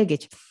үзээрэй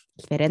гэж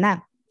хэлмээр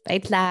байна.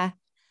 Баярлалаа.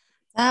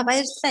 За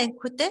баярлалаа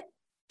инхүүдээ.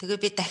 Тэгээ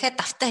би дахиад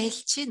давтаа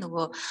хэлчихье.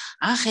 Нөгөө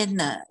анх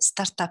энэ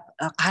стартап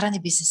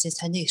гарааны бизнесийн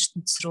сони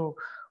ертөнцийн рүү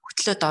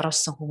хөтлөөд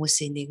оруулсан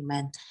хүмүүсийн нэг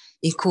маань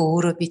инхүү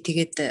өөрөө би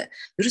тэгээд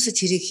ерөөсөө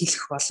тэрийг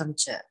хэлэх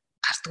боломж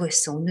гардгүй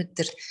байсан.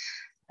 Өнөөдөр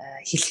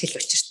хэлэх л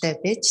учиртай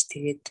байж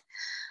тэгээд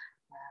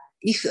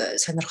их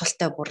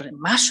сонирхолтой бүр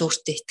маш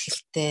өөртөө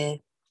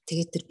ихтэй.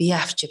 Тэгээд тэр бие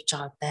авч явж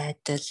байгаа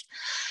байдал.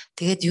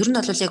 Тэгээд ер нь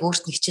бол яг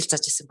өөрт нь хичээл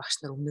зааж исэн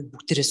багш нар өмнө нь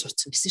бүгдээрээ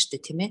сурцсан байсан шүү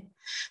дээ, тийм ээ.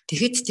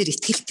 Тэгэхэд тэр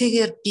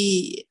ихтэйгээр би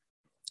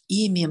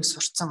ийм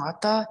сурцсан.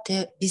 Одоо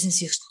тэ бизнес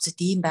ертөнцид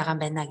ийм байгаа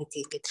юм байна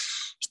гэдгийг ингээд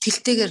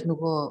ихтэйгээр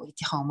нөгөө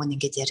эдийнхээ өмнө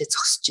ингээд яриа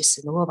зогсож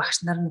ирсэн. Нөгөө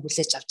багш нар нь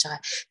хүлээж авч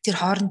байгаа. Тэр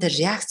хоорон дээр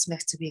реакц би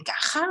ингээд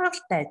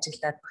анхааралтай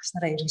ажиллаад багш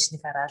нараа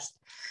иргэншнийг хараад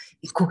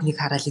инкогник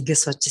хараад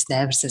ингээд сууж ирсэн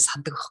амарсаа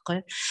сандаг байхгүй.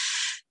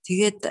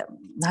 Тэгээд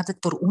надад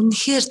бүр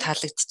үнэхээр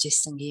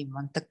таалагдчихсэн ийм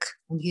мундаг,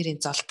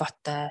 үнэхээр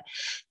золбоотой.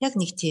 Яг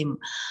нэг тийм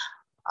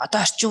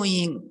одоо орчин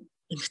үеийн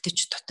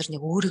эмэгтэйчүүд дотор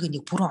нэг өөрийгөө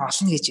нэг бүрэн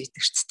олно гэж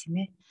байдаг шүү дээ, тийм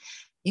ээ.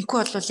 Инхүү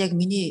бол яг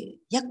миний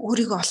яг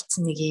өөрийгөө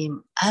олцсон нэг ийм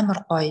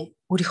амар гоё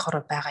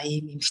өөрийнхөө байгаа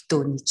ийм эмэгтэй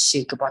хүний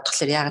жишээг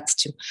бодглохлоор ягаад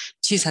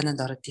чи санаанд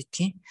ороод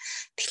идэх юм.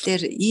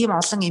 Тэгэхээр ийм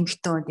олон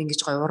эмэгтэй хүнд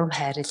ингэж гоё урам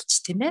хайрлж,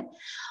 тийм ээ.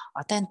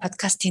 Одоо энэ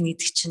подкастын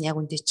гэдэг чинь яг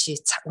үндэ чи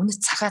үнэт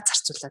цагаа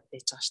зарцуулаад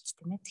байж байгаа шүү дээ,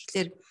 тийм ээ.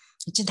 Тэгэхээр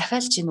энэ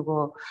дахиад чи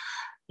нөгөө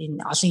энэ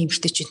олон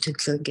эмэгтэйчүүдийн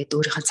төлөө ингээд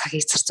өөрийнхөө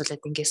цагийг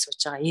зарцуулаад ингээд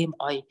сууж байгаа ийм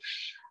гоё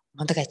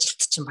мундаг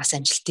ажилт чинь бас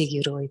амжилтыг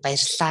өрөө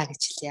баярлалаа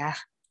гэж хэлье.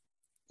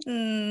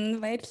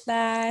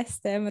 Баярлалаа.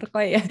 Амар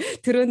гоё.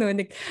 Түрүү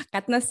нэг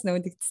гаднаас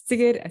нэг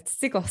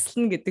цэцэг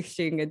ослно гэдэг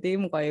шиг ингээд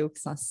ийм гоё үг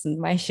сонссон.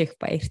 Маш их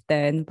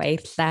баяртай байна.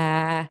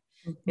 Баярлалаа.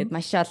 Тэгэд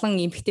маш олон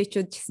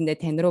эмэгтэйчүүд ч гэсэндээ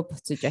тань руу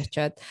буцаж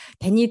очиод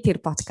таны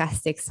тэр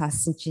подкастыг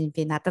сонссон чинь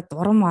би надад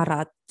урам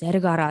ороод,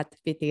 зориг ороод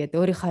би тэгээд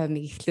өөрийнхөө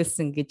юмыг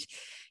эхлүүлсэн гэж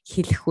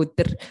хэлэх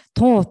өдөр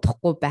тун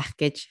утахгүй байх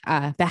гэж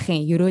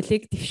байхын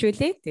ерөөлийг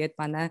төвшүүлээ. Тэгээд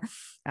манай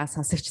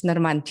сонсогч нар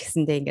маань ч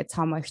гэсэндээ ингээд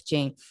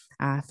цаамогчийн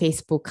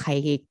Facebook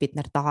хаягийг бид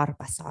нар доор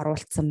бас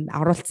оруулсан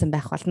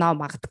байх болно.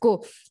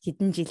 Магадгүй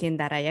хэдэн жилийн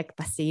дараа яг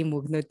бас ийм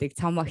өгнүүдийг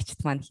цаамогчд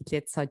маань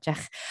хилээд сууж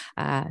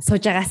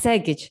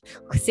байгаасай гэж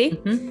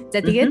хүсье. За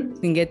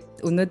тэгээд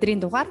ингээд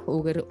өнөөдрийн дугаар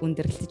үгээр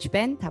өндөрлөж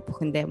байна. Та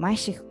бүхэндээ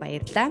маш их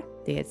баярлалаа.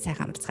 Тэгээд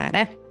сайхан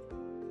амарцгаарай.